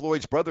George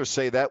Floyd's brother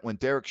say that when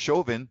Derek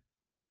Chauvin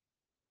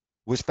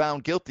was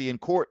found guilty in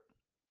court.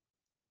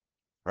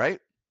 Right?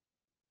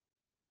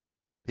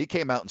 He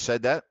came out and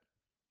said that.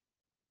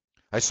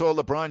 I saw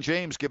LeBron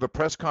James give a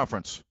press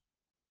conference.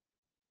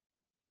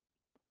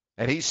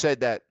 And he said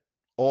that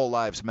all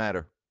lives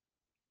matter.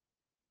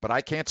 But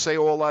I can't say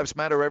all lives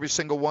matter, every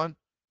single one.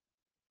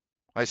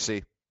 I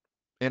see.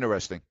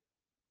 Interesting.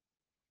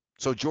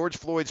 So George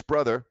Floyd's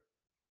brother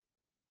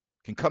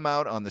can come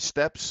out on the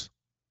steps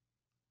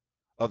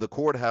of the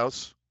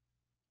courthouse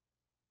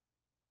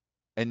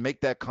and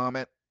make that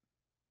comment,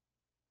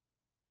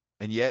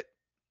 and yet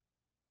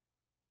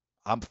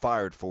I'm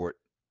fired for it.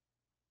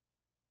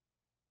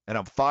 And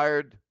I'm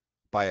fired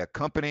by a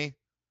company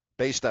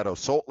based out of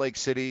Salt Lake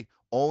City,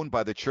 owned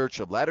by the Church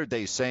of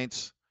Latter-day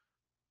Saints,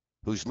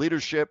 whose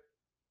leadership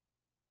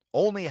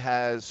only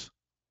has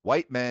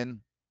white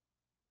men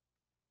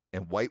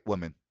and white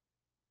women.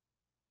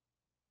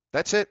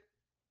 That's it.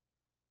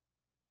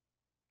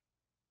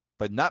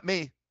 But not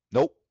me.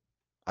 Nope.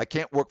 I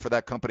can't work for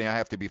that company. I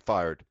have to be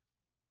fired.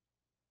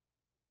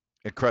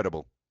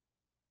 Incredible.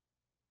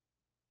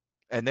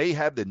 And they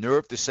have the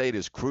nerve to say it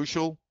is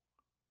crucial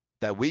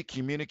that we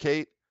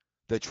communicate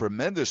the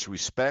tremendous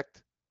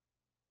respect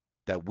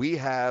that we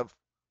have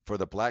for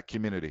the black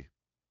community.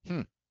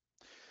 Well,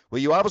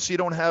 you obviously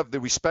don't have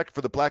the respect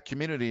for the black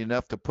community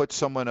enough to put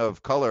someone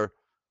of color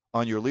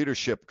on your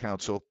leadership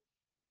council.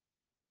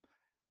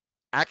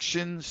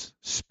 Actions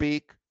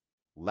speak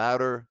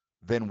louder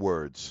than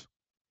words.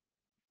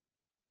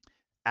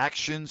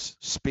 Actions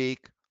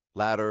speak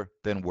louder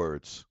than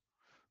words.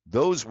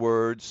 Those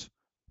words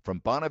from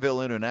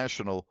Bonneville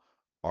International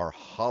are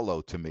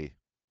hollow to me.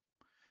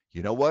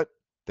 You know what?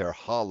 They're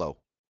hollow.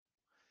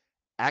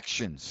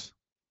 Actions.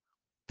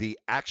 The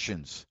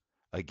actions.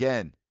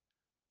 Again,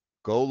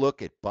 go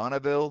look at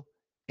Bonneville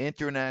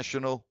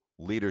International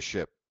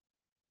Leadership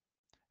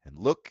and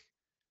look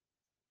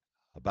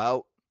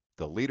about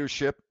the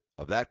leadership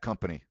of that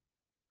company.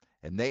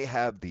 And they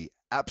have the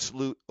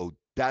absolute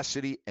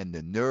audacity and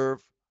the nerve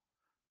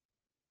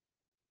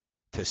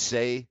to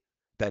say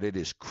that it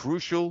is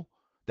crucial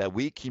that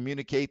we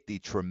communicate the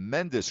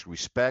tremendous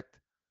respect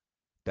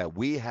that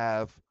we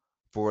have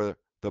for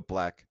the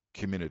black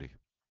community.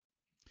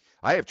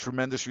 I have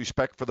tremendous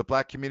respect for the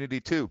black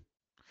community too.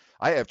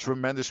 I have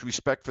tremendous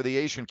respect for the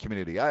Asian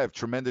community. I have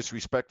tremendous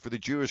respect for the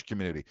Jewish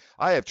community.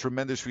 I have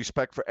tremendous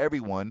respect for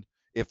everyone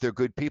if they're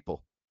good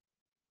people.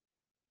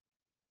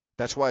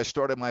 That's why I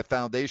started my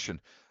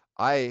foundation.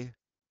 I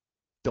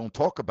don't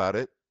talk about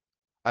it.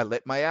 I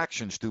let my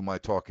actions do my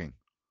talking.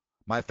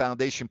 My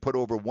foundation put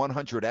over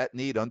 100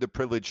 at-need,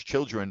 underprivileged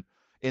children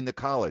into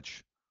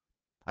college.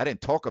 I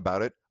didn't talk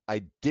about it.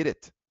 I did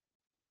it.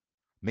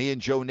 Me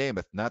and Joe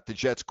Namath, not the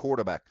Jets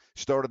quarterback,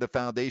 started the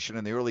foundation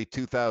in the early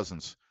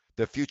 2000s,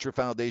 the Future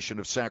Foundation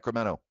of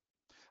Sacramento.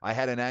 I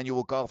had an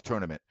annual golf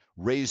tournament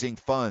raising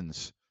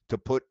funds to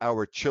put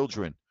our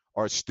children,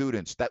 our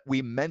students that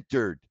we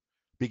mentored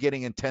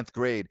beginning in 10th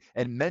grade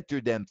and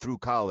mentored them through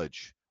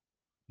college.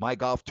 My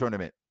golf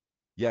tournament,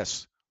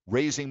 yes,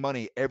 raising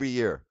money every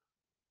year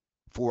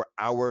for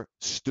our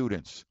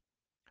students.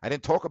 I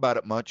didn't talk about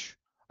it much.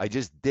 I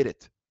just did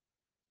it.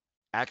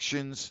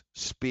 Actions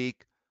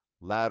speak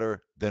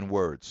louder than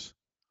words.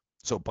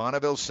 So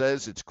Bonneville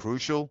says it's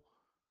crucial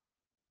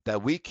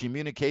that we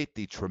communicate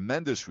the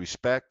tremendous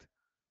respect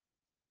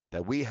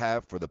that we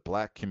have for the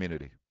black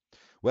community.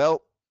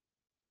 Well,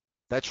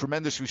 that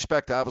tremendous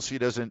respect obviously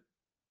doesn't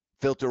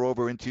filter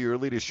over into your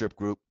leadership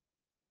group.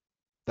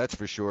 That's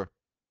for sure.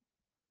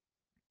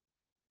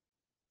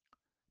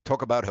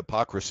 Talk about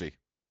hypocrisy.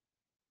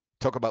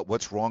 Talk about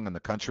what's wrong in the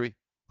country.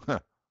 I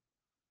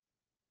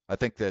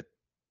think that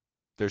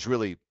there's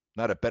really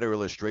not a better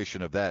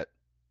illustration of that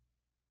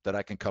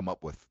I can come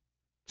up with.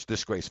 It's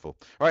disgraceful.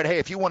 All right, hey,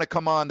 if you want to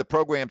come on the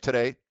program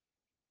today,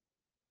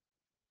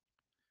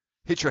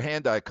 hit your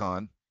hand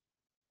icon,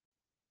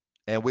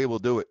 and we will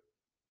do it.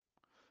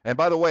 And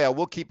by the way, I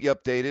will keep you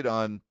updated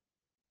on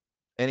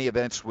any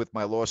events with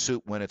my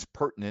lawsuit when it's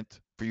pertinent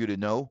for you to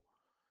know.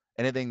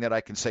 Anything that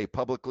I can say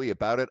publicly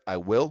about it, I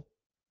will.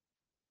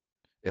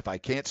 If I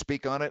can't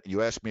speak on it,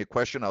 you ask me a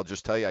question, I'll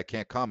just tell you I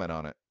can't comment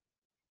on it.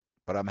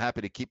 But I'm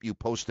happy to keep you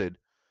posted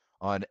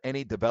on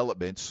any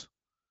developments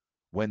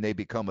when they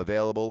become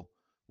available,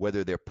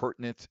 whether they're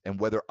pertinent, and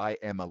whether I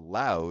am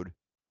allowed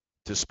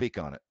to speak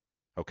on it.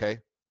 Okay?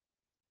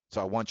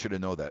 So I want you to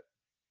know that.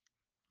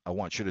 I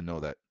want you to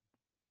know that.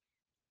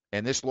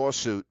 And this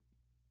lawsuit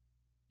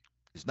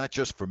is not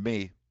just for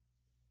me.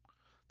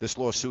 This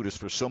lawsuit is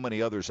for so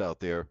many others out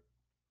there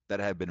that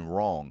have been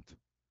wronged.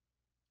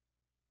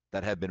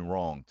 That have been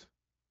wronged.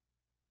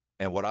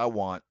 And what I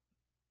want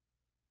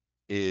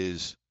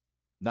is,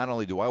 not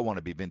only do I want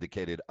to be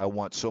vindicated, I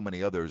want so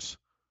many others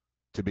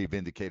to be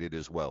vindicated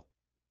as well.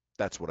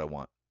 That's what I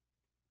want.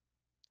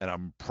 And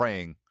I'm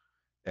praying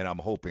and I'm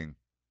hoping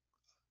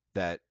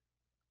that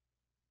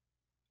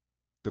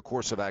the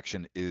course of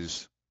action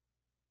is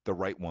the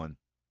right one.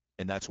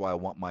 And that's why I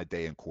want my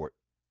day in court.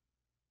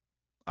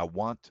 I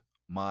want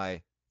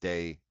my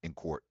day in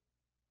court.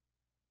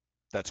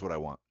 That's what I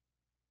want.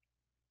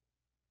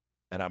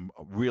 And I'm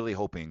really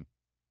hoping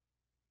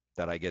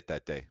that I get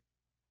that day.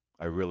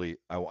 I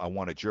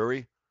want a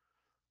jury.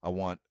 I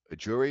want a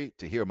jury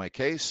to hear my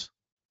case.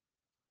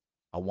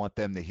 I want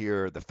them to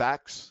hear the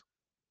facts.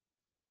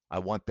 I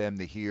want them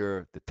to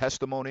hear the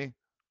testimony.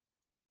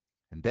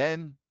 And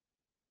then,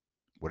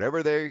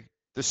 whatever they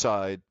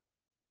decide,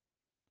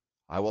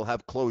 I will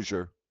have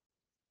closure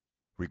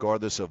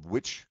regardless of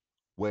which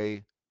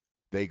way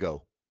they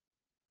go.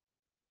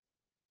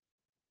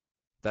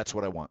 That's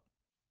what I want.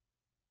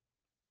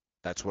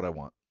 That's what I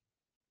want.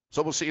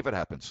 So we'll see if it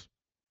happens.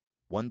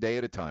 One day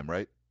at a time,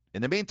 right?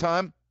 In the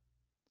meantime,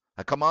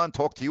 I come on,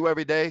 talk to you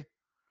every day.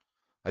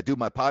 I do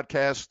my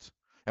podcast,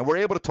 and we're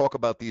able to talk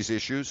about these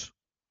issues,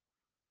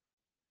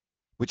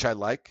 which I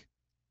like.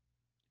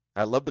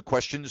 I love the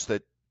questions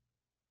that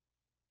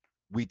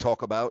we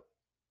talk about.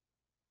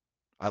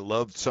 I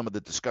love some of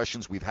the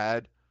discussions we've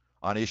had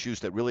on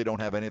issues that really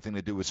don't have anything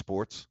to do with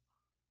sports.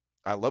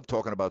 I love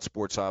talking about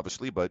sports,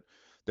 obviously, but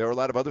there are a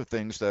lot of other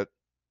things that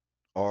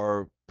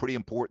are pretty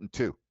important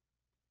too.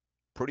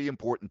 Pretty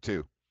important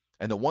too.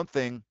 And the one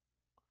thing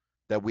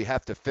that we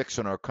have to fix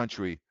in our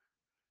country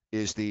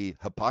is the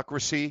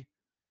hypocrisy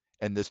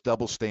and this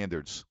double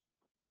standards.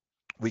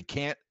 We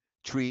can't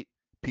treat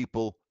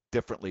people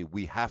differently.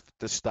 We have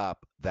to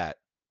stop that.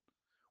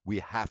 We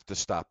have to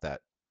stop that.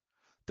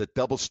 The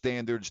double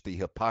standards, the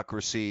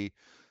hypocrisy,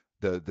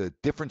 the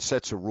different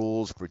sets of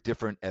rules for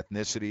different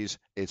ethnicities,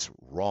 it's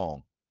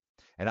wrong.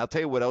 And I'll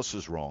tell you what else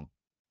is wrong.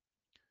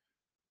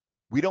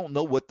 We don't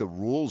know what the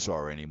rules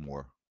are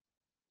anymore.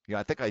 You know,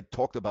 I think I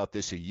talked about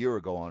this a year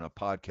ago on a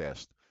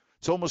podcast.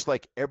 It's almost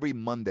like every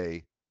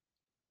Monday,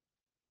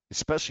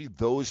 especially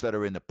those that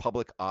are in the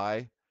public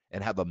eye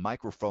and have a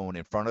microphone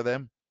in front of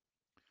them,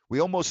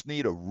 we almost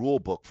need a rule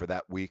book for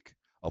that week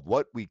of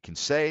what we can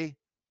say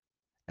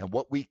and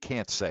what we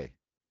can't say.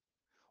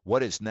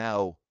 What is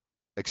now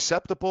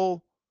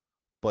acceptable,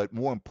 but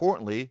more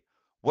importantly,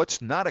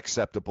 what's not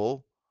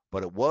acceptable,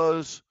 but it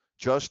was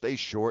just a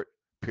short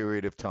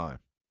period of time.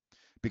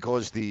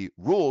 Because the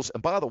rules,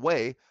 and by the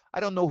way, I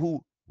don't know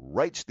who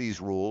writes these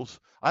rules.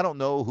 I don't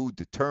know who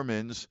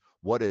determines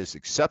what is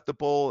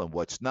acceptable and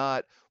what's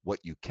not, what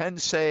you can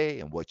say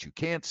and what you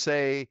can't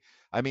say.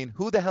 I mean,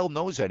 who the hell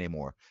knows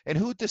anymore? And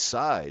who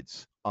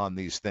decides on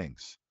these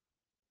things?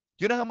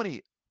 Do you know how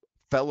many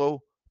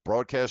fellow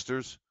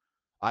broadcasters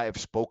I have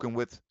spoken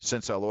with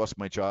since I lost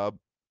my job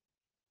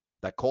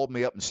that called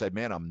me up and said,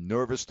 man, I'm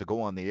nervous to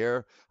go on the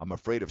air. I'm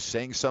afraid of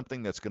saying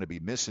something that's going to be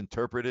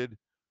misinterpreted.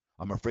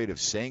 I'm afraid of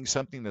saying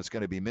something that's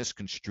going to be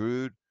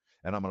misconstrued,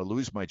 and I'm going to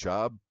lose my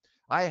job.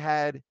 I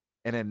had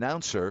an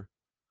announcer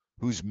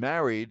who's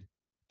married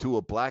to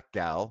a black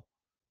gal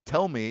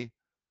tell me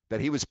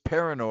that he was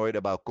paranoid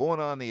about going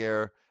on the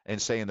air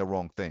and saying the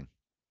wrong thing.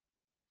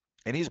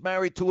 And he's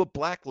married to a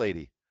black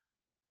lady.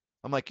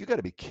 I'm like, you got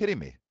to be kidding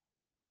me.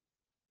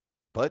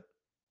 But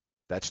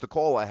that's the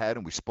call I had,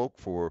 and we spoke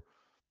for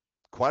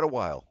quite a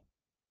while.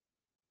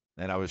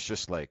 And I was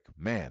just like,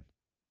 man,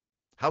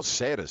 how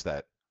sad is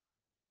that?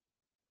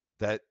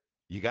 That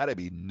you got to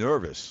be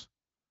nervous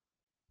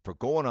for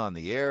going on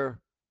the air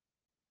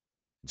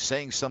and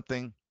saying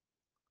something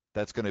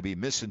that's going to be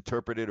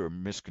misinterpreted or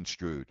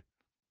misconstrued.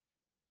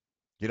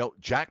 You know,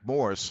 Jack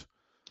Morris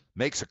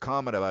makes a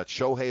comment about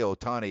Shohei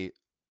Ohtani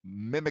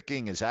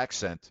mimicking his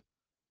accent.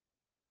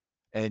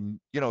 And,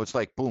 you know, it's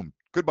like, boom,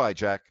 goodbye,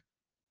 Jack.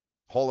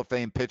 Hall of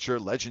Fame pitcher,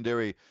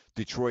 legendary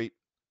Detroit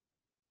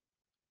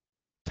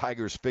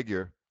Tigers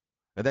figure.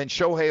 And then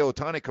Shohei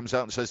Ohtani comes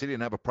out and says he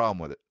didn't have a problem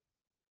with it.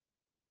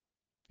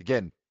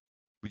 Again,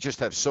 we just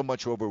have so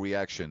much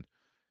overreaction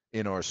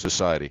in our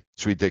society.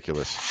 It's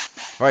ridiculous.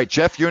 All right,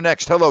 Jeff, you're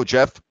next. Hello,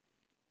 Jeff.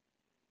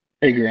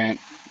 Hey, Grant.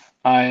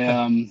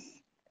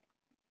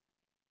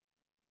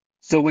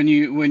 So when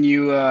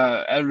you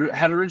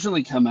had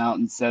originally come out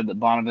and said that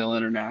Bonneville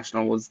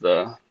International was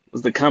the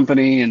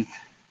company and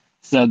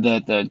said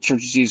that the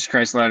Church of Jesus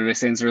Christ of Latter-day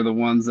Saints are the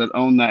ones that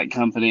own that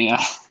company,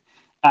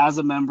 as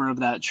a member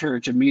of that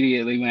church,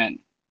 immediately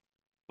went,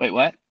 wait,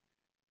 what?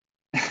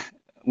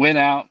 Went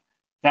out,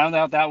 found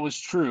out that was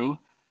true.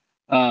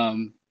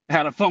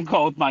 Had a phone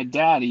call with my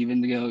dad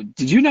even to go,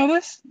 did you know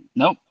this?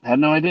 Nope, had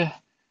no idea.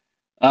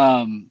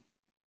 And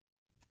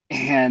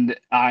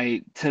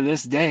to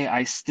this day,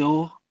 I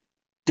still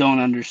don't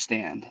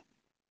understand.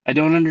 I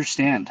don't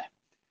understand.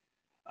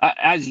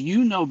 As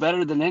you know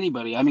better than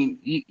anybody, I mean,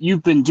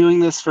 you've been doing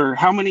this for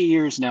how many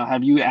years now?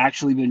 Have you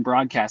actually been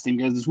broadcasting?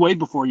 Because it's way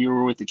before you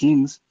were with the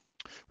Kings.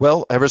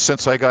 Well, ever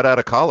since I got out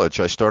of college,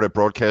 I started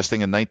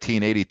broadcasting in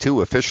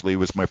 1982. Officially,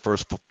 was my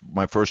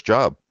first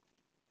job.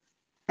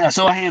 Yeah,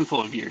 so a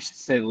handful of years, to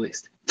say the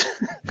least.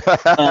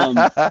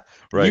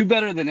 Right. You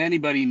better than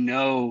anybody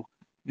know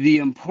the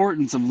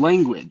importance of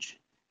language.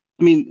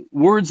 I mean,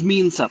 words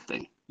mean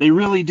something. They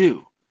really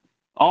do.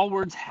 All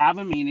words have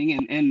a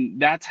meaning, and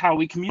that's how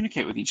we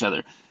communicate with each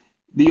other.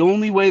 The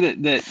only way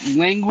that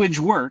language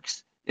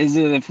works is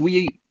that if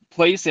we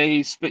place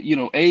a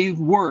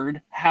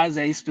word has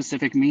a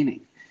specific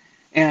meaning.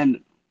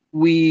 And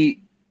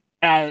we,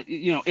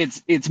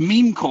 it's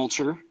meme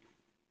culture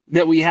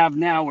that we have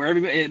now, where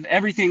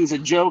everything's a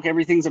joke,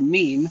 everything's a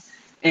meme,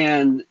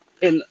 and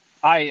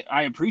I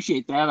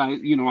appreciate that.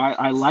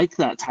 I like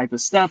that type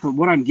of stuff. But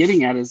what I'm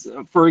getting at is,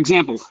 for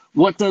example,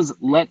 what does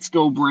 "Let's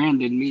Go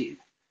Brandon" mean?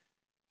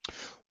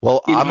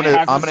 Well, I'm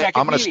gonna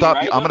stop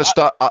right? you. I'm gonna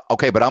stop.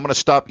 Okay, but I'm gonna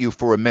stop you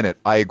for a minute.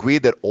 I agree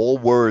that all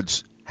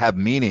words have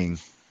meaning,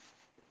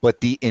 but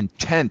the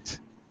intent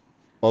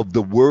of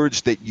the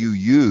words that you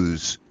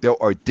use,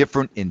 there are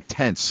different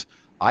intents.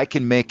 I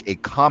can make a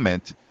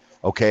comment,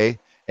 okay,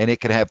 and it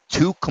can have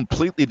two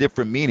completely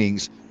different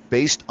meanings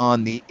based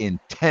on the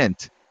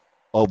intent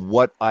of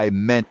what I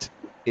meant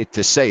it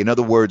to say. In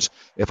other words,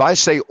 if I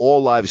say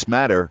all lives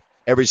matter,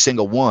 every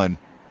single one,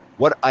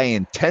 what I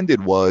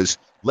intended was,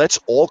 let's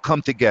all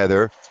come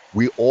together.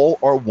 We all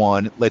are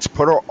one. Let's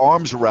put our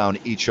arms around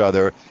each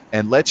other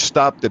and let's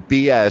stop the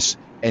BS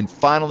and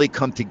finally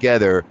come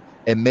together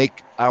and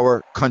make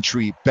our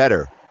country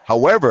better.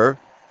 However,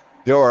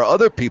 there are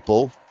other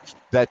people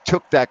that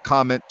took that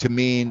comment to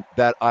mean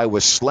that I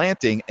was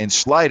slanting and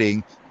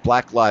slighting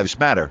Black Lives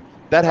Matter.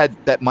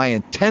 That my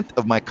intent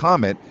of my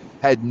comment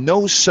had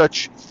no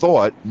such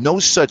thought, no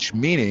such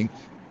meaning.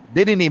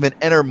 They didn't even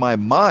enter my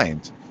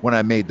mind when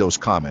I made those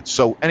comments.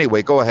 So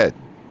anyway, go ahead.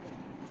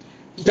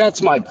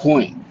 That's my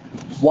point.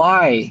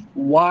 Why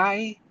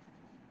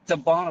to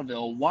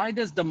Bonneville? Why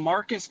does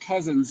DeMarcus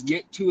Cousins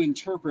get to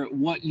interpret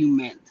what you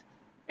meant?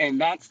 And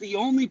that's the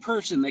only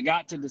person that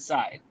got to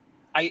decide.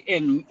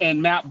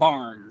 And Matt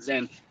Barnes,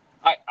 and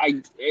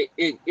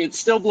it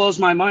still blows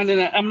my mind.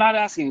 And I'm not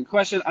asking a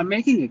question. I'm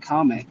making a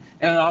comment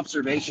and an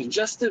observation,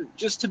 just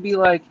to be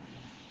like,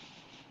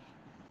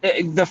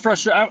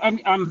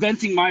 I'm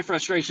venting my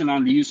frustration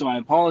onto you, so I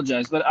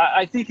apologize. But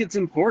I think it's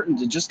important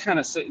to just kind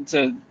of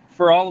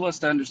for all of us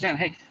to understand,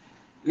 hey,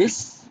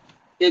 it's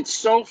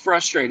so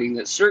frustrating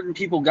that certain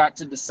people got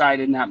to decide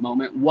in that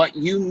moment what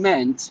you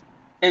meant,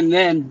 and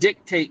then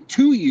dictate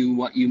to you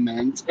what you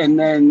meant, and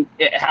then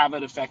have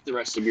it affect the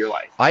rest of your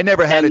life. I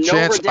never had a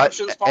chance.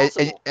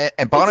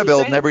 And Bonneville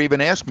insane. never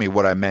even asked me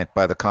what I meant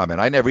by the comment.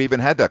 I never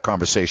even had that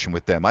conversation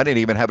with them. I didn't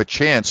even have a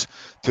chance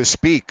to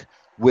speak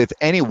with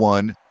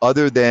anyone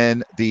other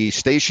than the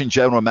station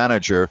general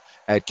manager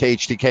at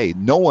KHTK.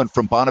 No one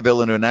from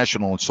Bonneville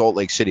International in Salt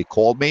Lake City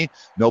called me.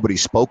 Nobody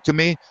spoke to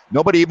me.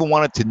 Nobody even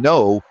wanted to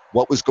know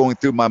what was going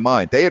through my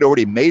mind. They had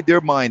already made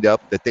their mind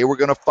up that they were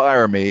going to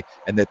fire me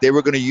and that they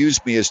were going to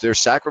use me as their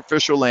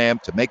sacrificial lamb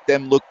to make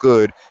them look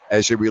good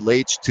as it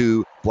relates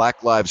to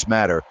Black Lives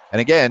Matter. And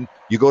again,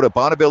 you go to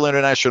Bonneville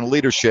International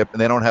leadership and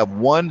they don't have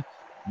one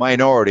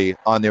minority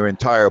on their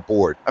entire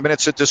board. I mean,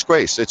 it's a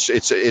disgrace. It's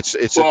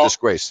a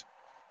disgrace.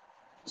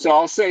 So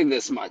I'll say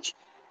this much.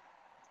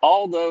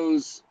 All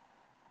those,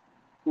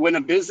 when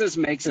a business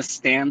makes a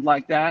stand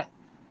like that,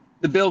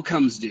 the bill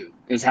comes due,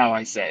 is how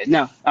I say it.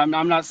 Now,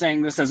 I'm not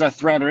saying this as a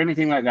threat or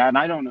anything like that, and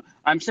I don't know.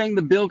 I'm saying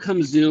the bill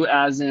comes due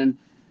as in,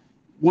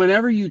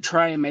 whenever you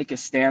try and make a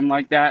stand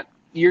like that,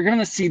 you're going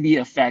to see the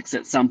effects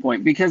at some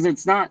point, because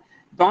it's not,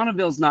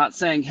 Bonneville's not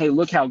saying, hey,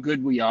 look how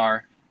good we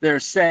are. They're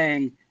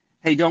saying,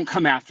 hey, don't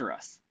come after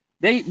us.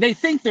 They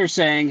think they're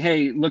saying,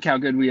 hey, look how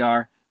good we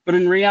are. But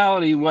in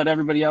reality, what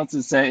everybody else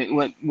is saying,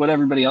 what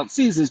everybody else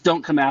sees is,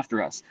 don't come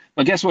after us.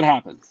 But guess what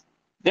happens?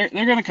 They're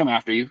going to come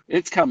after you.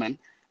 It's coming.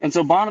 And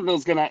so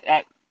Bonneville's going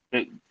to,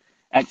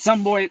 at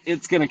some point,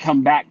 it's going to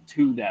come back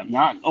to them,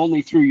 not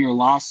only through your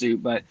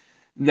lawsuit, but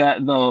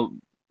those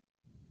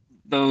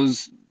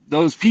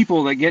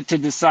people that get to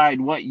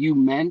decide what you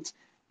meant,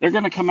 they're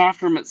going to come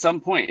after them at some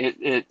point.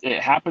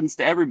 It happens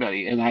to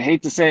everybody. And I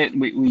hate to say it,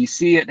 we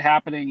see it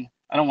happening.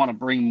 I don't want to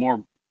bring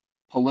more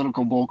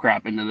political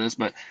bullcrap into this,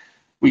 but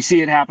we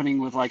see it happening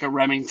with like a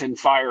Remington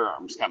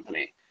Firearms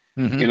Company,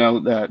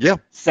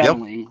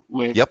 settling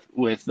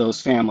with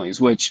those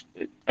families, which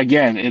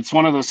again, it's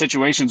one of those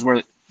situations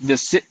where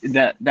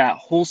that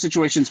whole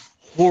situation's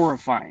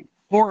horrifying.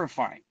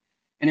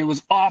 And it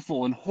was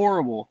awful and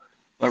horrible,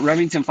 but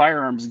Remington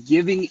Firearms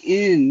giving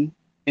in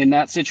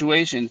that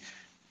situation,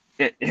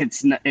 it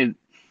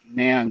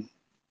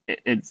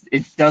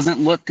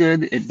doesn't look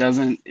good.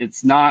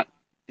 It's not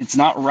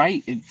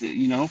right.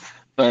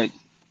 But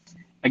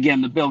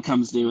again, the bill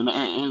comes due, and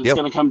it's Yep.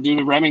 going to come due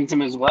to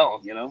Remington as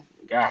well.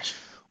 Gosh.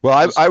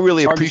 Well, I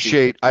really hard to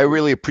see.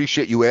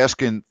 appreciate you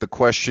asking the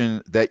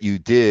question that you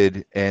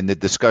did and the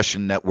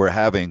discussion that we're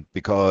having,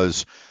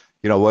 because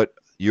you know what,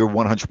 you're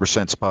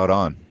 100% spot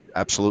on.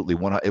 Absolutely,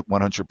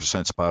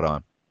 100% spot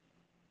on.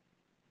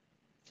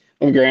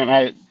 And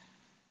Grant,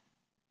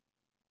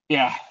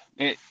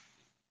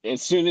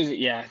 as soon as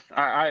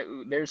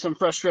there's some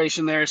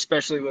frustration there,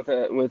 especially with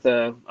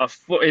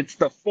it's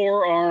the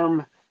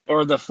forearm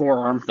or the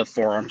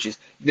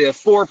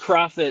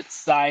for-profit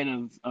side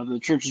of the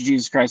Church of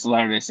Jesus Christ of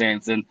Latter-day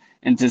Saints, and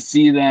to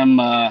see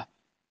them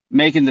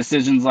making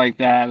decisions like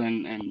that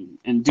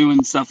and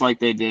doing stuff like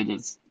they did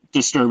is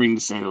disturbing,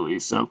 to say the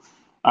least. So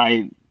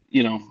I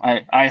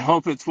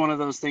hope it's one of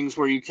those things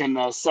where you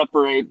can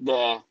separate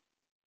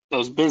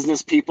those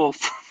business people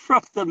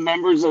from the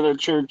members of the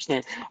church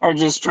that are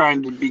just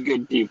trying to be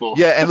good people.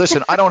 Yeah, and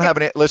listen, I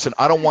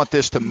don't want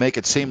this to make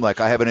it seem like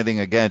I have anything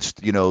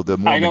against, the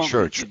Mormon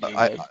Church.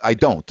 I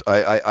don't.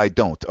 I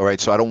don't. All right.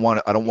 So I don't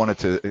want it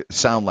to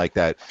sound like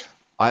that.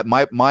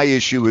 My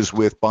issue is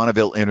with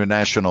Bonneville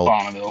International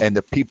and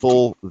the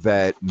people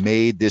that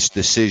made this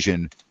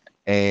decision,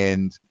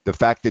 and the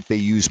fact that they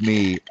used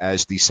me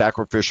as the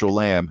sacrificial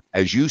lamb.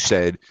 As you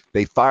said,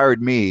 they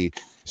fired me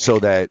so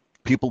that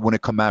people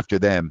wouldn't come after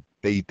them.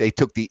 They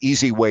took the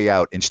easy way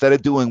out. Instead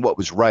of doing what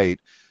was right,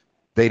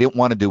 they didn't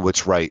want to do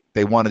what's right.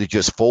 They wanted to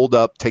just fold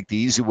up, take the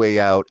easy way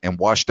out, and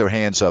wash their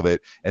hands of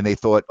it. And they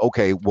thought,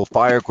 okay, we'll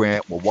fire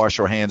Grant, we'll wash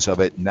our hands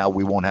of it, and now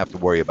we won't have to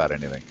worry about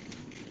anything.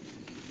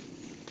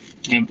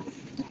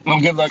 Well,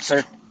 good luck,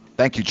 sir.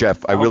 Thank you,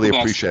 Jeff. I really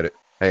appreciate it.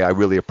 Hey, I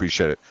really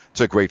appreciate it.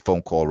 It's a great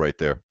phone call right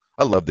there.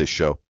 I love this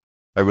show.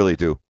 I really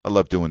do. I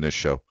love doing this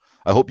show.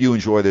 I hope you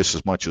enjoy this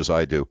as much as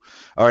I do.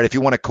 All right, if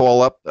you want to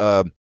call up,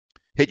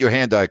 hit your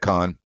hand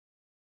icon,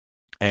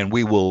 and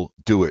we will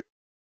do it.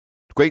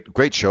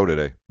 Great show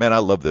today. Man, I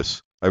love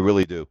this. I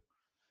really do.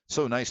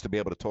 So nice to be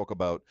able to talk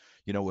about,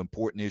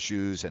 important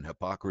issues and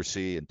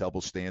hypocrisy and double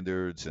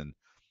standards. And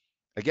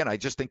again, I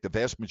just think the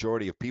vast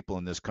majority of people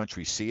in this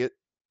country see it,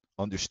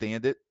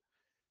 understand it,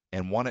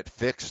 and want it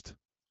fixed,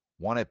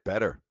 want it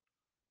better,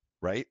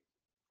 right?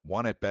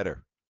 Want it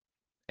better.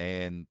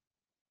 And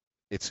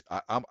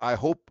I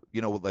hope,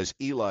 as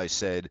Eli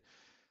said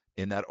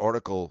in that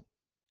article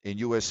in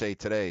USA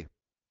Today,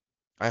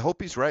 I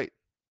hope he's right.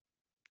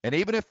 And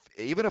even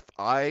if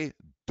I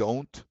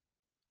don't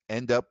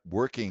end up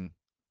working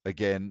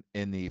again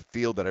in the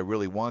field that I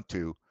really want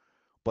to,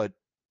 but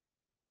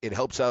it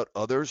helps out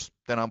others,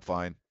 then I'm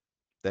fine.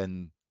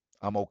 Then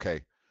I'm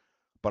okay.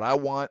 But I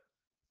want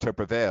to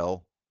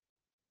prevail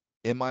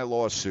in my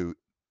lawsuit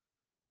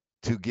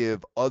to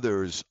give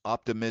others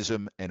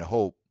optimism and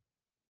hope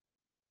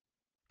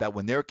that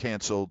when they're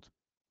canceled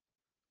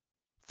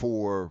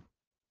for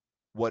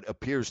what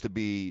appears to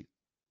be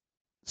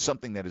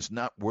something that is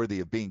not worthy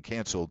of being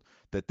canceled,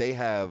 that they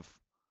have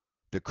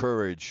the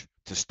courage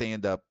to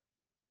stand up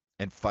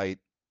and fight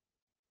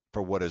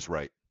for what is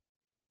right.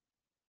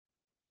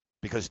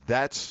 Because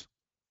that's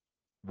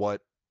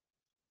what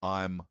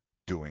I'm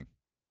doing.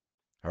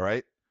 All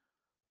right?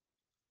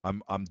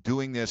 I'm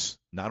doing this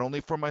not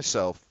only for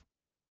myself,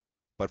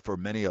 but for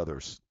many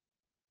others.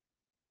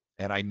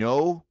 And I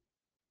know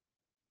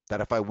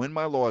that if I win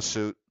my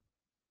lawsuit,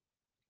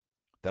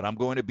 that I'm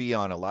going to be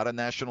on a lot of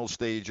national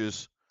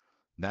stages,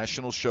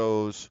 national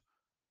shows.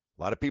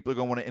 A lot of people are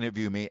going to want to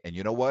interview me. And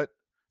you know what?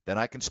 Then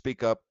I can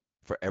speak up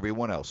for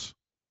everyone else.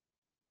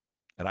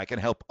 And I can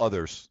help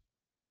others.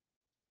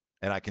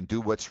 And I can do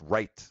what's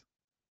right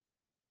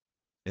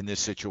in this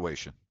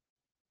situation.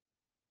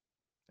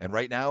 And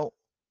right now,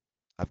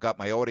 I've got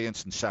my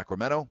audience in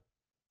Sacramento.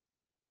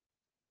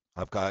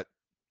 I've got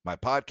my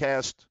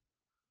podcast.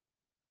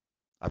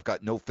 I've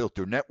got No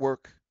Filter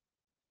Network.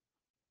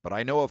 But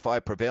I know if I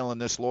prevail in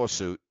this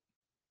lawsuit,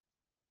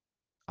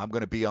 I'm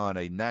going to be on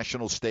a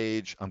national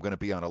stage. I'm going to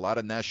be on a lot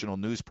of national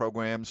news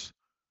programs.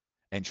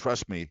 And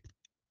trust me,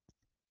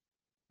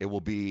 it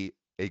will be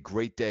a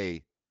great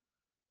day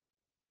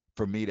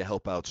for me to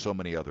help out so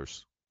many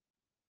others,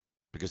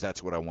 because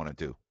that's what I want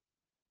to do.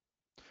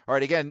 All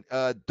right, again,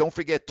 don't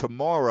forget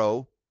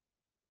tomorrow,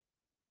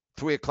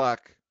 3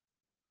 o'clock,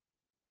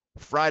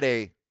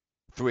 Friday,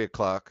 3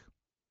 o'clock.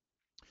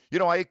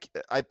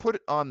 I put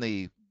it on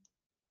the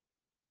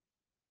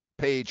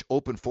page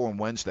Open Forum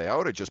Wednesday. I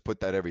ought to just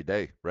put that every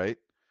day, right?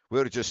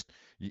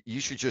 You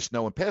should just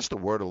know and pass the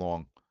word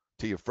along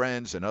to your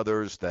friends and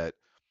others that,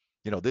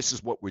 this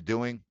is what we're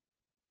doing,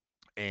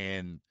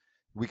 and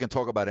we can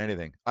talk about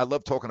anything. I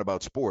love talking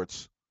about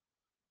sports.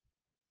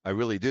 I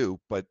really do,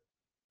 but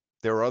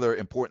there are other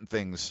important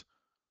things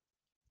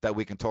that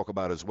we can talk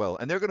about as well.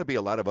 And there are going to be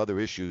a lot of other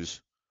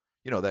issues,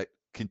 that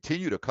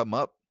continue to come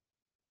up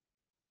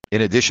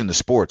in addition to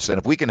sports. And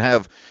if we can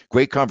have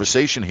great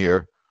conversation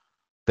here,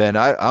 then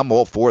I'm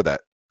all for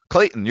that.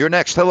 Clayton, you're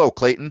next. Hello,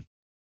 Clayton.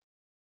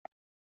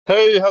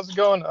 Hey, how's it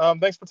going?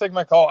 Thanks for taking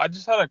my call. I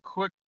just had a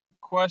quick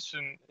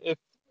question.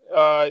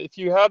 If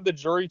you had the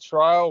jury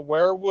trial,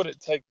 where would it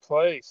take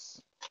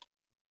place?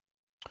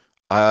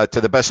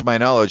 To the best of my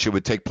knowledge, it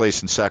would take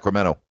place in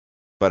Sacramento.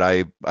 But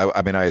I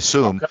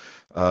assume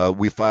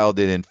we filed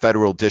it in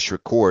federal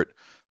district court,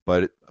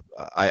 but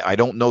I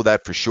don't know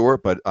that for sure,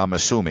 but I'm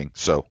assuming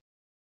so.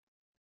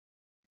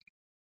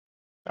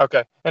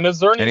 Okay. And is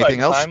there any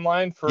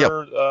timeline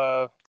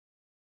for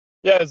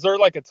is there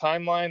like a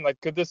timeline? Like,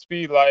 could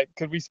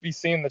we be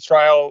seeing the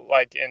trial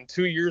like in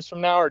 2 years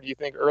from now, or do you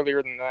think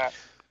earlier than that?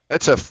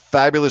 That's a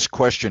fabulous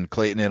question,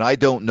 Clayton, and I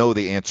don't know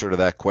the answer to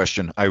that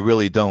question. I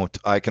really don't.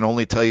 I can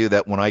only tell you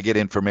that when I get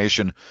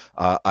information,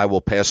 I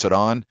will pass it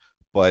on,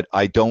 but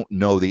I don't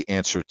know the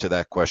answer to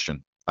that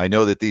question. I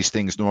know that these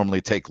things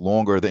normally take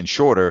longer than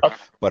shorter,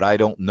 but I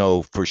don't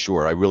know for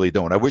sure. I really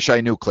don't. I wish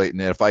I knew, Clayton,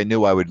 and if I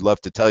knew, I would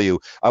love to tell you.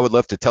 I would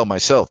love to tell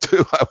myself,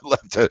 too. I would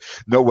love to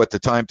know what the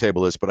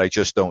timetable is, but I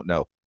just don't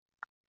know.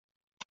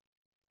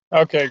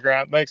 Okay,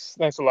 Grant. Thanks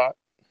a lot.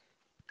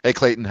 Hey,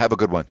 Clayton, have a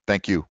good one.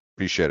 Thank you.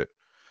 Appreciate it.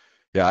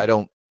 Yeah, I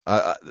don't.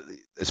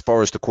 As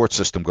far as the court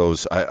system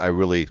goes, I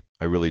really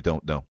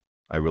don't know.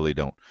 I really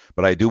don't.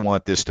 But I do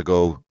want this to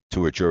go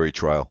to a jury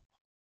trial.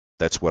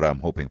 That's what I'm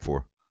hoping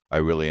for. I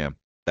really am.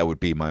 That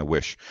would be my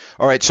wish.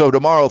 All right, so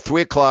tomorrow,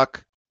 3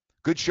 o'clock.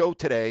 Good show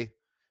today.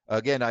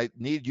 Again, I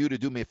need you to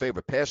do me a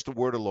favor. Pass the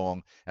word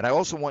along. And I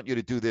also want you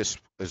to do this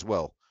as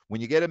well. When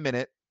you get a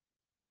minute,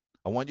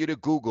 I want you to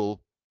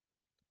Google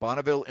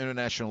Bonneville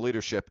International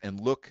Leadership and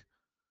look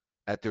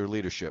at their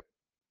leadership.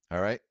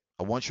 All right?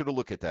 I want you to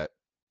look at that.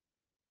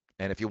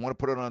 And if you want to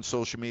put it on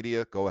social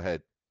media, go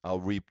ahead. I'll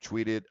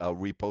retweet it. I'll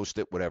repost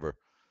it, whatever.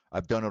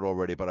 I've done it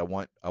already, but I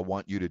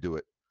want you to do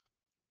it.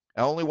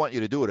 I only want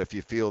you to do it if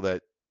you feel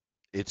that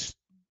it's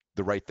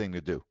the right thing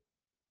to do.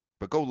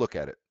 But go look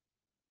at it.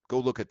 Go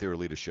look at their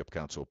leadership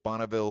council,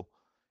 Bonneville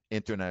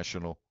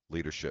International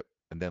Leadership,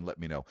 and then let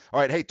me know. All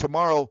right, hey,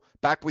 tomorrow,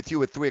 back with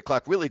you at 3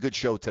 o'clock. Really good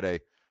show today.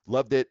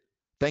 Loved it.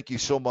 Thank you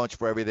so much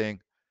for everything.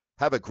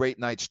 Have a great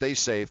night. Stay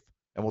safe,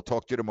 and we'll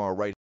talk to you tomorrow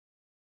right.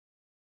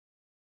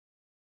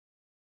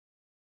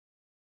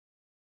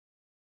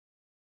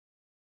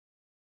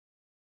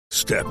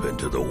 Step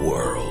into the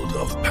world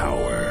of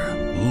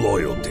power,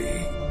 loyalty,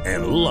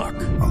 and luck.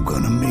 I'm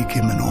going to make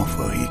him an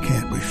offer he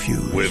can't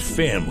refuse. With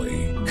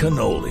family,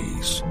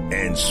 cannolis,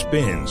 and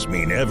spins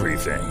mean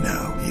everything.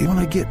 Now, you want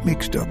to get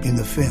mixed up in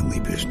the family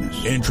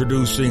business.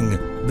 Introducing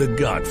The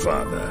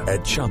Godfather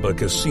at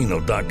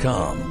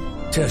ChumbaCasino.com.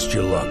 Test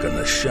your luck in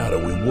the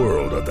shadowy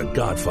world of The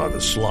Godfather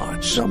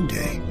slot.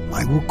 Someday,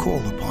 I will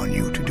call upon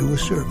you to do a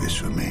service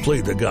for me.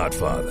 Play The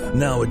Godfather,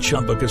 now at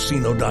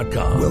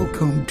ChumbaCasino.com.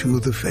 Welcome to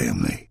the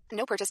family.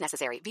 No purchase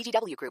necessary.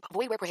 VGW Group.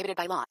 Void where prohibited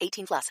by law.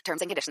 18+.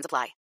 Terms and conditions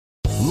apply.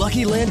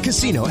 Lucky Land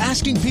Casino,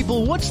 asking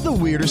people, what's the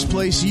weirdest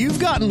place you've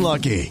gotten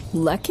lucky?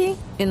 Lucky?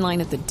 In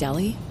line at the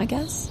deli, I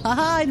guess?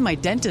 Aha, in my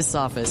dentist's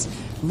office.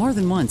 More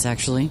than once,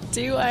 actually.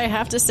 Do I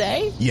have to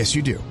say? Yes,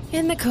 you do.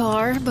 In the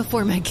car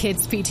before my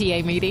kids'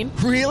 PTA meeting.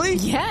 Really?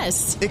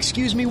 Yes.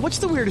 Excuse me, what's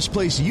the weirdest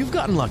place you've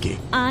gotten lucky?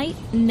 I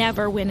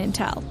never win and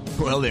tell.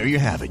 Well, there you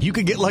have it. You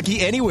can get lucky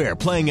anywhere,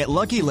 playing at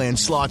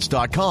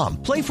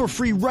LuckyLandSlots.com. Play for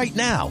free right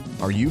now.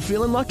 Are you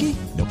feeling lucky?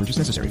 No purchase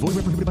necessary. Void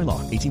where prohibited by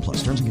law.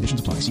 18+. Terms and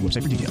conditions apply. See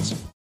website for details.